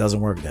shit.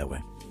 Doesn't work that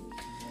way.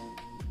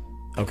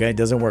 Okay,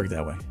 doesn't work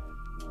that way.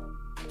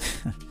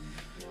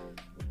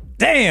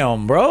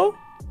 Damn, bro.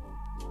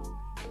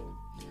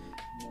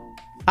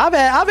 I've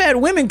had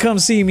women come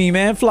see me,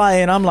 man, fly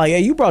in. I'm like, hey,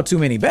 you brought too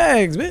many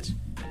bags, bitch.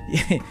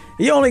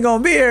 You only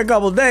gonna be here a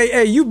couple days.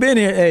 Hey, you been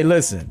here. Hey,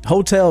 listen,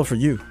 hotel for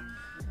you.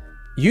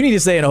 You need to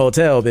stay in a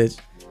hotel, bitch.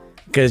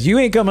 Because you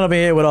ain't coming up in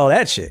here with all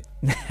that shit.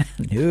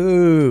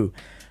 No.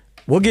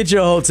 We'll get you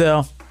a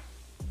hotel.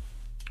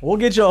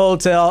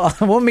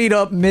 We'll meet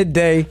up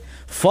midday.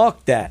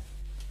 Fuck that.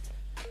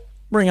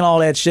 Bringing all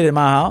that shit in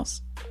my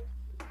house.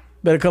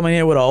 Better come in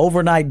here with an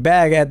overnight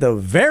bag at the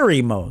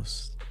very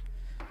most.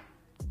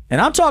 And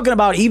I'm talking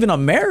about even a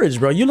marriage,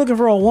 bro. You're looking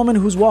for a woman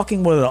who's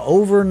walking with an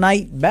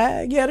overnight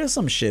bag? Yeah, there's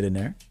some shit in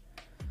there.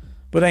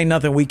 But ain't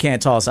nothing we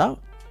can't toss out.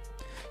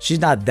 She's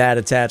not that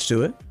attached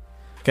to it.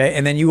 Okay,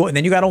 and then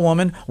you got a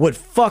woman with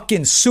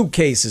fucking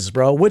suitcases,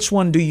 bro. Which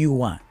one do you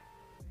want?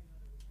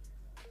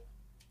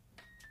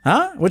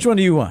 Huh? Which one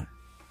do you want?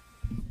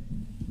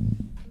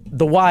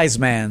 The wise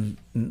man,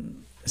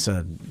 it's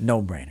a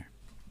no-brainer.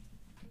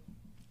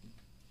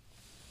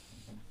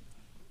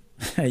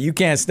 You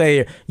can't stay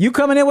here. You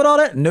coming in with all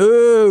that?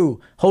 No.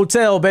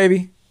 Hotel,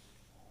 baby.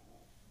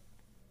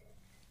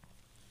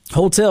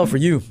 Hotel for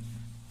you.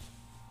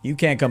 You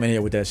can't come in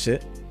here with that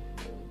shit.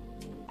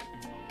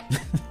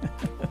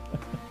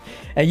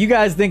 And you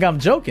guys think I'm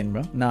joking,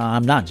 bro? No,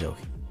 I'm not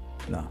joking.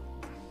 No.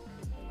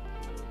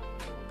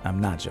 I'm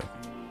not joking.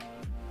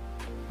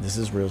 This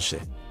is real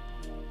shit.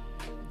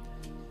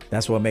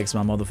 That's what makes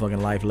my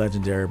motherfucking life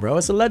legendary, bro.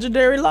 It's a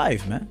legendary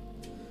life, man.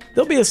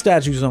 There'll be a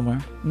statue somewhere.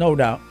 No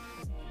doubt.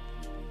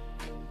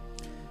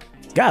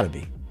 It's gotta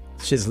be.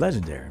 Shit's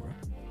legendary, bro.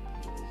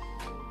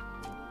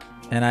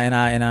 And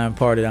I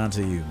impart it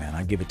onto you, man.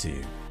 I give it to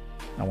you.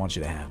 I want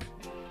you to have it.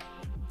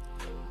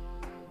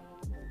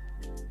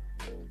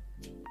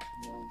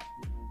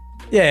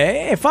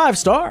 Yeah,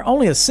 5-star.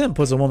 Only a simp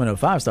puts a woman in a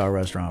 5-star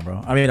restaurant, bro.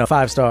 I mean, a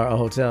 5-star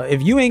hotel.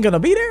 If you ain't gonna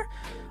be there,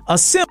 a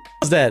simp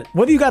does that.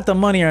 Whether you got the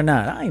money or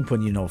not, I ain't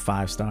putting you no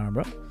 5-star,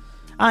 bro.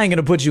 I ain't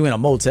gonna put you in a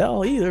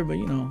motel either, but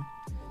you know,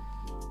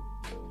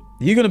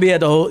 you're gonna be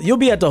at you'll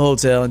be at the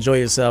hotel, enjoy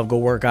yourself, go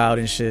work out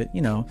and shit.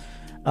 You know,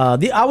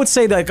 I would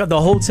say that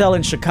the hotel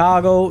in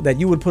Chicago that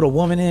you would put a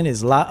woman in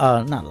is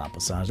not La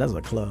Passage. That's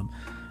a club.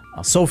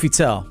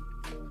 Sofitel.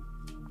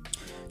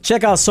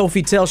 Check out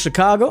Sofitel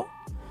Chicago.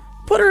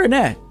 Put her in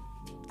that.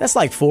 That's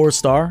like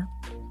 4-star.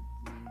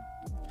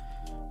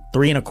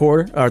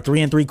 3.25 or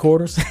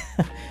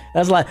 3.75.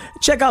 That's like,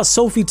 check out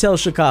Sofitel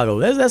Chicago.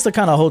 That's the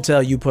kind of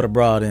hotel you put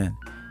abroad in.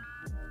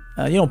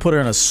 You don't put her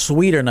in a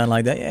suite or nothing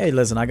like that. Hey,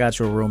 listen, I got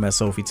you a room at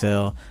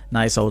Sofitel.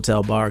 Nice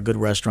hotel bar, good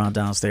restaurant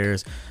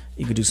downstairs.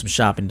 You could do some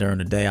shopping during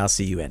the day. I'll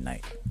see you at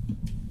night.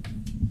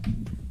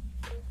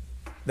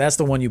 That's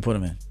the one you put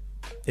them in.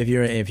 If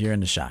you're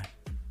in the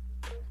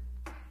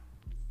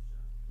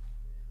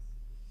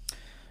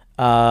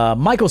Chi.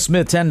 Michael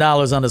Smith,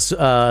 $10 on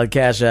the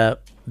Cash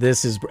App.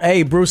 This is,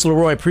 hey, Bruce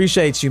Leroy,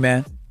 appreciate you,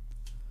 man.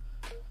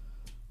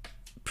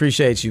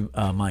 Appreciate you,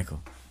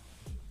 Michael.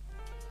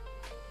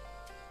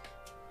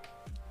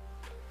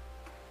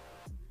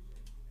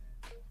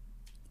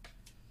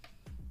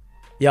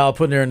 Y'all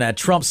putting her in that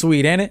Trump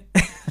suite, ain't it?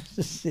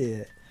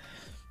 Shit.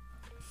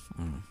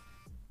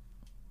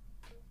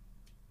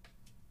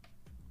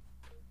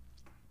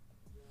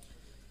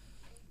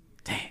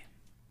 Damn.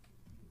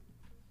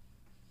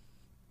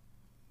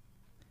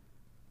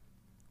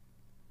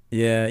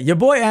 Yeah, your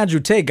boy Andrew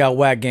Tate got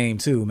whack game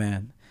too,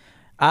 man.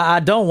 I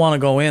don't want to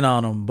go in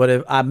on him,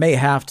 but I may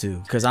have to,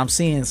 because I'm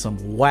seeing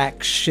some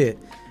whack shit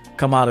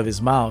come out of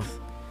his mouth,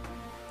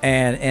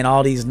 and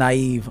all these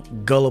naive,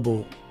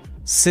 gullible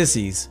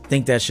sissies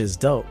think that shit's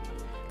dope.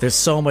 There's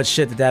so much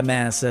shit that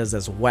man says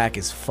that's whack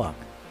as fuck,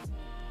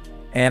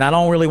 and I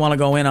don't really want to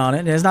go in on it.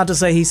 And it's not to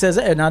say he says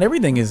not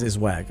everything is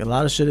whack. A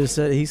lot of shit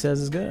he says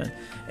is good.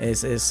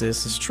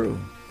 It's true,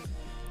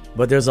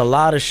 but there's a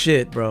lot of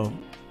shit, bro,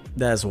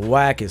 that's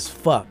whack as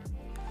fuck.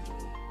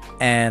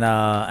 And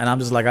I'm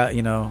just like,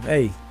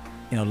 hey,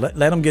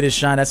 let him get his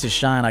shine. That's his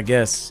shine, I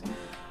guess.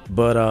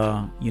 But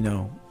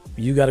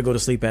you got to go to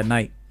sleep at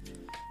night.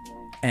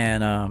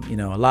 And a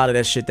lot of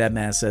that shit that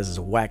man says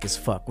is whack as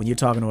fuck. When you're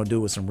talking to a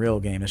dude with some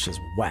real game, it's just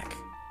whack.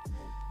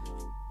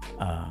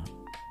 But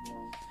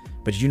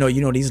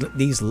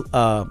these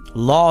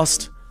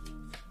lost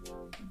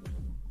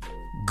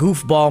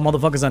goofball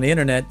motherfuckers on the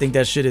internet think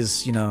that shit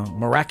is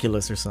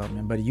miraculous or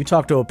something. But you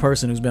talk to a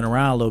person who's been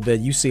around a little bit,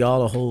 you see all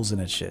the holes in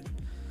that shit.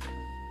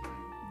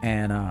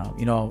 And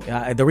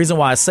the reason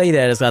why I say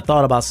that is I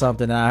thought about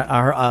something. And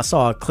I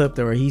saw a clip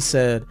there where he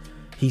said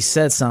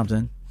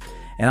something.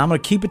 And I'm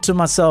going to keep it to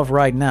myself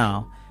right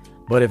now.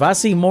 But if I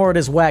see more of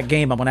this whack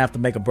game, I'm going to have to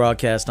make a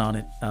broadcast on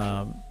it.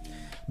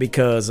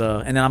 Because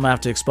and then I'm going to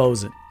have to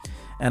expose it.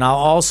 And I'll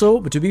also,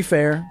 but to be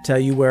fair, tell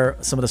you where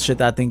some of the shit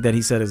that I think that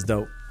he said is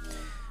dope.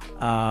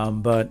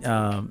 But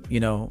a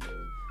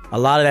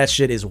lot of that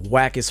shit is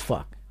whack as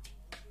fuck.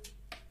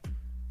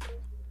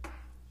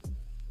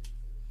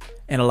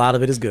 And a lot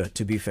of it is good,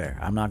 to be fair.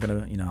 I'm not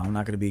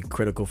gonna be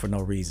critical for no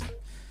reason.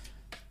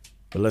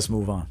 But let's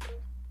move on.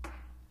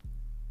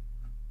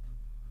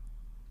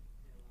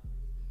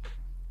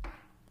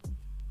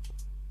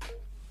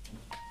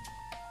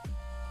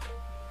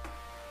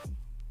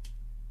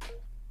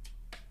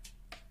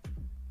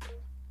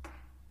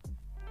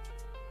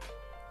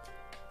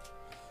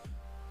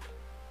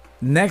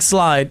 Next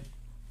slide,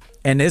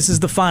 and this is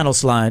the final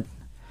slide,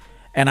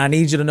 and I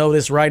need you to know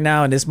this right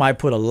now, and this might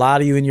put a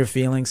lot of you in your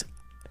feelings.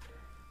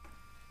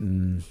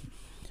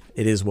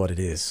 It is what it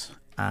is.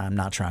 I'm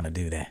not trying to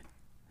do that.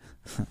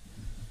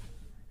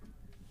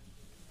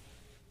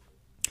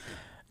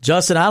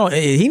 Justin,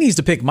 he needs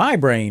to pick my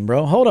brain,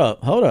 bro. Hold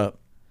up.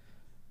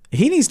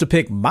 He needs to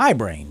pick my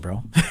brain,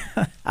 bro.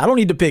 I don't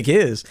need to pick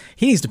his.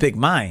 He needs to pick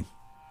mine.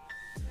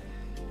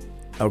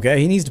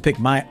 Okay? He needs to pick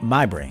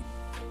my brain.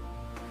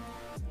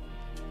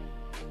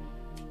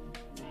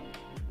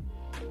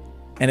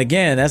 And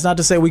again, that's not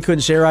to say we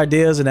couldn't share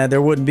ideas and that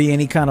there wouldn't be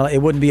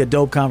it wouldn't be a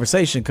dope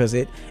conversation, because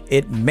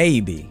it may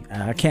be.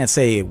 I can't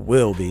say it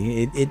will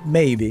be. It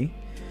may be.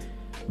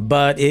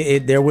 But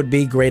there would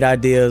be great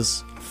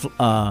ideas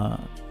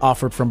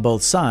offered from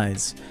both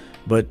sides.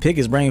 But pick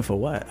his brain for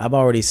what?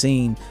 I've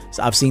seen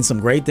some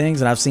great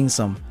things, and I've seen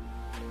some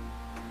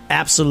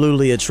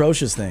absolutely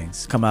atrocious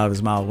things come out of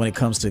his mouth when it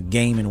comes to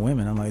gaming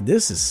women. I'm like,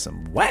 this is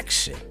some whack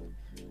shit.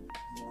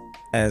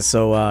 And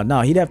so,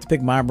 no, he'd have to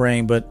pick my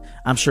brain, but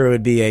I'm sure it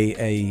would be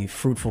a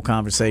fruitful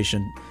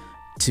conversation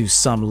to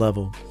some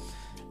level.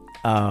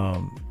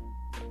 Pardon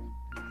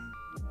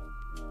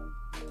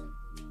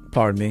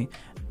me.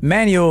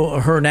 Manuel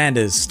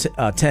Hernandez,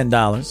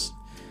 $10.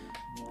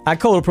 I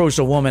cold approached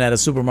a woman at a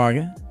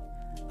supermarket.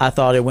 I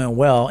thought it went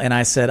well, and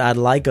I said I'd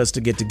like us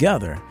to get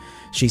together.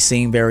 She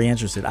seemed very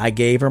interested. I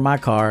gave her my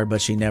card,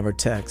 but she never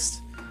texted.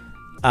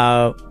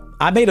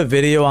 I made a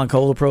video on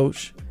cold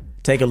approach.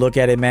 Take a look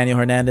at it, Manuel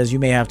Hernandez. You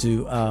may have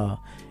to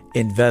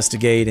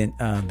investigate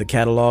the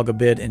catalog a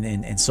bit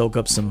and soak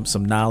up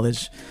some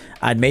knowledge.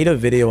 I made a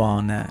video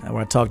on that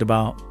where I talked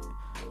about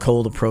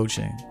cold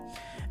approaching.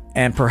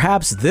 And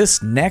perhaps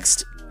this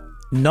next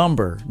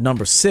number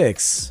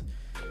 6.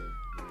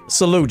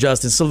 Salute,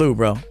 Justin. Salute,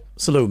 bro.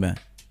 Salute, man.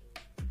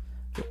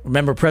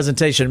 Remember,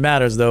 presentation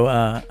matters,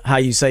 though. How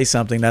you say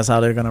something, that's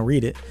how they're going to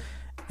read it.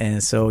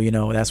 And so,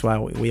 that's why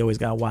we always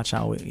got to watch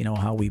how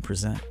we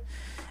present.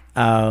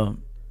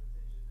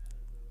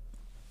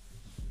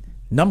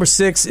 Number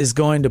 6 is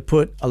going to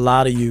put a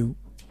lot of you.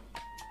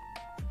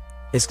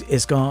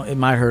 It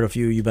might hurt a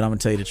few of you, but I'm gonna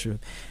tell you the truth.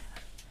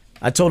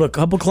 I told a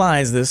couple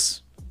clients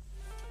this.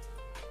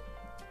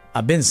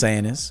 I've been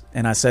saying this,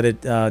 and I said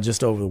it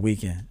just over the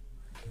weekend.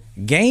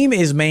 Game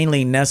is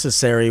mainly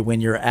necessary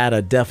when you're at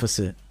a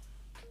deficit.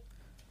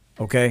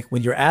 Okay?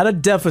 When you're at a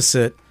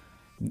deficit,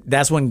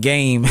 that's when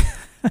game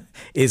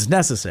is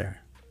necessary.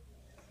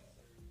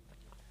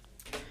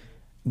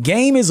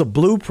 Game is a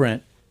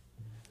blueprint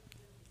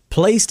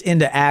placed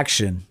into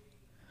action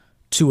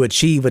to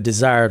achieve a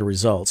desired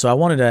result. So I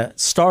wanted to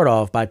start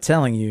off by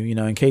telling you,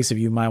 in case of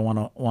you might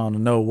want to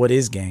know what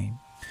is game.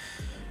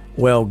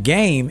 Well,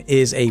 game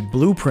is a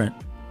blueprint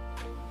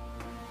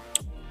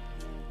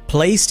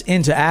placed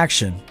into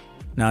action.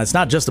 Now, it's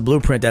not just a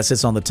blueprint that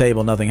sits on the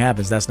table, nothing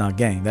happens. That's not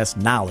game. That's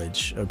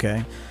knowledge,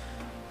 okay?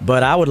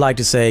 But I would like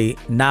to say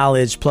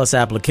knowledge plus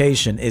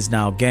application is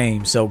now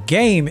game. So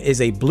game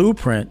is a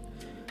blueprint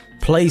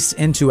placed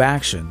into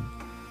action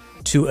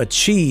to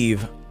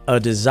achieve a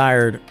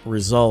desired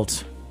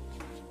result.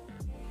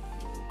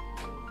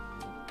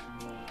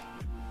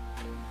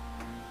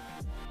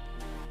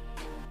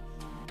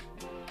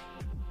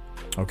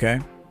 Okay?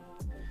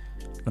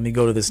 Let me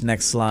go to this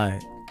next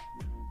slide.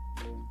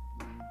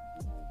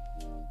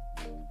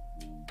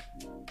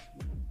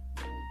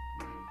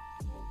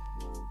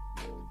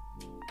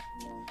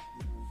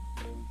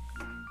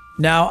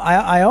 Now,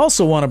 I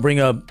also want to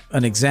bring up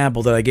an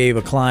example that I gave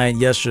a client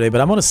yesterday,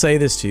 but I'm going to say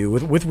this to you.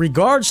 With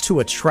regards to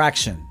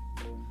attraction.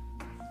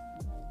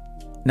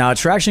 Now,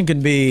 attraction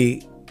can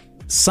be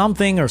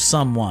something or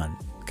someone,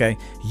 okay?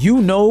 You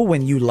know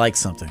when you like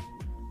something,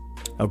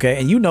 okay?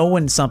 And you know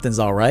when something's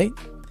all right,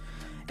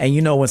 and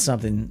you know when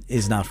something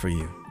is not for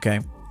you, okay?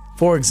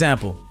 For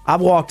example,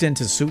 I've walked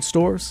into suit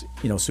stores,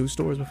 suit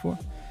stores before.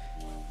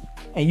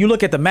 And you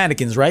look at the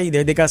mannequins, right?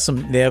 They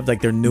have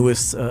like their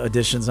newest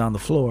additions on the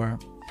floor.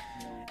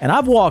 And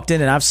I've walked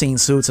in and I've seen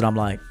suits and I'm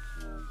like,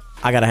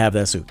 I gotta have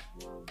that suit.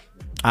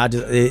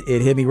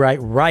 It hit me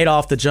right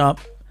off the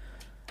jump.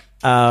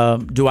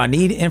 Do I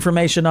need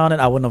information on it?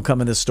 I wouldn't have come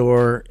in the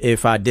store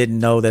if I didn't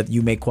know that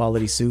you make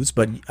quality suits.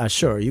 But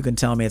sure, you can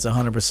tell me it's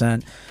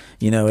 100%,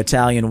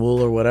 Italian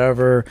wool or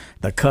whatever.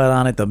 The cut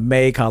on it, the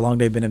make, how long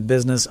they've been in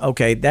business.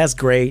 Okay, that's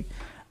great.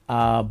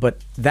 But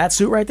that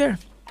suit right there,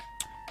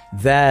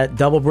 that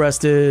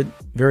double-breasted,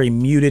 very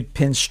muted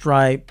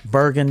pinstripe,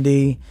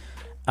 burgundy.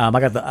 I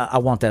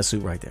want that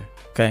suit right there.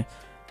 Okay.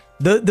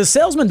 The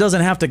salesman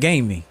doesn't have to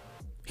game me.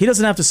 He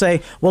doesn't have to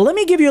say, well, let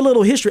me give you a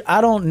little history.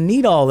 I don't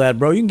need all that,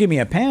 bro. You can give me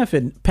a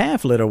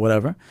pamphlet or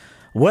whatever.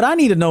 What I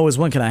need to know is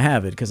when can I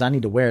have it? Because I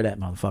need to wear that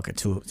motherfucker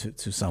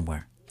to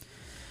somewhere.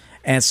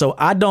 And so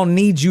I don't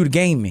need you to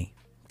game me.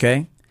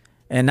 Okay.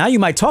 And now you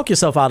might talk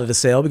yourself out of the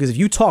sale, because if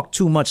you talk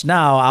too much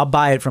now, I'll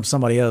buy it from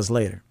somebody else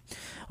later.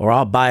 Or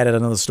I'll buy it at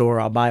another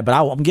store. But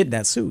I'm getting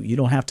that suit. You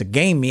don't have to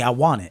game me. I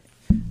want it.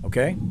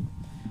 Okay.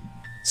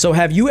 So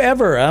have you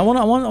ever, I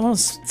want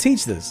to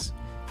teach this.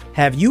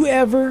 Have you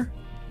ever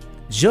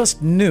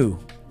just knew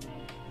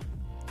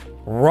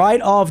right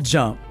off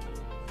jump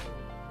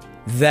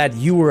that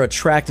you were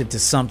attracted to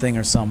something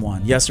or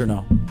someone? Yes or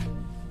no?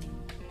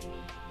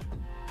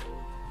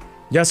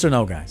 Yes or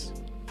no, guys?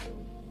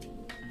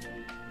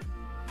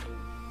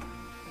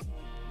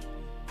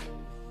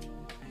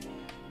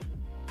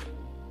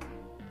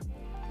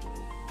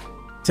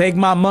 Take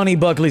my money,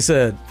 Buckley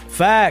said.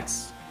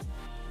 Facts.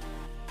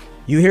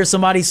 You hear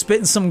somebody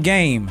spitting some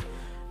game.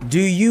 Do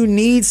you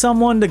need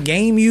someone to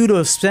game you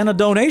to send a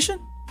donation?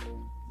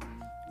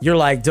 You're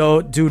like,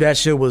 dude, that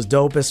shit was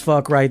dope as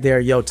fuck right there.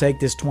 Yo, take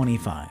this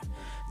 25.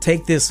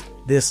 Take this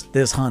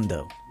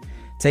hundo.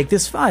 Take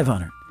this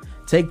 500.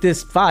 Take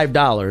this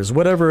 $5,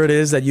 whatever it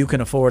is that you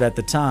can afford at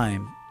the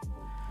time.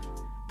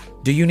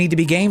 Do you need to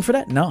be game for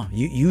that? No,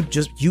 you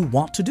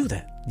want to do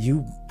that.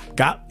 You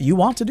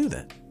want to do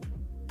that.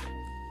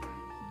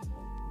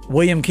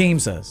 William Keem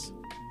says,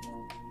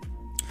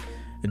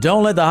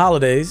 don't let the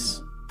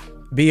holidays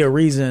be a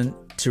reason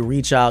to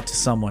reach out to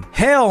someone.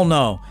 Hell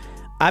no.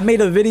 I made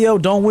a video.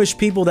 Don't wish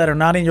people that are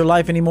not in your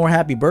life anymore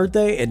happy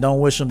birthday, and don't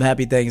wish them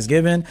happy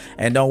Thanksgiving,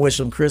 and don't wish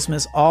them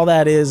Christmas. All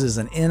that is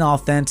an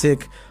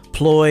inauthentic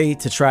ploy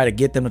to try to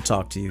get them to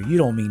talk to you. You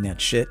don't mean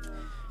that shit.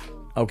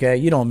 Okay?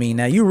 You don't mean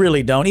that. You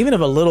really don't. Even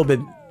if a little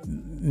bit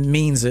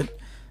means it,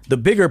 the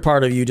bigger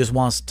part of you just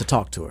wants to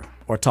talk to her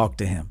or talk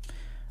to him.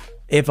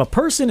 If a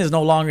person is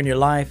no longer in your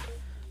life,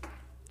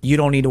 you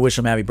don't need to wish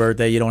them happy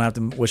birthday. You don't have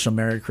to wish them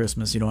Merry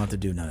Christmas. You don't have to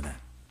do none of that.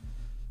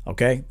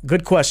 Okay?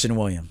 Good question,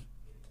 William.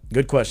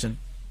 Good question.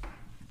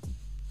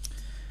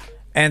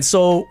 And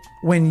so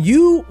when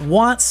you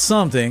want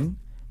something,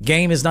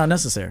 game is not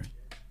necessary.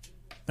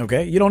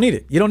 Okay? You don't need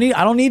it.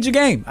 I don't need your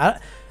game.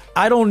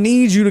 I don't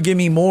need you to give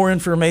me more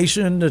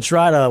information to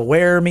try to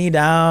wear me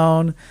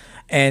down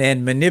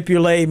and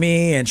manipulate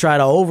me and try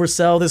to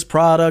oversell this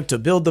product to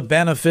build the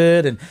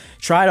benefit and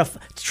try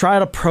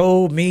to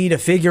probe me to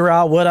figure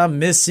out what I'm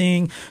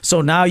missing. So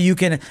now you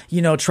can,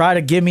 try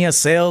to give me a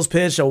sales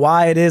pitch of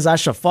why it is I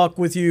should fuck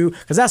with you.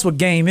 Because that's what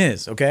game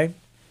is, okay?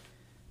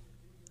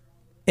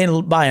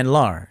 By and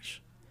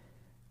large.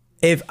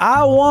 If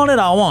I want it,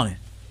 I want it.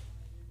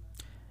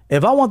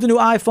 If I want the new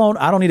iPhone,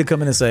 I don't need to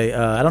come in and say,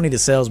 I don't need a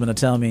salesman to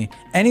tell me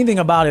anything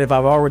about it if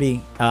I've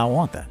already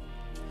want that.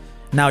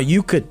 Now,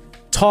 you could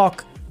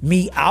talk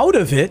me out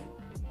of it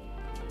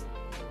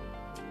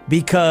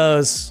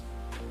because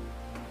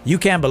you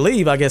can't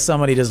believe, I guess,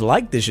 somebody just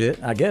liked this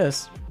shit, I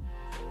guess.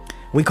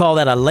 We call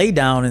that a lay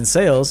down in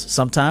sales.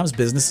 Sometimes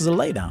business is a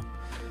lay down.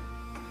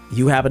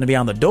 You happen to be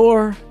on the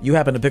door. You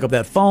happen to pick up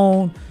that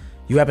phone.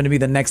 You happen to be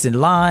the next in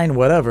line,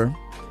 whatever.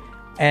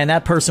 And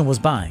that person was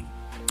buying.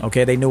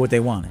 Okay, they knew what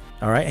they wanted.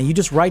 All right, and you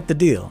just write the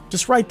deal.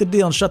 Just write the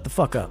deal and shut the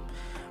fuck up.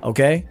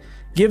 Okay,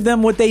 give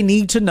them what they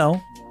need to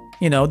know,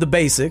 the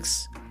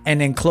basics,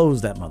 and then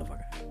close that motherfucker.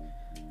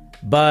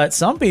 But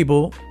some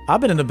people, I've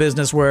been in a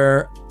business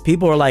where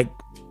people are like,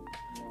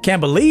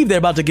 can't believe they're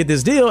about to get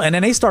this deal, and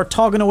then they start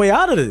talking their way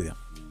out of the deal.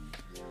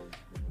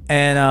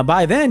 And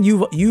by then,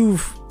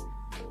 you've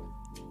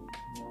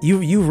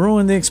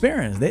ruined the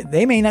experience.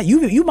 They may not.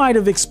 You might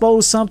have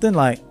exposed something,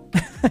 like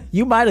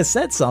you might have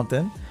said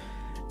something.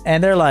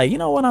 And they're like, you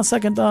know what, on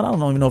second thought, I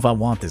don't even know if I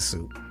want this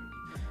suit.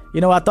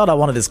 I thought I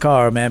wanted this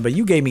car, man, but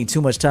you gave me too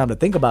much time to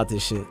think about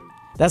this shit.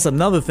 That's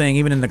another thing,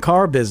 even in the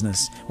car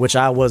business, which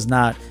I was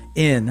not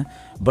in,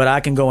 but I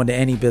can go into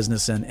any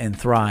business and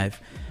thrive.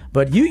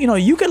 But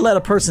you could let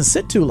a person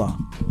sit too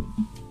long.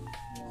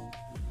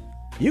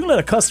 You can let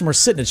a customer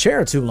sit in a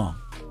chair too long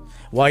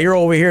while you're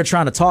over here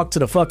trying to talk to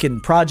the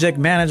fucking project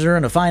manager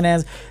and the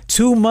finance.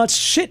 Too much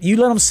shit. You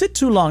let them sit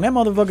too long. That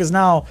motherfucker's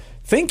now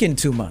thinking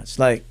too much.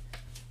 Like,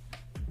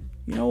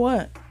 you know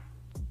what?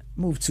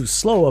 Move too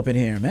slow up in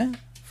here, man.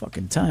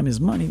 Fucking time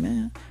is money,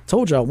 man.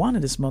 Told you I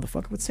wanted this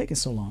motherfucker. What's taking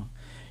so long?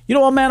 You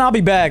know what, man? I'll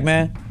be back,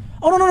 man.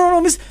 Oh,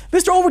 no,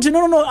 Mr. Overton.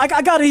 No.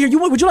 I got it here.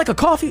 Would you like a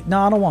coffee? No,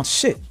 I don't want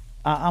shit.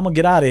 I'm going to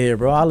get out of here,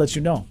 bro. I'll let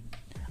you know.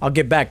 I'll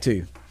get back to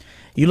you.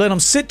 You let them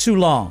sit too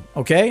long,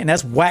 okay? And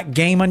that's whack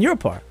game on your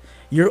part.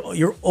 You're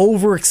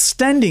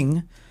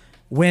overextending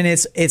when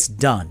it's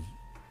done.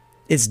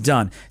 It's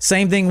done.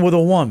 Same thing with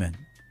a woman.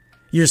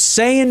 You're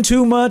saying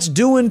too much,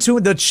 doing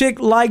too. The chick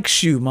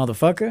likes you,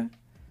 motherfucker.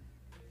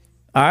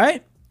 All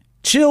right?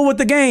 Chill with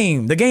the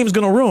game. The game's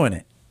going to ruin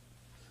it.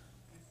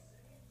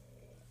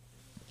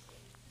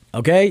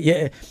 Okay?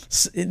 Yeah.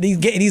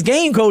 These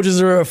game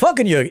coaches are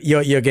fucking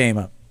your game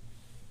up.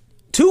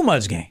 Too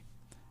much game.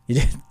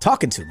 You're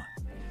talking too much.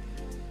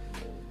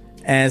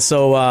 And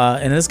so,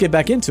 and let's get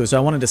back into it. So I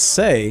wanted to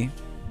say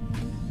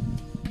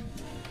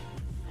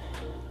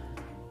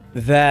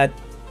that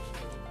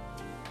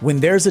when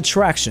there's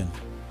attraction,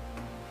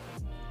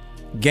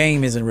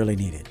 game isn't really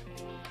needed.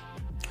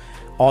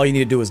 All you need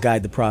to do is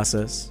guide the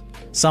process.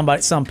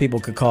 Some people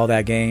could call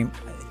that game.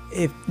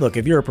 If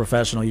you're a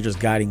professional, you're just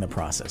guiding the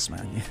process,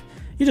 man.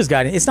 You're just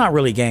guiding. It's not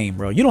really game,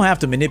 bro. You don't have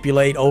to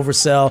manipulate,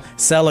 oversell,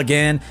 sell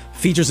again,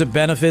 features and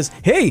benefits.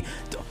 Hey,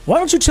 why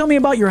don't you tell me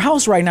about your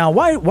house right now?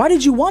 Why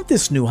did you want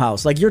this new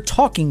house? Like, you're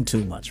talking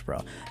too much, bro.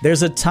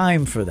 There's a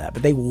time for that,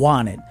 but they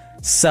want it.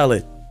 Sell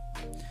it.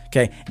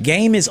 Okay,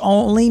 game is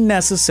only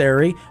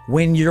necessary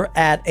when you're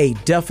at a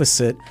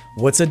deficit.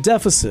 What's a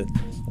deficit?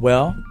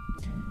 Well,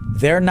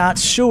 they're not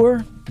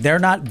sure. They're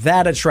not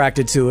that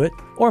attracted to it.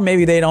 Or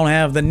maybe they don't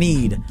have the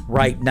need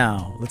right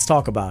now. Let's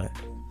talk about it.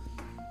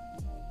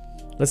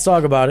 Let's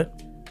talk about it.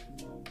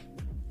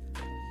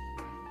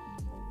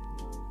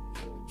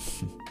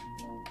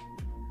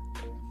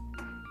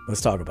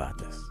 Let's talk about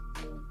this.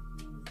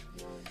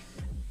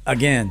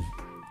 Again,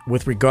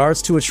 with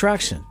regards to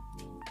attraction,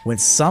 when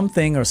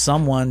something or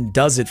someone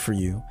does it for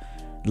you,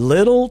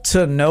 little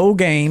to no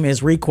game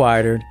is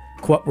required.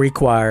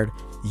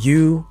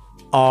 You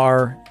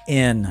are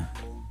in.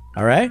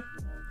 All right?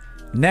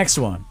 Next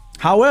one.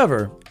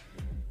 However,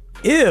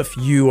 if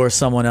you or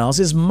someone else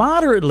is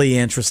moderately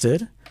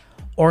interested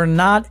or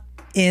not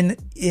in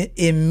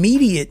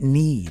immediate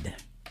need,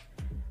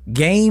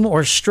 game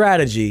or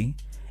strategy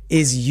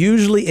is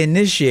usually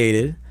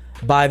initiated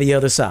by the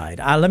other side.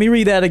 Let me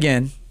read that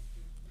again.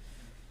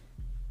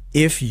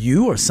 If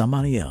you or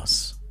somebody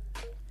else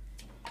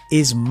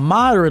is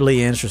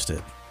moderately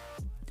interested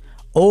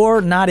or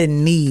not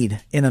in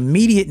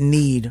immediate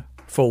need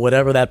for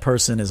whatever that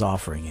person is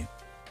offering you,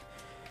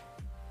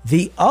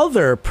 the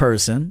other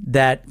person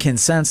that can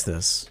sense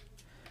this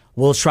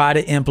will try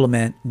to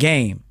implement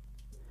game.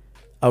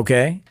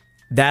 Okay?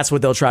 That's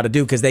what they'll try to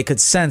do because they could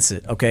sense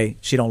it. Okay?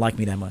 She don't like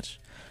me that much.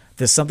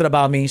 There's something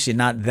about me she's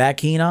not that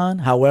keen on.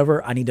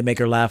 However, I need to make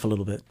her laugh a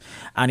little bit.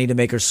 I need to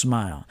make her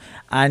smile.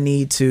 I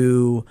need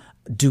to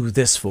do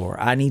this for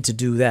her. I need to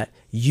do that.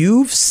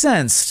 You've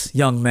sensed,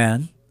 young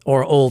man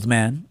or old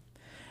man,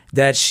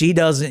 that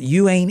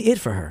you ain't it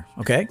for her.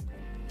 Okay?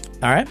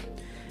 All right?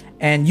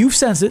 And you've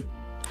sensed it.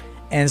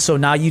 And so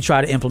now you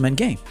try to implement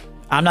game.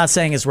 I'm not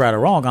saying it's right or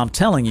wrong. I'm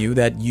telling you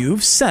that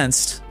you've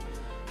sensed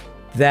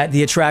that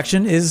the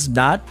attraction is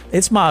not,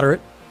 it's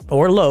moderate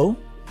or low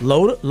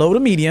to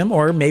medium,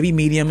 or maybe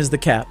medium is the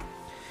cap,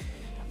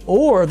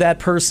 or that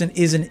person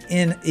isn't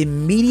in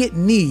immediate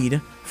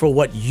need for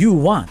what you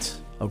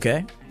want.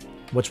 Okay?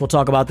 Which we'll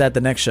talk about that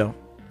the next show.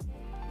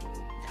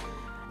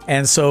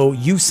 And so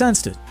you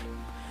sensed it.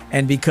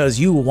 And because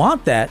you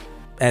want that,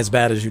 as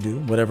bad as you do,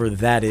 whatever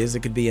that is. It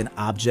could be an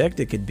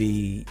object, it could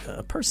be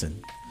a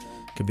person,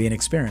 it could be an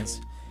experience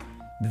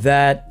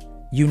that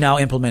you now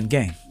implement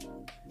game.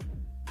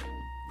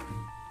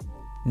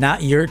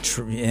 Not your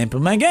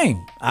implement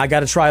game. I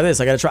got to try this.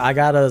 I got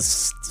to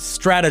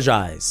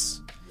strategize.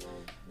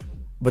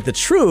 But the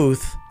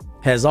truth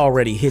has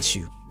already hit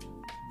you.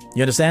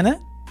 You understand that?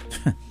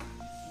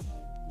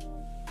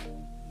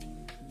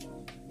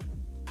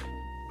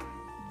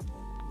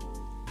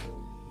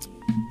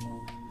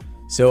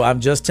 So I'm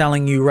just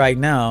telling you right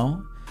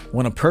now,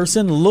 when a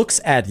person looks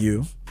at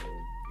you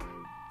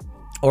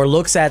or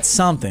looks at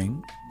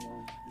something,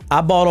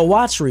 I bought a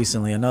watch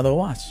recently, another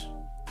watch.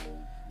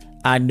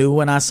 I knew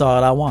when I saw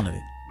it, I wanted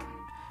it.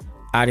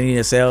 I didn't need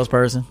a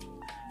salesperson.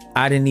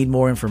 I didn't need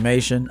more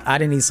information. I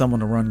didn't need someone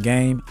to run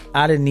game.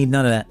 I didn't need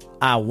none of that.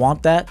 I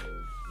want that.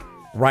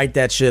 Write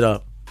that shit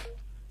up.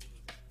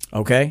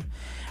 Okay?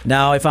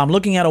 Now, if I'm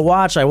looking at a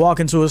watch, I walk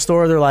into a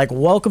store, they're like,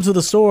 welcome to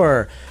the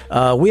store.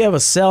 We have a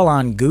sale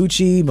on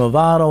Gucci,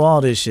 Movado,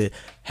 all this shit.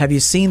 Have you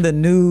seen the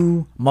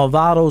new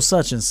Movado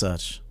such and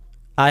such?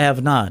 I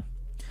have not.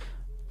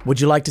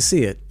 Would you like to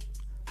see it?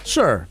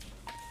 Sure.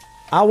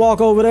 I walk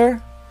over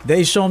there.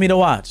 They show me the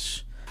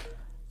watch.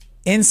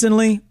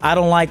 Instantly,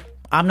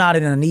 I'm not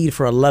in a need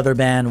for a leather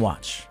band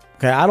watch.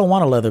 Okay, I don't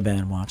want a leather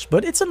band watch,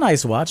 but it's a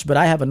nice watch, but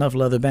I have enough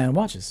leather band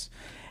watches.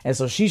 And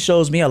so she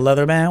shows me a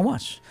leather band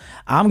watch.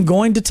 I'm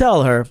going to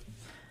tell her,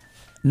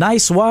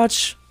 nice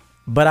watch,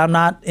 but I'm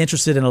not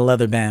interested in a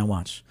leather band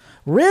watch.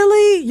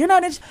 Really? You're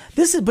not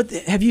interested?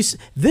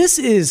 This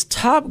is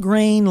top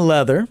grain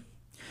leather,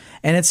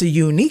 and it's a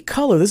unique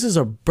color. This is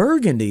a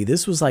burgundy.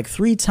 This was like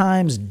 3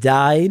 times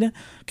dyed.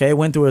 Okay,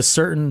 went through a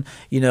certain,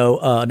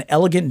 an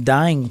elegant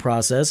dyeing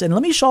process. And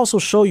let me also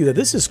show you that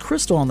this is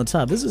crystal on the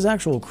top. This is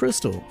actual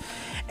crystal.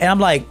 And I'm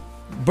like,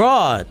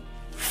 broad,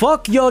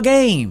 fuck your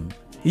game.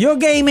 Your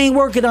game ain't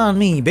working on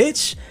me,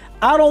 bitch.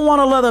 I don't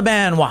want a leather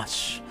band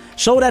watch.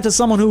 Show that to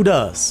someone who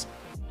does.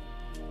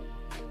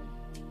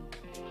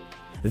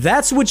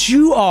 That's what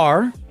you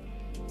are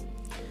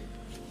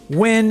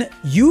when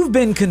you've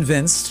been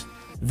convinced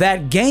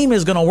that game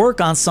is going to work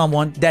on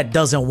someone that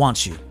doesn't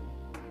want you.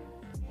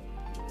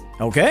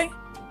 Okay?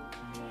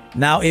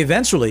 Now,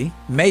 eventually,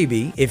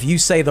 maybe, if you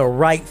say the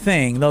right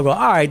thing, they'll go,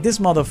 all right, this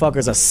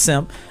motherfucker's a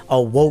simp, a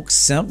woke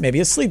simp, maybe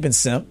a sleeping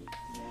simp.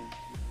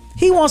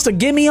 He wants to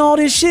give me all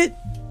this shit?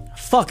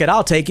 Fuck it,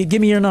 I'll take it.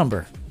 Give me your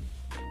number.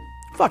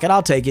 Fuck it,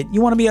 I'll take it.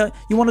 You want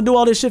to do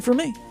all this shit for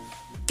me?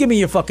 Give me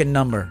your fucking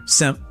number,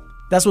 simp.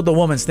 That's what the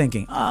woman's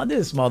thinking.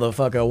 This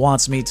motherfucker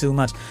wants me too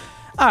much.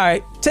 All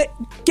right,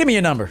 give me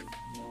your number.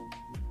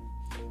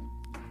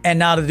 And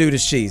now the dude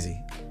is cheesy.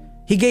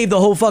 He gave the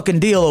whole fucking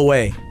deal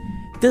away.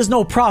 There's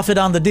no profit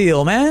on the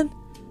deal, man.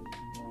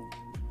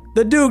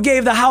 The dude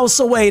gave the house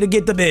away to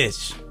get the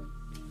bitch.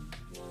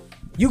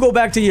 You go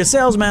back to your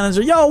sales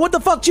manager. Yo, what the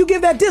fuck you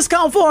give that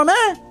discount for,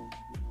 man?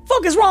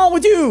 Fuck is wrong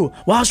with you?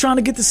 Well, I was trying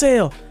to get the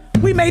sale.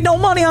 We made no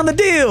money on the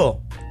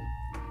deal.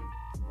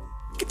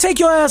 Take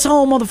your ass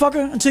home,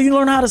 motherfucker, until you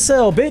learn how to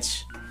sell,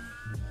 bitch.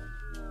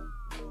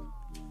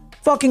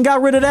 Fucking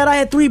got rid of that. I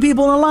had 3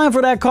 people in line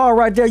for that car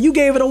right there. You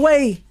gave it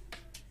away.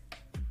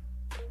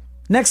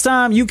 Next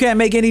time, you can't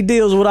make any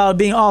deals without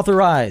being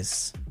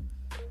authorized.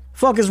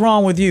 Fuck is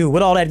wrong with you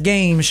with all that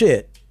game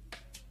shit?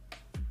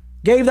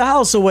 Gave the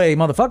house away,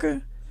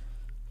 motherfucker.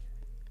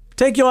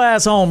 Take your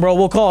ass home, bro.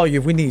 We'll call you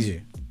if we need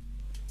you.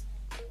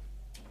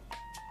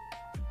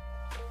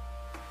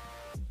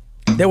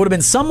 There would have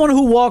been someone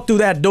who walked through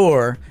that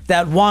door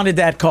that wanted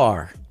that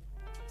car.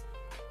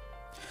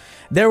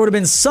 There would have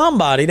been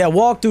somebody that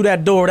walked through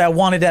that door that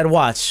wanted that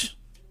watch.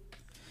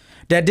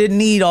 That didn't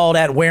need all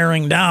that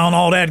wearing down,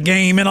 all that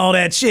game and all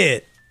that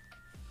shit.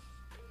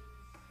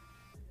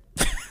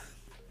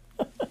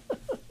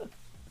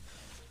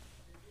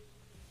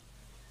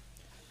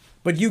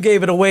 But you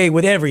gave it away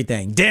with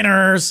everything.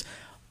 Dinners,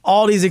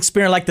 all these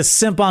experiences, like the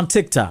simp on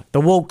TikTok, the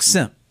woke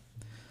simp.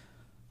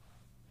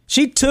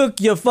 She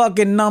took your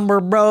fucking number,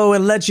 bro,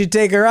 and let you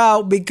take her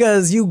out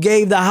because you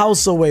gave the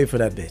house away for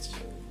that bitch.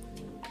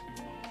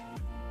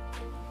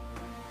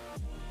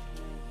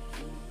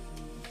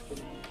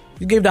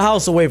 You gave the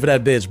house away for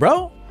that bitch,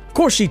 bro. Of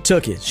course she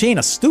took it. She ain't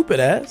a stupid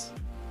ass.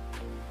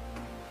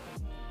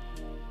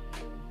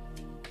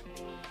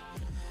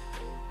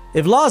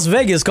 If Las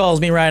Vegas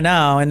calls me right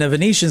now and the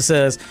Venetian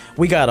says,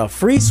 we got a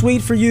free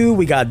suite for you,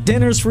 we got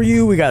dinners for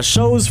you, we got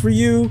shows for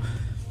you.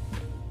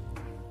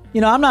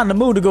 I'm not in the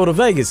mood to go to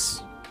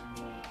Vegas.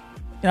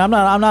 I'm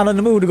not in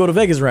the mood to go to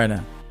Vegas right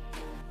now.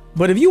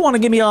 But if you want to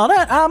give me all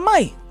that, I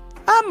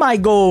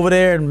might go over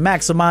there and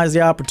maximize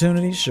the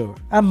opportunity, sure.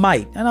 I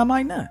might, and I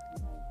might not.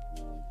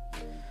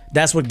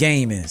 That's what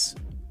game is.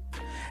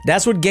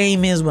 That's what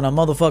game is when a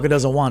motherfucker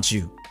doesn't want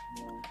you.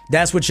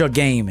 That's what your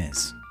game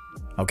is.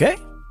 Okay?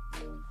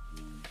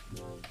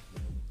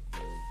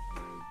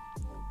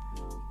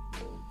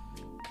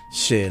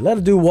 Shit, let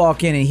a dude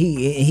walk in and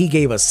he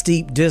gave a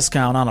steep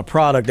discount on a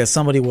product that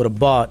somebody would have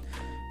bought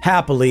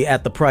happily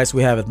at the price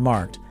we have it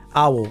marked.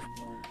 I will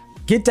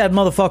get that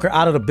motherfucker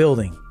out of the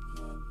building.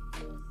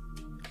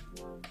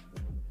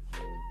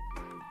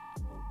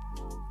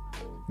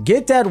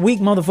 Get that weak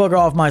motherfucker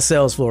off my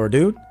sales floor,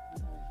 dude.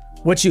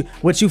 What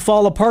you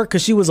fall apart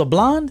because she was a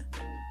blonde?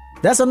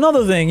 That's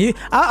another thing.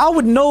 I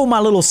would know my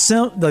little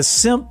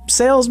simp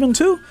salesman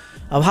too,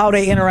 of how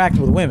they interact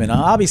with women.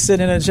 I'll be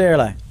sitting in a chair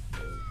like,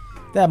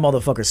 that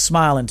motherfucker's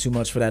smiling too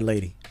much for that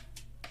lady.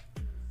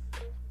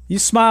 You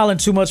smiling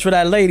too much for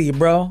that lady,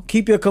 bro.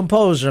 Keep your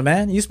composure,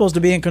 man. You're supposed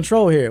to be in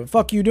control here. What the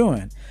fuck you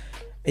doing?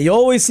 And you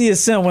always see a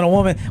simp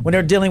when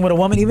they're dealing with a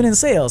woman, even in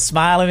sales,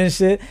 smiling and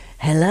shit.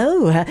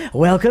 Hello,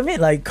 welcome in.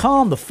 Like,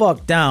 calm the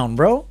fuck down,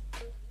 bro.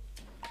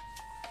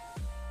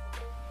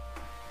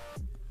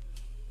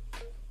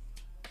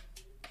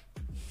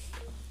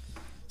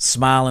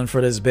 Smiling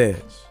for this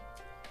bitch.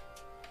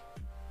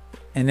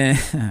 And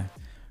then,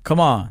 come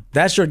on.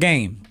 That's your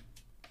game.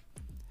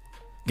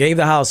 Gave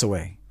the house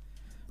away.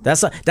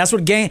 That's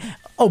what game.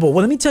 Oh, but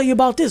let me tell you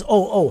about this.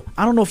 I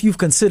don't know if you've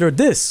considered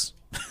this.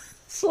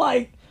 It's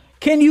like,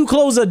 can you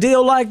close a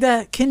deal like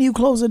that? Can you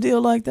close a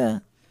deal like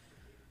that?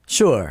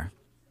 Sure.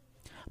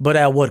 But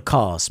at what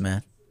cost,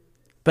 man?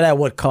 But at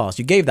what cost?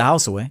 You gave the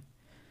house away.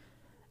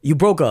 You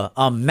broke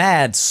a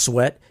mad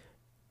sweat.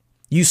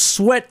 You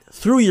sweat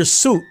through your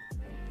suit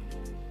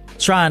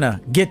trying to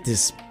get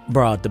this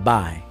broad to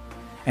buy.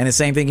 And the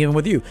same thing even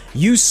with you.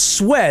 You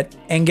sweat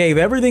and gave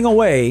everything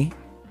away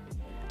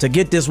to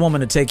get this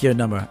woman to take your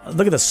number.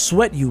 Look at the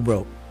sweat you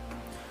broke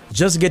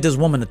just to get this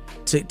woman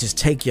to just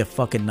take your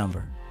fucking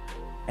number.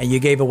 And you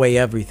gave away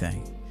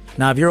everything.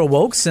 Now, if you're a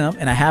woke simp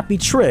and a happy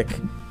trick,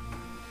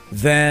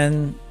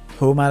 then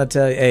who am I to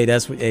tell you? Hey,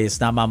 it's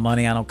not my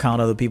money. I don't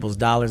count other people's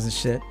dollars and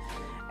shit.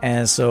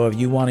 And so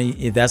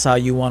if that's how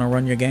you want to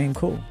run your game,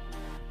 cool.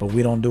 But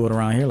we don't do it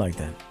around here like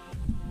that.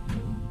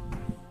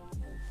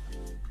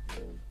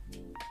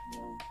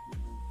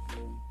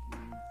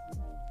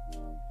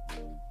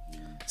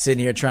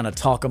 Sitting here trying to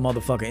talk a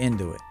motherfucker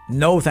into it.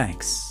 No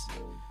thanks.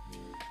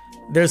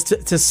 There's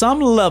to some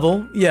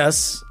level,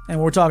 yes,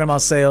 and we're talking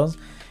about sales.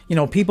 You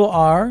know, people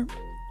are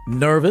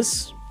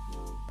nervous.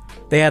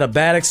 They had a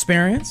bad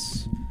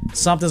experience.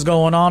 Something's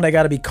going on. They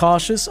got to be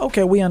cautious.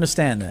 Okay, we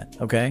understand that.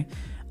 Okay,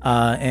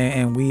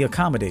 and we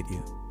accommodate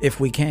you if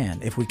we can.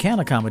 If we can't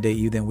accommodate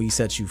you, then we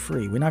set you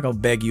free. We're not gonna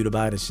beg you to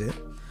buy the shit.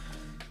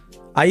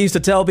 I used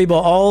to tell people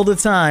all the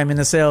time in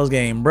the sales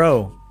game,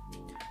 bro,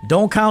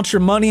 don't count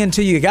your money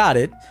until you got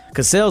it,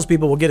 because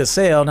salespeople will get a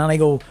sale. Now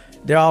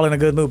they're all in a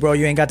good mood, bro.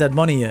 You ain't got that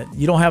money yet.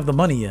 You don't have the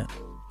money yet.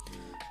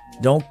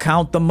 Don't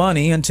count the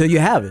money until you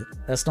have it.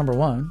 That's number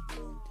one,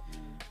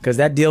 because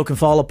that deal can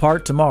fall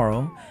apart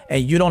tomorrow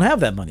and you don't have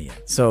that money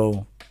yet.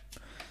 So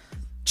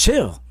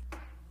chill.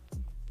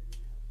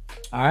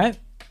 All right.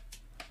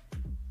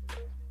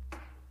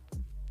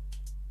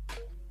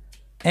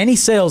 Any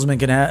salesman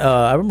can have.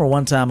 I remember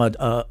one time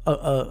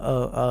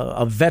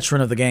a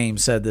veteran of the game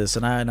said this,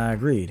 and I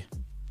agreed.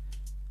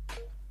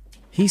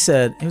 He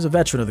said he was a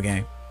veteran of the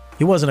game.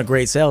 He wasn't a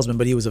great salesman,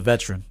 but he was a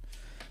veteran.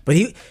 But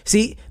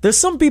there's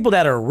some people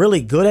that are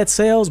really good at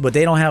sales, but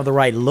they don't have the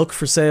right look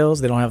for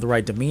sales. They don't have the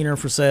right demeanor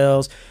for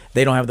sales.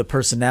 They don't have the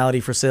personality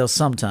for sales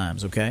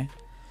sometimes, okay?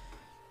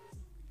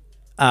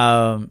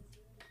 Because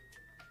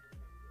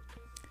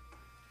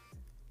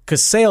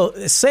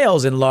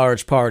sales in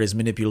large part is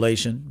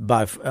manipulation.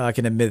 I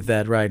can admit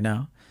that right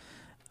now.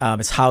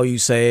 It's how you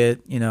say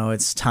it. You know,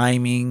 it's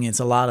timing. It's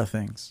a lot of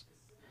things.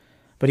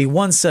 But he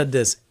once said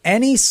this: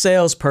 any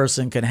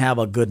salesperson can have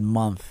a good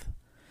month,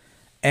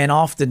 and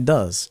often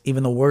does.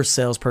 Even the worst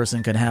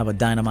salesperson can have a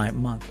dynamite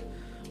month.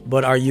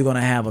 But are you going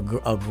to have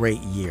a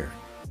great year?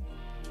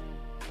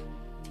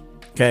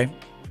 Okay.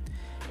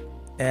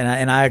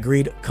 And I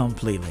agreed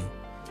completely.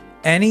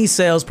 Any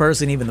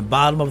salesperson, even the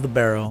bottom of the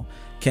barrel,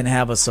 can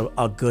have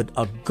a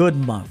good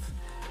month,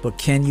 but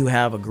can you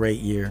have a great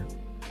year?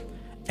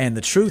 And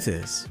the truth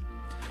is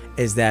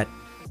that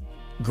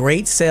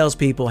great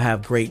salespeople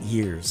have great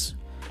years.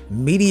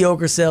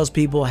 Mediocre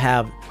salespeople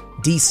have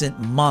decent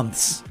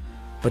months,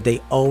 but they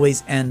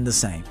always end the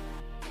same.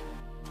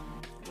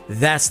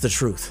 That's the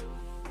truth.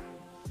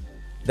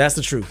 That's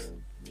the truth.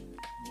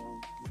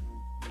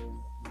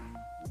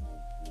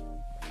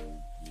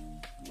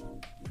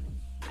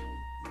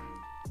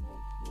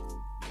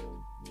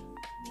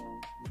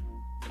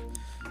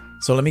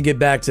 So let me get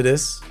back to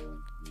this.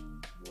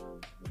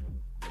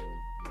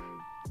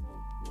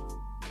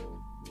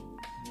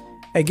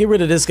 Hey, get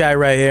rid of this guy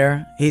right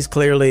here. He's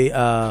clearly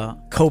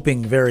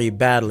coping very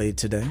badly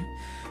today.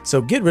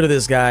 So get rid of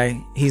this guy.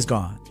 He's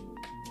gone.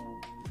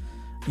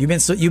 You've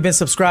been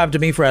subscribed to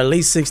me for at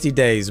least 60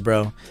 days,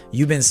 bro.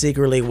 You've been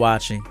secretly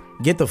watching.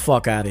 Get the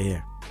fuck out of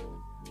here.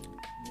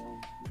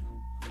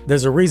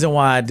 There's a reason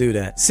why I do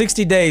that.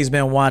 60 days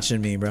been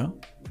watching me, bro.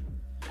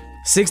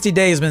 60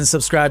 days been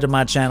subscribed to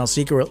my channel,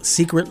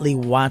 secretly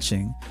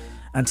watching,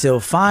 until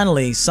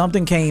finally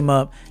something came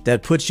up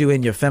that puts you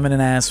in your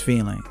feminine ass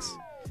feelings.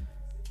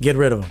 Get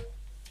rid of them.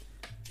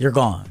 You're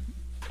gone.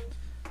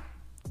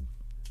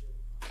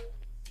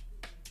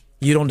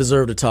 You don't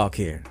deserve to talk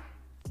here.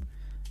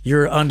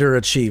 You're an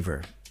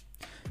underachiever.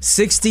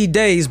 60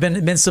 days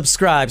been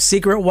subscribed,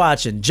 secret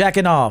watching,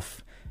 jacking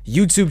off,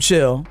 YouTube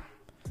chill,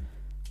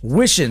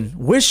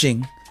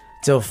 wishing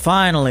till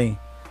finally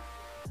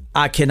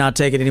I cannot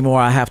take it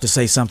anymore. I have to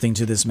say something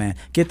to this man.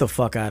 Get the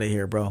fuck out of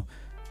here, bro.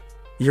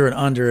 You're an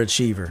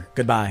underachiever.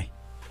 Goodbye.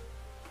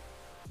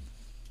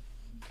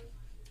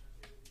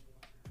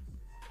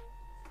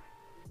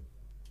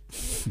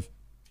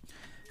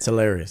 It's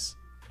hilarious.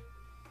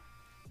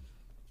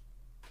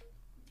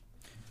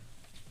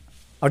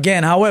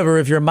 Again, however,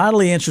 if you're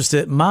moderately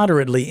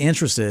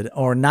interested,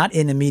 or not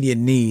in immediate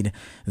need,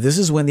 this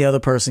is when the other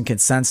person can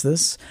sense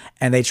this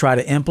and they try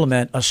to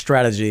implement a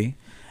strategy,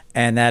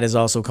 and that is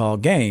also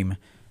called game.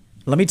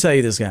 Let me tell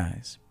you this,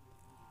 guys.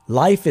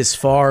 Life is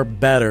far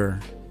better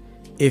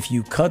if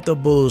you cut the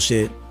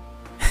bullshit.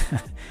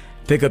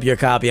 Pick up your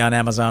copy on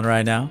Amazon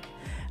right now.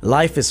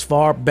 Life is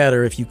far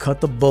better if you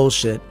cut the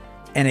bullshit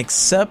and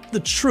accept the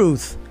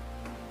truth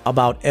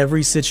about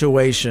every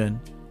situation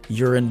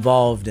you're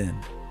involved in.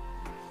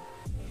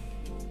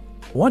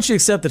 Once you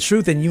accept the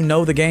truth and you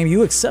know the game,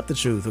 you accept the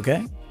truth,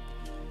 okay?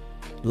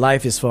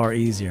 Life is far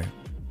easier.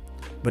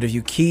 But if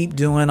you keep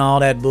doing all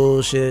that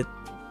bullshit,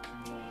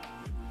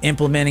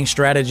 implementing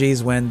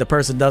strategies when the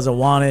person doesn't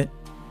want it,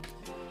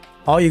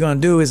 all you're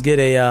going to do is get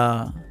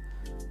a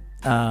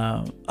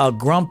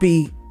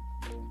grumpy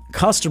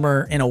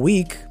customer in a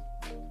week.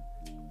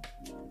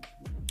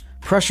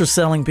 Pressure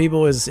selling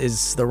people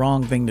is the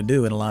wrong thing to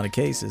do in a lot of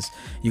cases.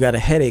 You got a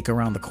headache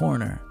around the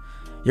corner.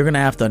 You're going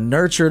to have to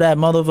nurture that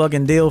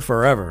motherfucking deal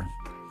forever.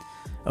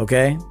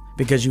 Okay?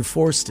 Because you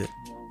forced it.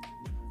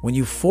 When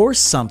you force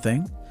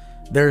something,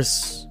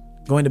 there's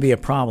going to be a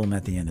problem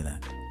at the end of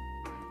that.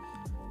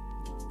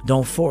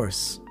 Don't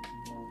force.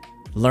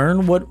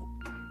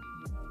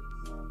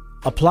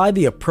 Apply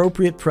the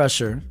appropriate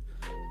pressure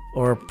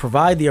or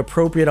provide the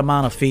appropriate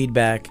amount of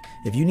feedback.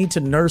 If you need to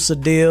nurse a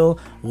deal,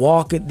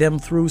 walk them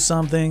through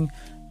something,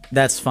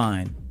 that's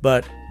fine.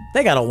 But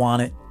they got to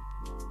want it.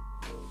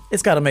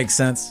 It's got to make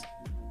sense.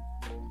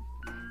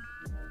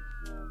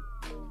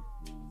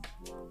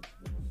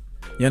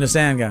 You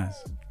understand,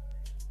 guys?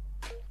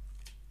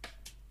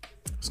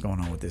 What's going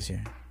on with this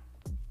here?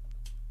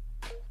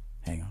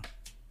 Hang on.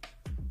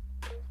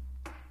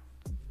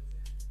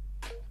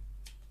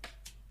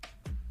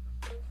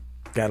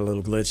 Got a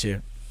little glitch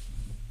here.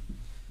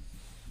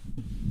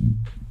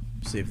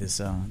 See if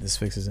this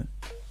fixes it.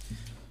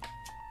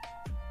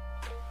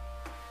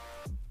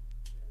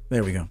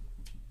 There we go.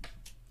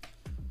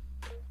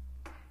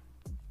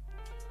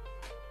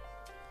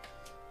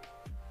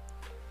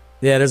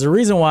 Yeah, there's a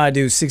reason why I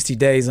do 60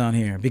 days on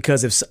here,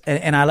 because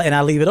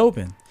I leave it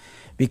open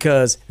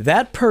because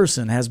that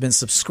person has been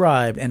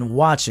subscribed and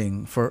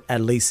watching for at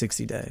least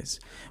 60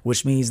 days,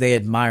 which means they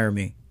admire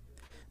me.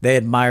 They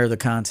admire the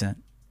content.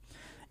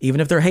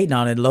 Even if they're hating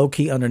on it, low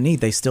key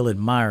underneath, they still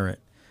admire it.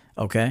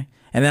 Okay.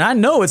 And then I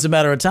know it's a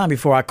matter of time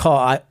before I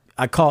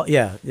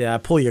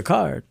pull your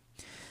card,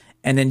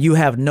 and then you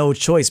have no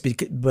choice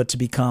but to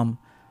become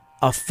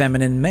a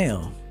feminine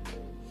male.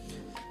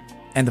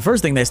 And the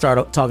first thing they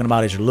start talking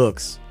about is your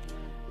looks.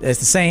 It's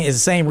the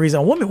same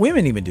reason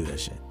women even do that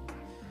shit.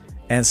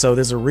 And so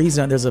there's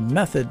a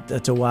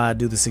method to why I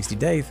do the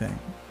 60-day thing.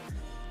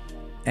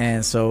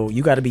 And so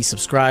you got to be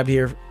subscribed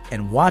here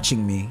and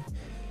watching me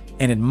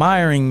and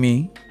admiring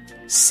me,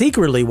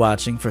 secretly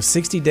watching for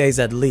 60 days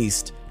at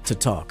least to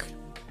talk.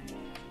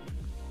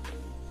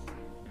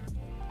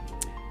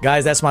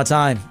 Guys, that's my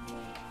time.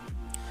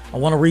 I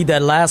want to read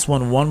that last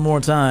one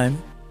more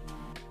time.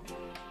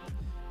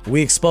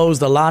 We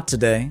exposed a lot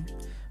today,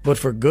 but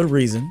for good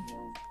reason.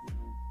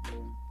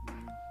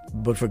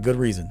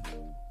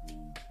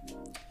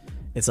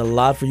 It's a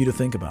lot for you to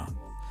think about.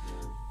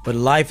 But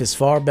life is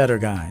far better,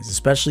 guys,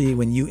 especially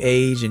when you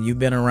age and you've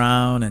been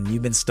around and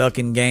you've been stuck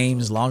in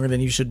games longer than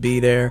you should be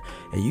there,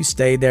 and you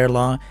stayed there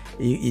long.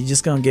 You're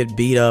just going to get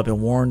beat up and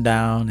worn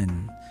down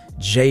and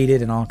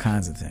jaded and all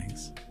kinds of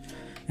things.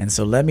 And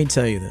so let me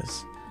tell you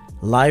this.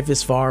 Life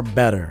is far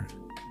better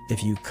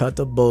if you cut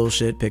the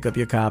bullshit, pick up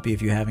your copy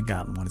if you haven't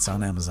gotten one. It's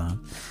on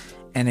Amazon.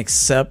 And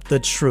accept the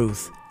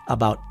truth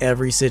about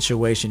every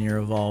situation you're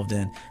involved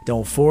in.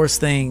 Don't force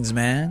things,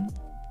 man.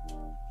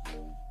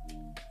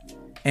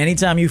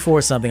 Anytime you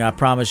force something, I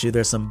promise you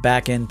there's some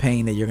back-end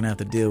pain that you're going to have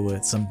to deal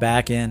with. Some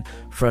back-end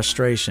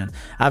frustration.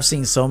 I've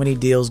seen so many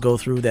deals go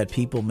through that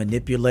people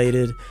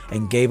manipulated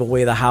and gave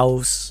away the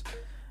house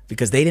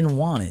because they didn't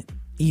want it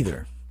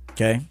either.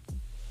 Okay?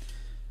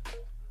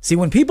 See,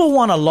 when people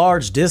want a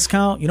large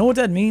discount, you know what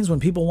that means?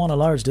 When people want a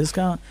large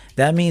discount,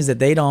 that means that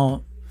they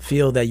don't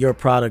feel that your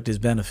product is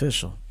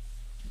beneficial.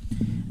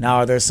 Now,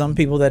 are there some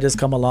people that just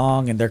come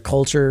along and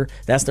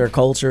that's their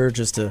culture,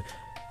 just to,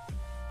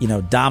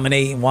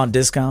 dominate and want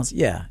discounts?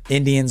 Yeah.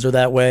 Indians are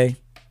that way.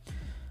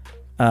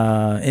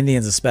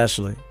 Indians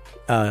especially.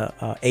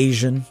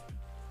 Asian.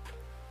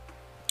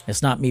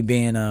 It's not me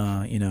being,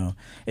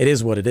 it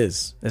is what it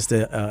is. It's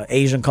the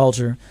Asian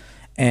culture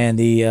and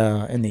the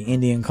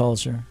Indian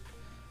culture.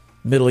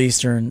 Middle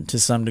Eastern to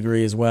some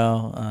degree as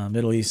well.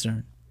 Middle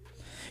Eastern.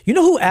 You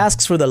know who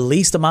asks for the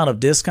least amount of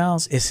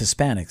discounts? It's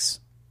Hispanics.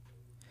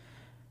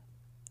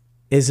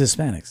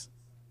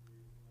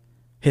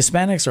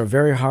 Hispanics are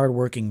very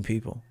hardworking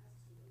people.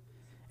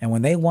 And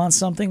when they want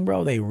something,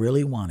 bro, they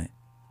really want it.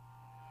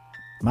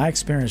 My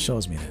experience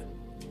shows me that.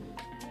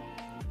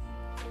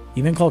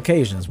 Even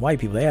Caucasians, white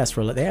people, they ask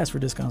for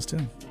discounts too.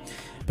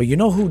 But you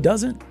know who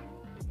doesn't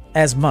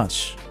as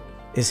much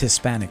is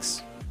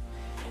Hispanics.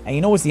 And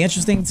you know what's the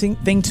interesting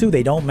thing too?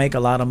 They don't make a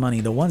lot of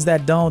money. The ones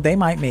that don't, they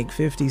might make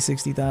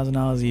 $50,000,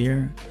 $60,000 a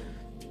year,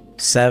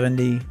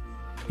 70,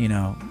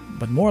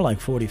 but more like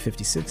 40,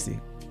 50, 60.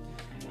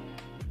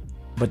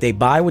 But they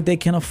buy what they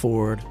can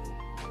afford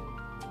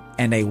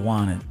and they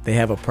want it. They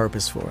have a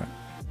purpose for it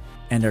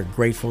and they're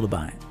grateful to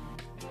buy it.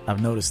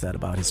 I've noticed that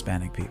about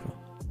Hispanic people.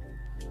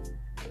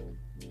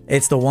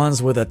 It's the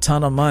ones with a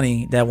ton of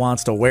money that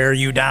wants to wear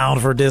you down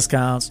for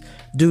discounts.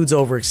 Dude's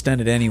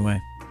overextended anyway.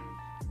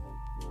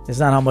 It's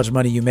not how much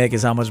money you make,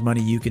 it's how much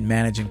money you can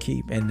manage and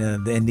keep.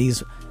 And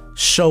these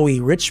showy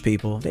rich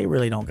people, they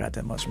really don't got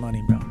that much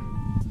money, bro.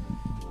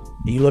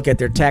 You look at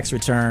their tax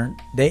return,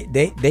 they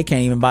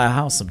can't even buy a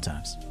house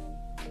sometimes.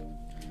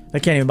 They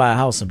can't even buy a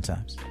house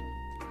sometimes.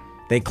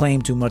 They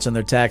claim too much on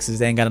their taxes.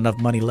 They ain't got enough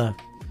money left.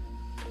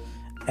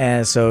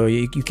 And so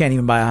you can't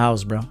even buy a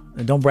house, bro.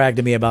 And don't brag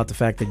to me about the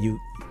fact that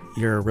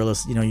you're a real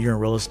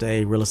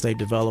estate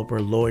developer,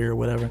 lawyer,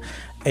 whatever.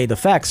 Hey, the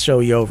facts show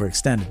you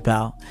overextended,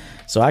 pal.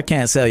 So I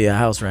can't sell you a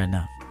house right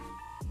now.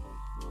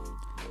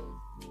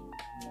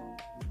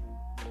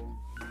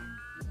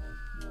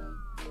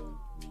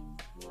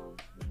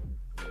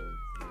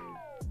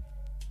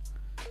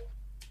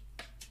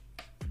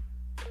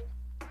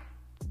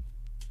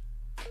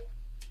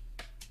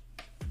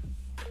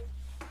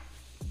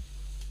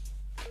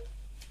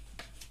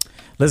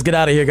 Let's get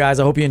out of here, guys.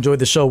 I hope you enjoyed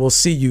the show. We'll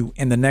see you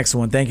in the next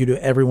one. Thank you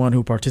to everyone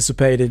who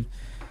participated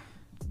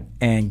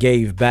and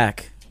gave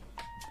back.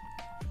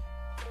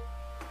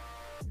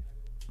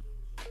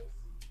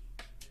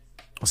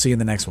 I'll see you in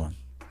the next one.